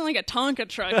 it wasn't like a Tonka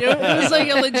truck. It was like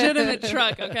a legitimate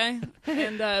truck, okay?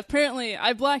 And apparently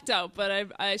I blacked out, but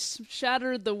I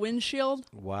shattered the windshield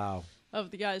Wow. of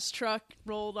the guy's truck,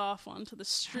 rolled off onto the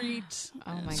street.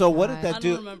 Oh my So God. what did that I do?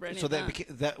 don't remember any so of that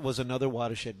that. that was another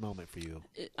watershed moment for you.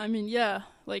 I mean, yeah,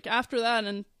 like after that,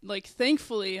 and like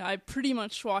thankfully, I pretty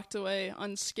much walked away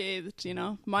unscathed.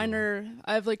 I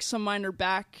have like some minor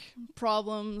back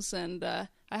problems, and I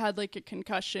had like a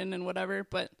concussion and whatever,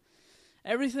 but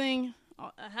everything.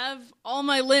 I have all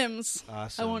my limbs.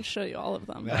 Awesome. I won't show you all of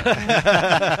them,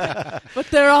 but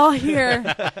they're all here,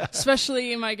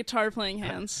 especially my guitar playing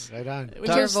hands, Right on.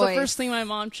 which Your was the voice. first thing my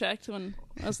mom checked when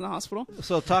I was in the hospital.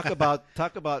 So talk about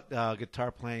guitar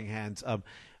playing hands.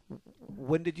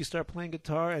 When did you start playing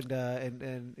guitar?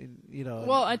 And you know.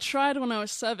 Well, I tried when I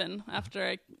was 7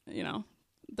 after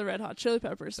the Red Hot Chili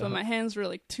Peppers, but my hands were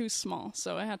like too small,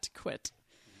 so I had to quit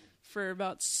for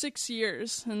about 6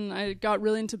 years. And I got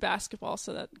really into basketball,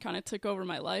 so that kind of took over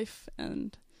my life.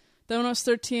 And then when I was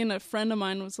 13, a friend of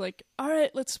mine was like, "All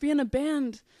right, let's be in a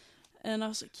band." And I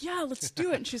was like, "Yeah, let's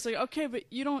do it." And she's like, "Okay, but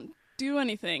you don't do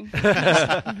anything." And I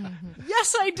was like,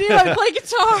 "Yes, I do. I play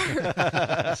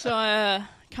guitar." So I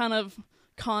kind of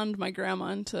conned my grandma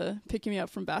into picking me up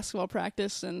from basketball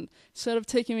practice, and instead of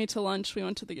taking me to lunch, we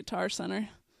went to the Guitar Center.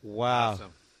 wow.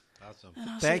 Awesome. And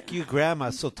I was Thank like, you,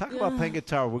 Grandma. So talk about playing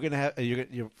guitar. We're gonna have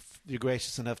you're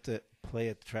gracious enough to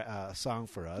play a song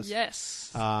for us.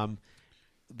 yes,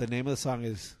 The name of the song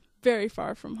is very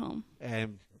far from home.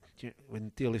 and when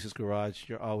Theolisa's garage,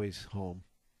 you're always home.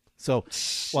 So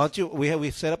why don't you?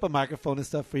 We've set up a microphone and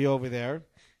stuff for you over there.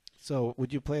 So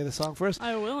would you play the song for us?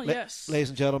 I will, yes. Ladies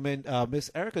and gentlemen,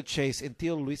 Miss Erica Chase in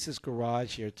Theo Luis's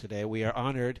garage here today. We are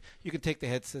honored. You can take the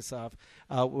headsets off.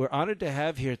 We're honored to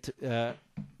have here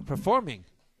performing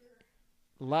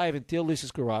live in Theo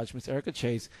Luis's garage, Miss Erica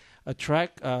Chase, a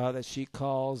track that she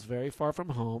calls Very Far From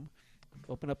Home.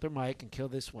 Open up their mic and kill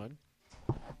this one.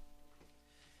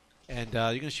 And you're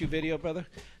going to shoot video, brother?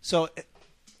 So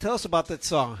tell us about that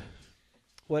song.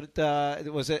 What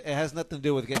was it? It has nothing to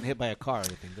do with getting hit by a car or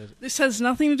anything, does it? This has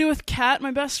nothing to do with Kat,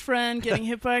 my best friend, getting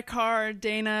hit by a car,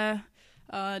 Dana,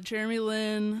 Jeremy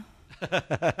Lin,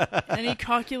 any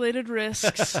calculated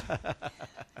risks.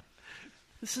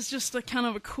 This is just a kind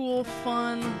of a cool,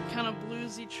 fun, kind of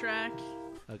bluesy track.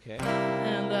 Okay.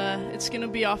 And it's going to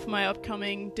be off my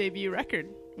upcoming debut record,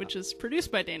 which is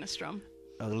produced by Dana Strum.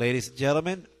 Ladies and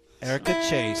gentlemen, Erica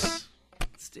Chase.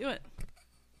 Let's do it.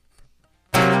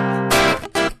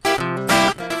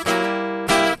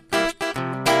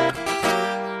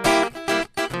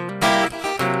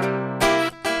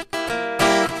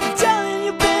 Darling,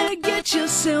 you better get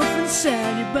yourself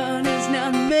inside. Your body's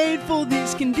not made for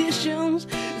these conditions.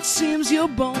 It seems your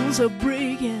bones are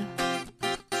breaking.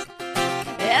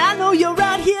 I know you're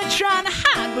out here trying to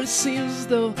hide, but it seems as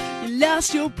though you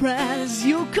lost your pride. As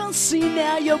you can see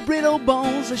now, your brittle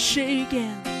bones are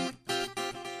shaking.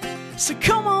 So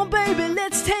come on, baby,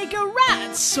 let's take a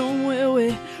ride somewhere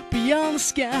way beyond the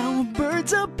sky, where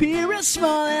birds appear as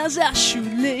small as our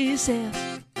shoelaces.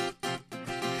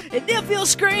 And if you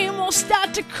scream or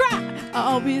start to cry,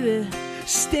 I'll be there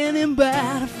standing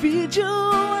by to feed you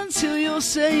until you're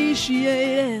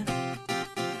satiated.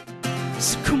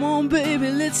 So come on,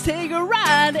 baby, let's take a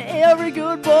ride. Every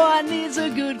good boy needs a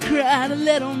good cry to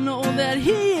let him know that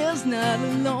he is not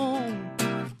alone.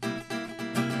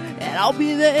 And I'll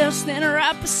be there standing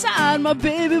right beside my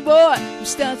baby boy who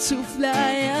starts to fly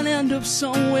and end up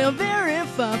somewhere very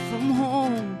far from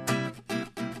home.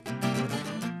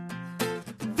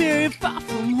 Very far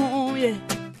from home, yeah.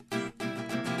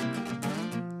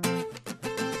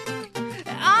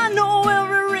 I know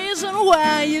every reason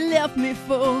why you left me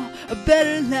for a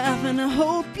better life, and I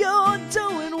hope you're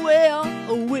doing well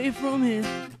away from here.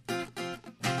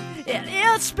 And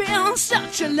it's been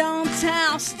such a long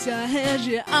time since I had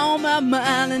you on my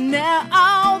mind, and now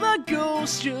all the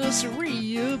ghosts just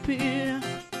reappear.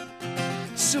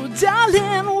 So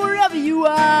darling, wherever you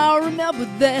are, remember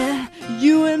that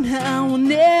you and I will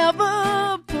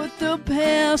never put the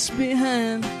past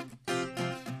behind.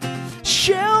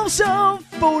 Shelves of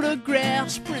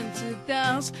photographs, printed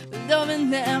out loving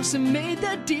laughs, and made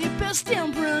the deepest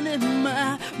imprint in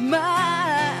my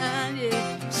mind,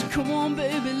 yeah. So come on,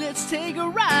 baby, let's take a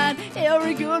ride.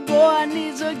 Every good boy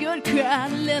needs a good cry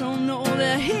to let him know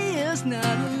that he is not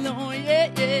alone,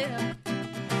 yeah, yeah.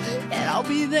 And I'll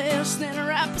be there standing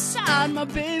right beside my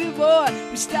baby boy.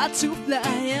 We start to fly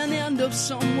and end up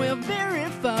somewhere very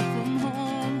far from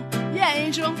home. Yeah,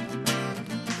 Angel.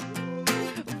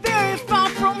 Very far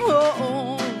from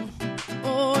home.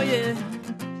 Oh, yeah.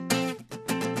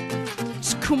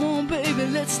 So come on, baby,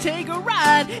 let's take a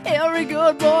ride. Every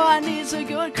good boy needs a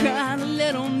good cry to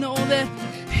let him know that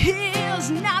he is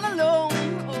not alone.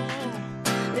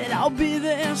 And I'll be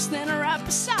there standing right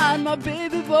beside my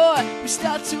baby boy. We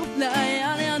start to fly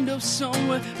and end up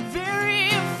somewhere very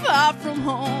far from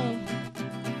home.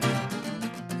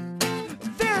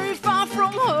 Very far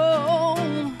from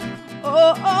home.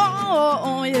 Oh, oh, oh,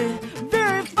 oh, yeah.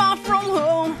 Very far from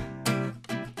home.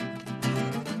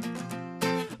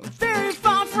 Very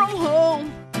far from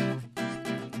home.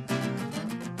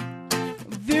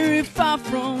 Very far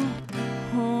from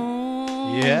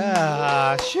home.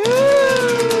 Yeah. Shoo!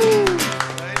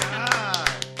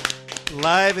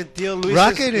 Live in Theo Luis's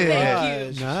Rocking it.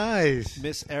 garage. Nice.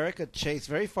 Miss Erica Chase,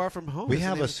 very far from home. We is the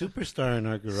have name a of the- superstar in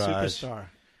our garage. Superstar.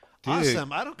 Dude.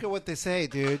 Awesome. I don't care what they say,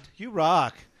 dude. You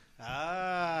rock.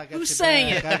 I got Who's your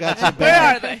saying back. it? I got your Where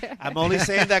back. are they? I'm only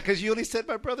saying that because you only said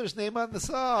my brother's name on the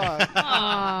song.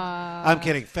 Aww. I'm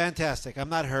kidding. Fantastic. I'm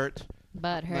not hurt.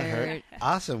 But hurt. hurt.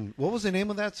 Awesome. What was the name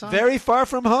of that song? Very far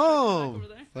from home.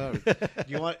 Over there.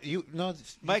 You want you no?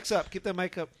 Mic's up. Keep that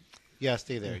mic up. Yeah,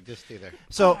 stay there. Just stay there.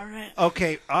 So, All right.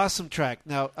 okay, awesome track.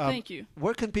 Now, Thank you.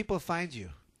 Where can people find you?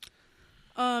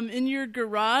 In your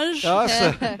garage.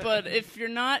 Awesome. But if you're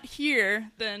not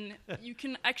here, then you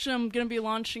can actually, I'm going to be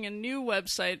launching a new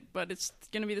website, but it's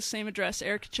going to be the same address,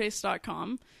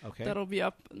 ericachase.com. Okay. That'll be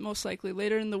up most likely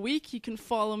later in the week. You can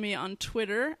follow me on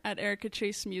Twitter at Erica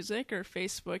Chase Music or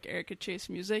Facebook Erica Chase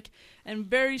Music. And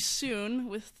very soon,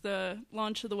 with the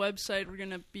launch of the website, we're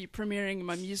going to be premiering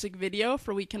my music video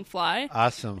for We Can Fly.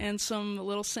 Awesome. And some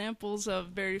little samples of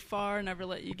Very Far, Never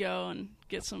Let You Go, and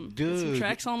get some Dude.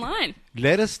 tracks online.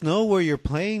 Let us know where you're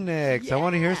playing next. I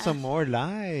want to hear Yeah. some more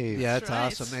live. Yeah, that's right.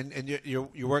 awesome. And you're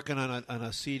working on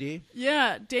a CD.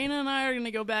 Yeah, Dana and I are going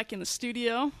to go back in the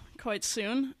studio quite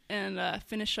soon and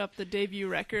finish up the debut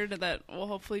record that will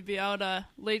hopefully be out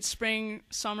late spring,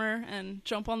 summer, and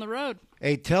jump on the road.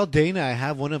 Hey, tell Dana I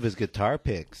have one of his guitar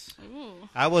picks. Ooh.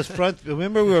 I was front.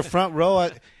 Remember, we were front row.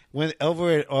 I went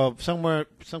over at somewhere,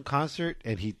 some concert,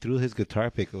 and he threw his guitar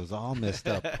pick. It was all messed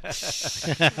up.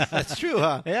 That's true,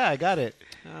 huh? Yeah, I got it.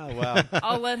 Oh, wow.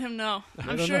 I'll let him know.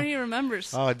 I'm don't sure know. he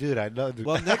remembers. Oh, dude, I love it.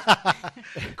 Well, next,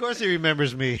 Of course, he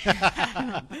remembers me.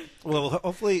 well,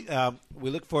 hopefully, we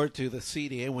look forward to the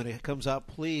CD, and when it comes out,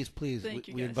 please, Thank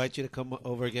you, we guys. invite you to come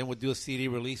over again. We'll do a CD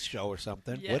release show or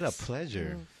something. Yeah. What a Yes.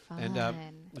 pleasure. And, Fun.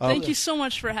 Thank you so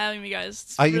much for having me, guys.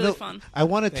 It's You really know, fun. I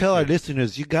want to Thank tell our you.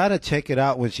 listeners, you got to check it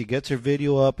out when she gets her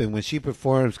video up and when she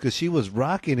performs, because she was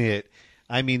rocking it.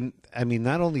 I mean,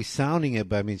 not only sounding it,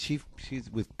 but I mean, she's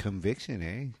with conviction,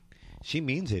 eh? She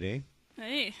means it, eh?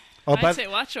 Hey, Oh, I'd but- say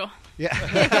Wacho.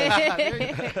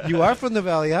 Yeah. You are from the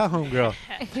Valley, homegirl.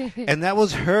 And that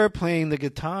was her playing the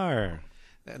guitar.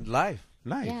 And live.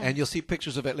 Nice. Yeah. And you'll see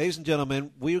pictures of it. Ladies and gentlemen,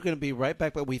 we're going to be right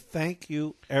back, but we thank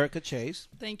you, Erica Chase.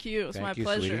 Thank you. It was Thank my you,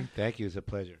 pleasure. sweetie. Thank you. It's a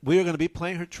pleasure. We are going to be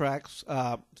playing her tracks.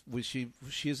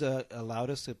 She's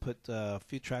allowed us to put a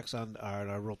few tracks on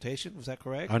our rotation. Was that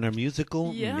correct? On our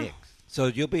musical Yeah. mix. So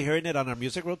you'll be hearing it on our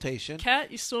music rotation.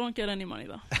 Kat, you still don't get any money,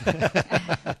 though.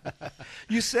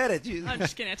 You said it. I'm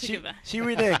just kidding. I take it back. She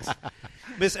reneged.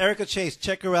 Miss Erica Chase,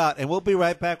 check her out, and we'll be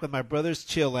right back with my brother's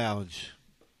Chill Lounge.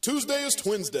 Tuesday is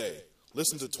Twins Day.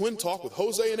 Listen to Twin Talk with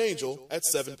Jose and Angel at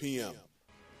 7 p.m.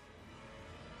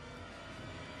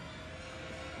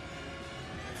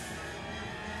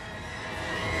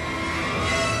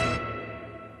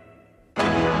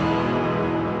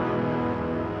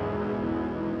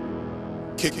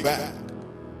 Kick back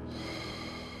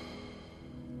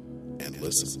and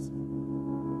listen.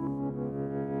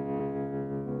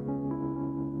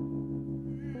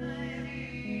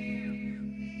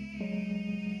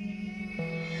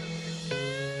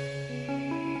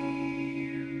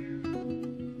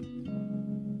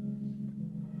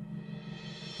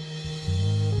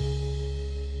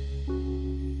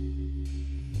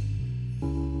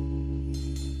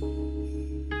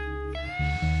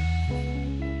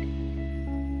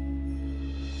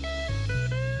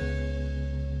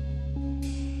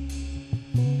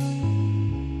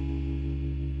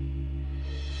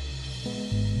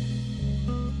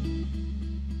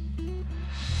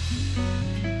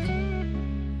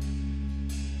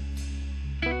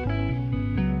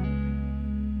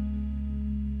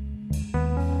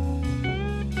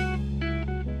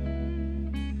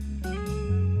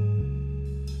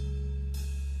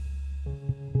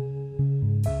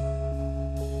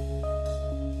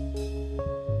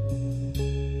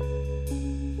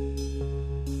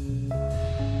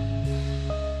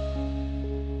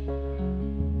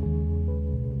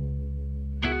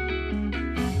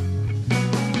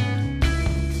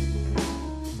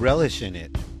 Relish in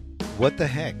it. What the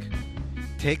heck?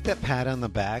 Take that pat on the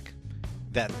back,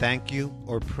 that thank you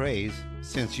or praise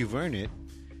since you've earned it,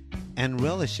 and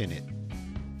relish in it.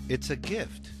 It's a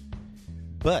gift,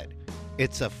 but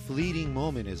it's a fleeting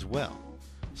moment as well.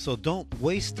 So don't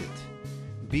waste it.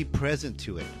 Be present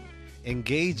to it.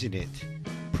 Engage in it.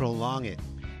 Prolong it.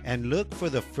 And look for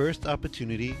the first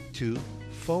opportunity to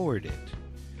forward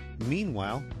it.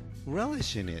 Meanwhile,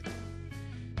 relish in it.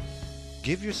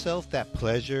 Give yourself that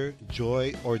pleasure,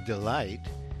 joy, or delight,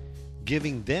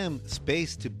 giving them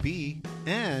space to be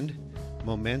and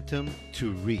momentum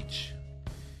to reach.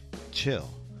 Chill.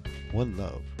 One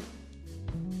love.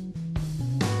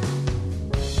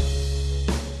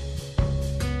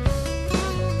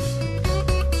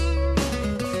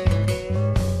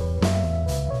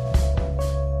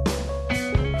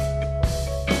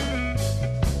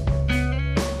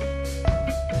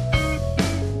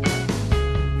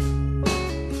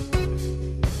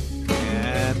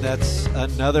 That's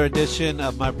another edition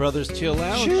of my brother's Chill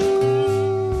Lounge.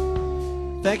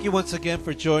 Thank you once again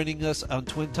for joining us on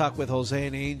Twin Talk with Jose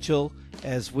and Angel.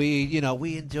 As we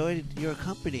enjoyed your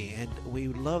company, and we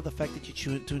love the fact that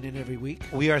you tune in every week.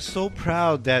 We are so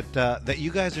proud that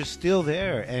you guys are still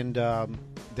there, and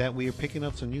that we are picking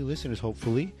up some new listeners,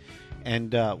 hopefully.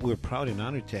 And we're proud and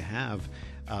honored to have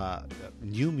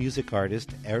new music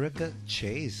artist Erica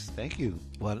Chase. Thank you.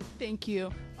 Well, Thank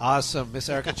you. awesome, Miss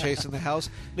Erica Chase in the house.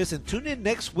 Listen, tune in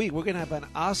next week. We're gonna have an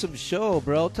awesome show,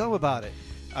 bro. Tell them about it.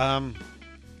 Some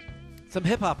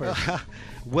hip hoppers.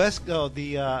 West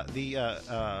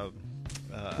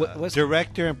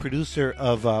director and producer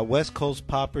of West Coast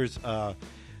Poppers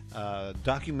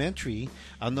documentary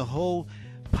on the whole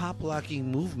pop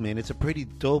locking movement. It's a pretty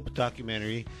dope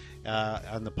documentary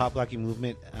on the pop locking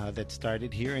movement that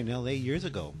started here in LA years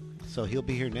ago. So he'll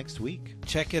be here next week.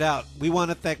 Check it out. We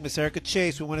want to thank Miss Erica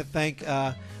Chase. We want to thank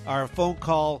our phone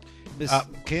call, Miss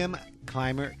Kim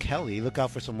Clymer Kelly. Look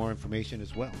out for some more information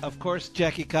as well. Of course,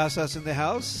 Jackie Casas in the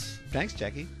house. Thanks,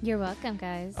 Jackie. You're welcome,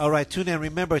 guys. All right, tune in.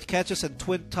 Remember, catch us at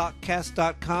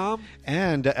twintalkcast.com.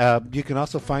 And you can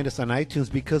also find us on iTunes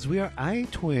because we are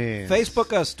iTwins.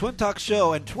 Facebook us, Twin Talk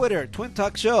Show, and Twitter, Twin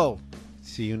Talk Show.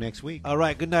 See you next week. All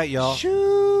right, good night, y'all.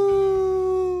 Shoo!